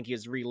 make him think he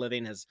was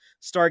reliving his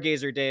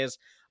Stargazer days.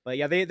 But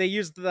yeah, they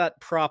used that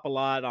prop a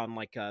lot on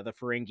like the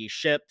Ferengi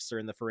ships or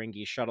in the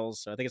Ferengi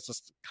shuttles. So I think it's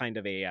just kind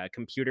of a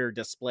computer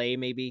display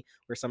maybe,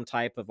 or some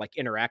type of like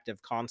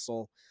interactive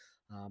console.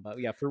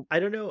 But yeah, I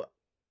don't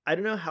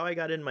know how I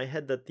got in my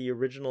head that the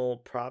original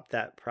prop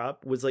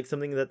was like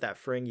something that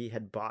Ferengi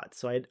had bought.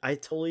 So I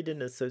totally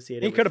didn't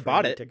associate it. He could have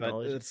bought it,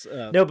 technology. But it's,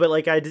 no, but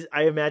like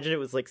I imagine it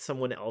was like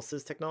someone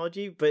else's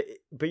technology. But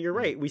you're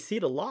right, we see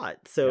it a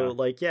lot. So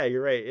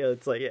you're right.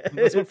 It's like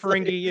that's what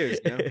Ferengi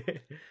used.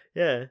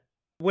 Yeah.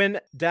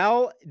 When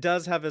Dal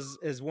does have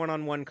his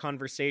one-on-one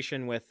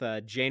conversation with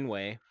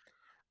Janeway,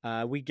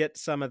 we get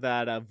some of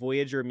that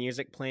Voyager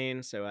music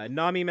playing. So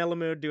Nami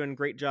Melamood doing a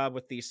great job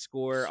with the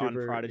score on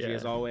Prodigy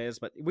as always.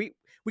 But we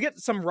get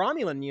some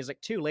Romulan music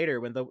too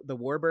later when the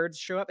Warbirds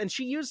show up. And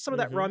she used some of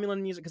that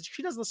Romulan music because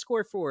she does the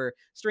score for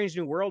Strange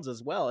New Worlds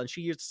as well. And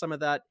she used some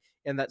of that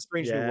in that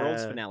Strange New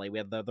Worlds finale. We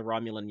had the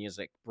Romulan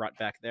music brought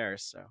back there.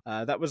 So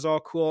that was all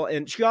cool.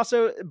 And she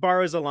also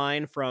borrows a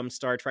line from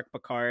Star Trek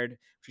Picard.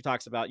 She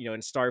talks about, in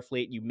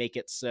Starfleet, you make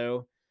it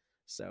so.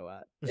 So,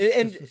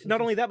 and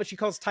not only that, but she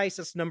calls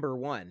Tysus number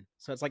 1.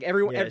 So it's like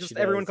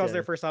everyone calls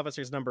their first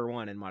officers number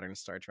 1 in modern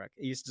Star Trek.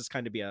 It used to just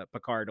kind of be a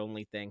Picard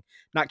only thing,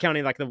 not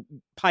counting like the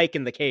Pike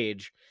in the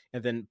cage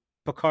and then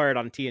Picard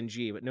on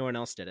TNG, but no one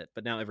else did it.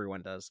 But now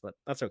everyone does. But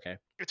that's okay.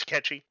 It's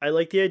catchy. I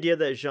like the idea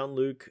that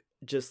Jean-Luc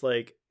just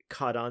like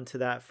caught on to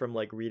that from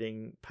like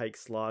reading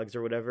Pike's logs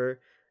or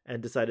whatever,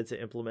 and decided to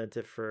implement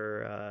it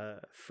for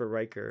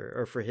Riker,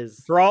 or for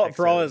his all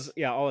Exos.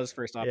 his all his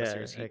first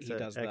officers. Yeah, he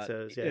does that.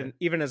 Exos, yeah. And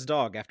even his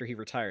dog, after he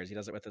retires, he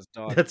does it with his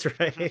dog. That's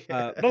right.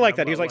 But I like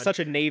that. He's like such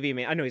a Navy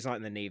man. I know he's not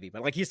in the Navy,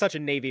 but like he's such a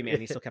Navy man.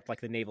 He still kept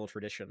like the naval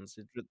traditions,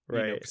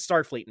 Right.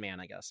 Starfleet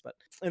man, I guess. But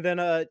and then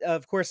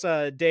of course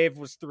Dave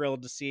was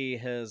thrilled to see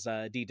his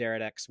D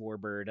Deredex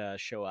Warbird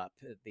show up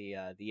at the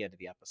end of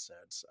the episode.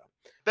 So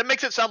that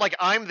makes it sound like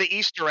I'm the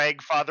Easter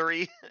egg,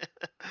 Fathery.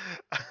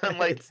 I'm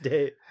like, it's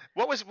Dave.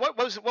 What was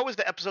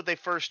the episode they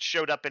first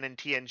showed up in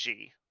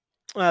TNG?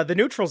 The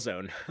Neutral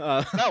Zone.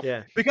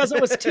 Yeah, because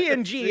it was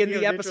TNG Speaking and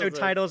of the episode Neutral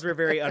Zone. titles were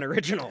very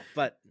unoriginal.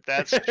 But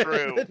That's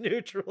true. The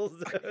Neutral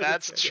Zone.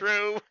 That's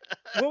true.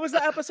 what was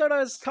the episode I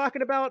was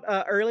talking about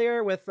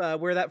earlier with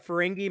where that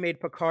Ferengi made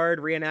Picard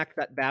reenact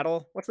that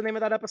battle? What's the name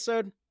of that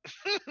episode?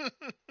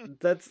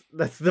 That's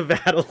the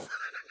battle.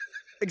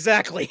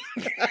 Exactly.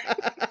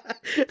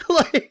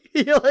 like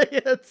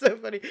that's so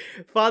funny.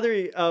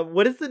 Fathery,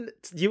 what is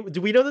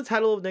do we know the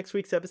title of next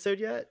week's episode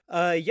yet?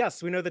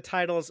 Yes, we know the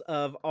titles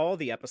of all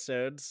the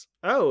episodes.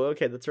 Oh,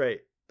 okay, that's right.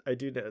 I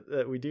do know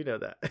that. We do know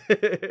that.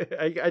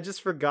 I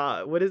just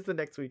forgot. What is the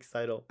next week's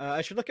title?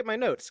 I should look at my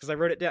notes because I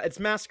wrote it down. It's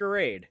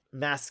Masquerade.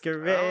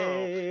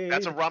 Masquerade. Oh,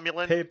 that's a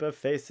Romulan. Paper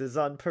faces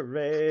on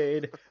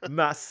parade.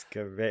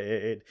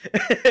 Masquerade.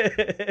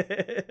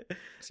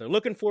 So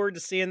looking forward to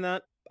seeing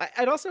that.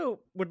 I'd also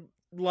would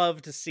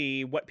love to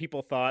see what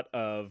people thought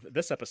of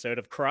this episode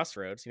of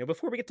Crossroads.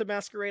 Before we get to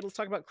Masquerade, let's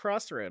talk about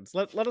Crossroads.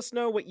 Let us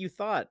know what you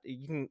thought.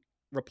 You can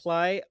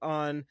reply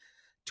on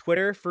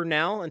Twitter for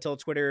now until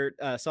Twitter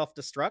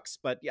self-destructs,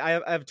 but I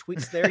have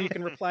tweets there you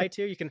can reply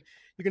to. You can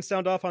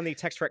sound off on the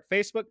Text Trek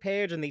Facebook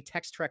page and the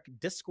Text Trek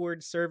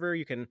Discord server.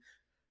 You can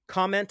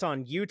comment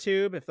on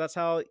YouTube if that's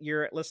how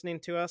you're listening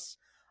to us.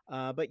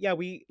 But yeah,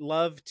 we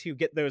love to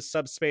get those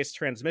subspace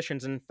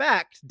transmissions. In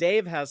fact,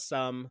 Dave has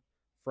some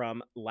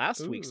from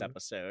last week's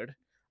episode.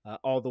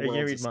 All the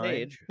World's a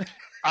Stage.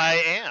 I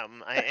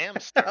am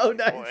Oh,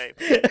 nice. Boy.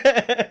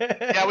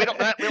 Yeah, we don't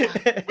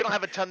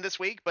have a ton this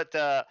week, but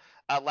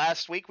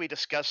last week we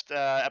discussed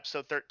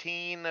episode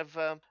 13 of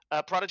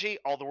Prodigy,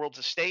 All the World's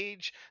a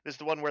Stage. This is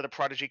the one where the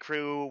Prodigy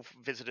crew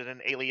visited an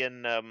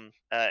alien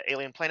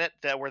planet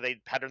where they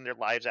patterned their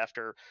lives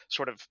after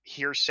sort of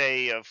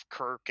hearsay of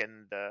Kirk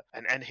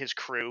and his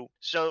crew.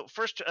 So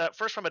first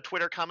from a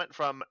Twitter comment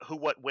from Who,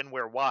 What, When,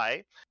 Where,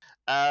 Why.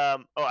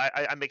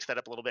 I mixed that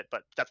up a little bit,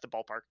 but that's the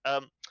ballpark.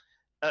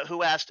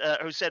 Who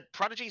said,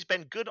 Prodigy's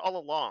been good all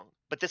along,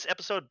 but this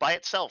episode by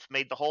itself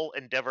made the whole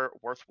endeavor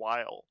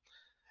worthwhile.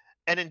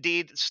 And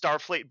indeed,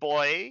 Starfleet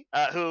Boy,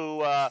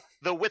 who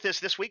though with us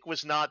this week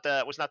was not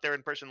there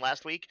in person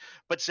last week,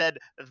 but said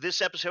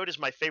this episode is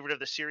my favorite of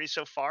the series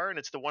so far, and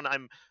it's the one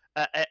and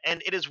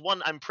it is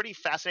one I'm pretty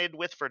fascinated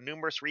with for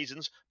numerous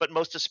reasons, but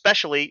most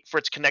especially for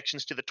its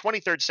connections to the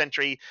 23rd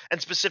century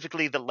and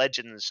specifically the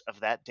legends of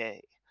that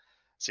day.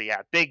 So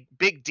yeah, big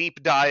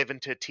deep dive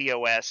into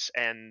TOS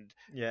and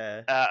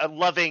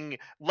loving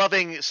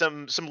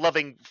some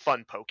loving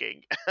fun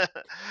poking.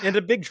 And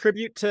a big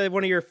tribute to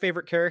one of your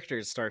favorite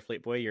characters,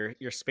 Starfleet Boy,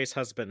 your space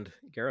husband,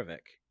 Garavik.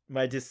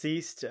 My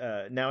deceased,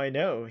 now I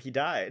know he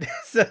died.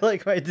 So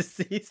like my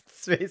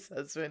deceased space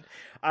husband.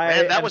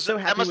 That must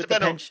have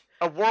been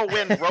a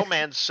whirlwind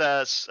romance,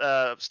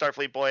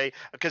 Starfleet Boy,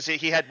 because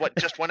he had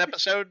just one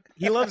episode.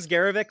 He loves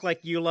Garavik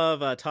like you love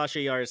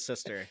Tasha Yar's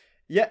sister.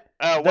 Yeah,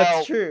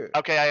 that's true.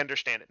 Okay, I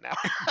understand it now.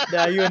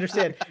 Now you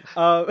understand.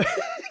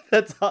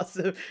 That's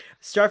awesome.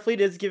 Starfleet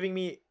is giving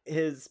me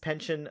his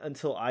pension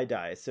until I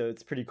die, so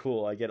it's pretty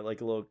cool. I get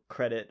like a little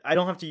credit. I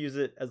don't have to use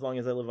it as long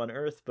as I live on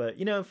Earth, but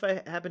if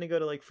I happen to go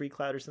to like Free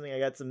Cloud or something, I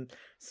got some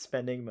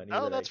spending money.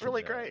 Oh, that's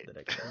really great.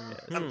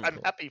 I'm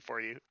happy for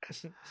you.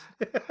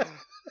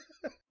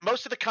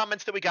 Most of the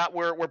comments that we got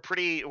were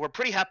pretty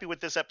happy with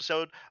this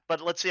episode,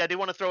 but let's see. I do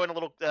want to throw in a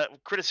little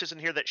criticism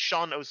here that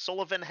Sean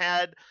O'Sullivan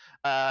had.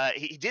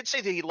 He did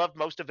say that he loved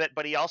most of it,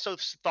 but he also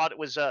thought it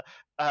was a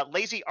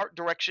lazy art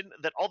direction,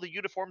 that all the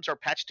uniforms are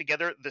patched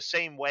together the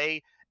same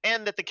way,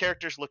 and that the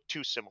characters look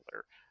too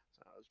similar.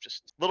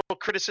 Just a little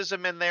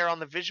criticism in there on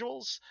the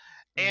visuals.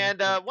 And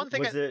one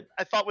thing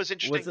I thought was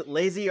interesting. Was it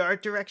lazy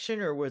art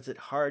direction, or was it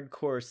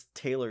hardcore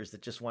tailors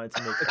that just wanted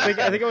to make?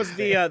 I think it was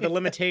the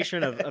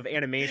limitation of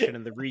animation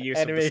and the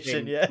reuse of the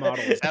same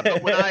models.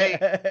 But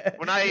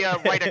when I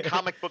write a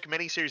comic book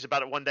miniseries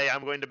about it one day,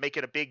 I'm going to make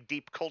it a big,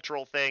 deep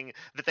cultural thing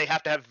that they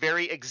have to have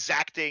very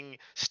exacting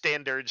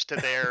standards to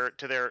their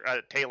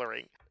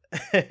tailoring.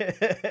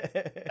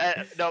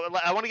 No,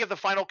 I want to give the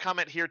final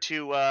comment here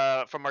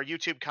from our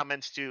YouTube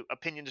comments to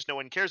Opinions No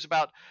One Cares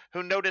About,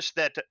 who noticed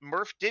that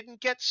Murph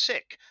didn't get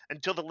sick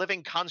until the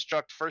living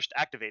construct first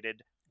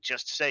activated.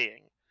 Just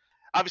saying.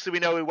 Obviously, we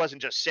know he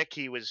wasn't just sick;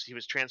 he was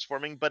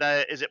transforming. But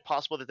is it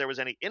possible that there was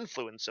any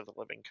influence of the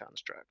living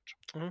construct?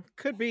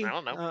 Could be. I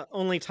don't know.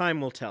 Only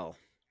time will tell.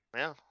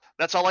 Yeah,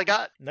 that's all I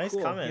got. Nice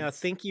cool. comments. Yeah,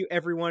 thank you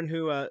everyone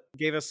who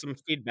gave us some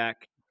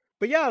feedback.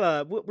 But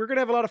yeah, we're going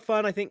to have a lot of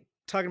fun, I think,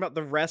 talking about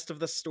the rest of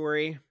the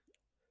story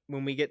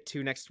when we get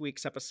to next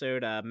week's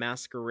episode,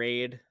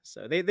 Masquerade.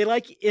 So they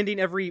like ending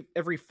every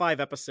 5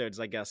 episodes,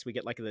 I guess. We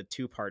get like the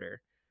 2-parter,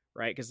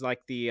 right? Because like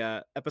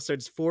the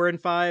episodes 4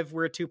 and 5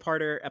 were a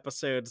 2-parter,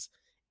 episodes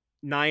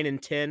 9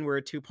 and 10 were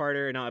a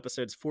 2-parter, and now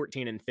episodes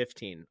 14 and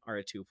 15 are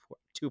a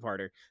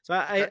two-parter.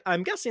 So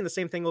I'm guessing the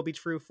same thing will be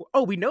true for...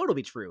 Oh, we know it'll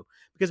be true,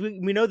 because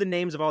we know the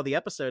names of all the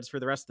episodes for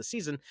the rest of the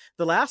season.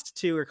 The last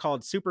 2 are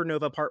called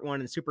Supernova Part 1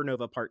 and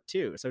Supernova Part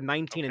 2. So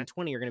 19 and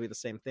 20 are going to be the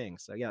same thing.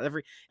 So yeah,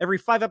 every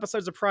 5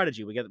 episodes of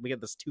Prodigy, we get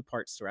this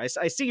 2-part story.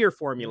 I see your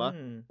formula.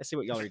 I see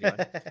what y'all are doing.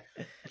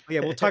 Yeah,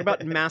 we'll talk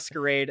about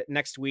Masquerade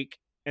next week.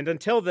 And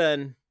until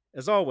then,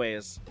 as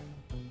always,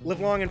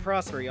 live long and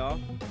prosper, y'all.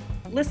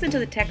 Listen to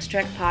the Text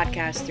Trek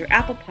podcast through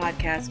Apple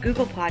Podcasts,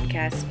 Google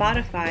Podcasts,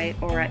 Spotify,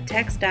 or at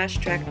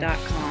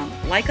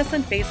text-trek.com. Like us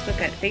on Facebook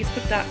at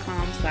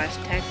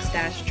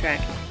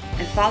facebook.com/text-trek,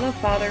 and follow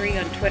Fathery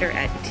on Twitter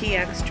at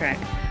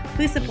txtrek.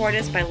 Please support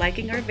us by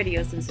liking our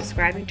videos and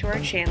subscribing to our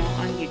channel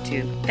on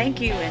YouTube. Thank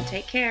you and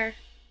take care.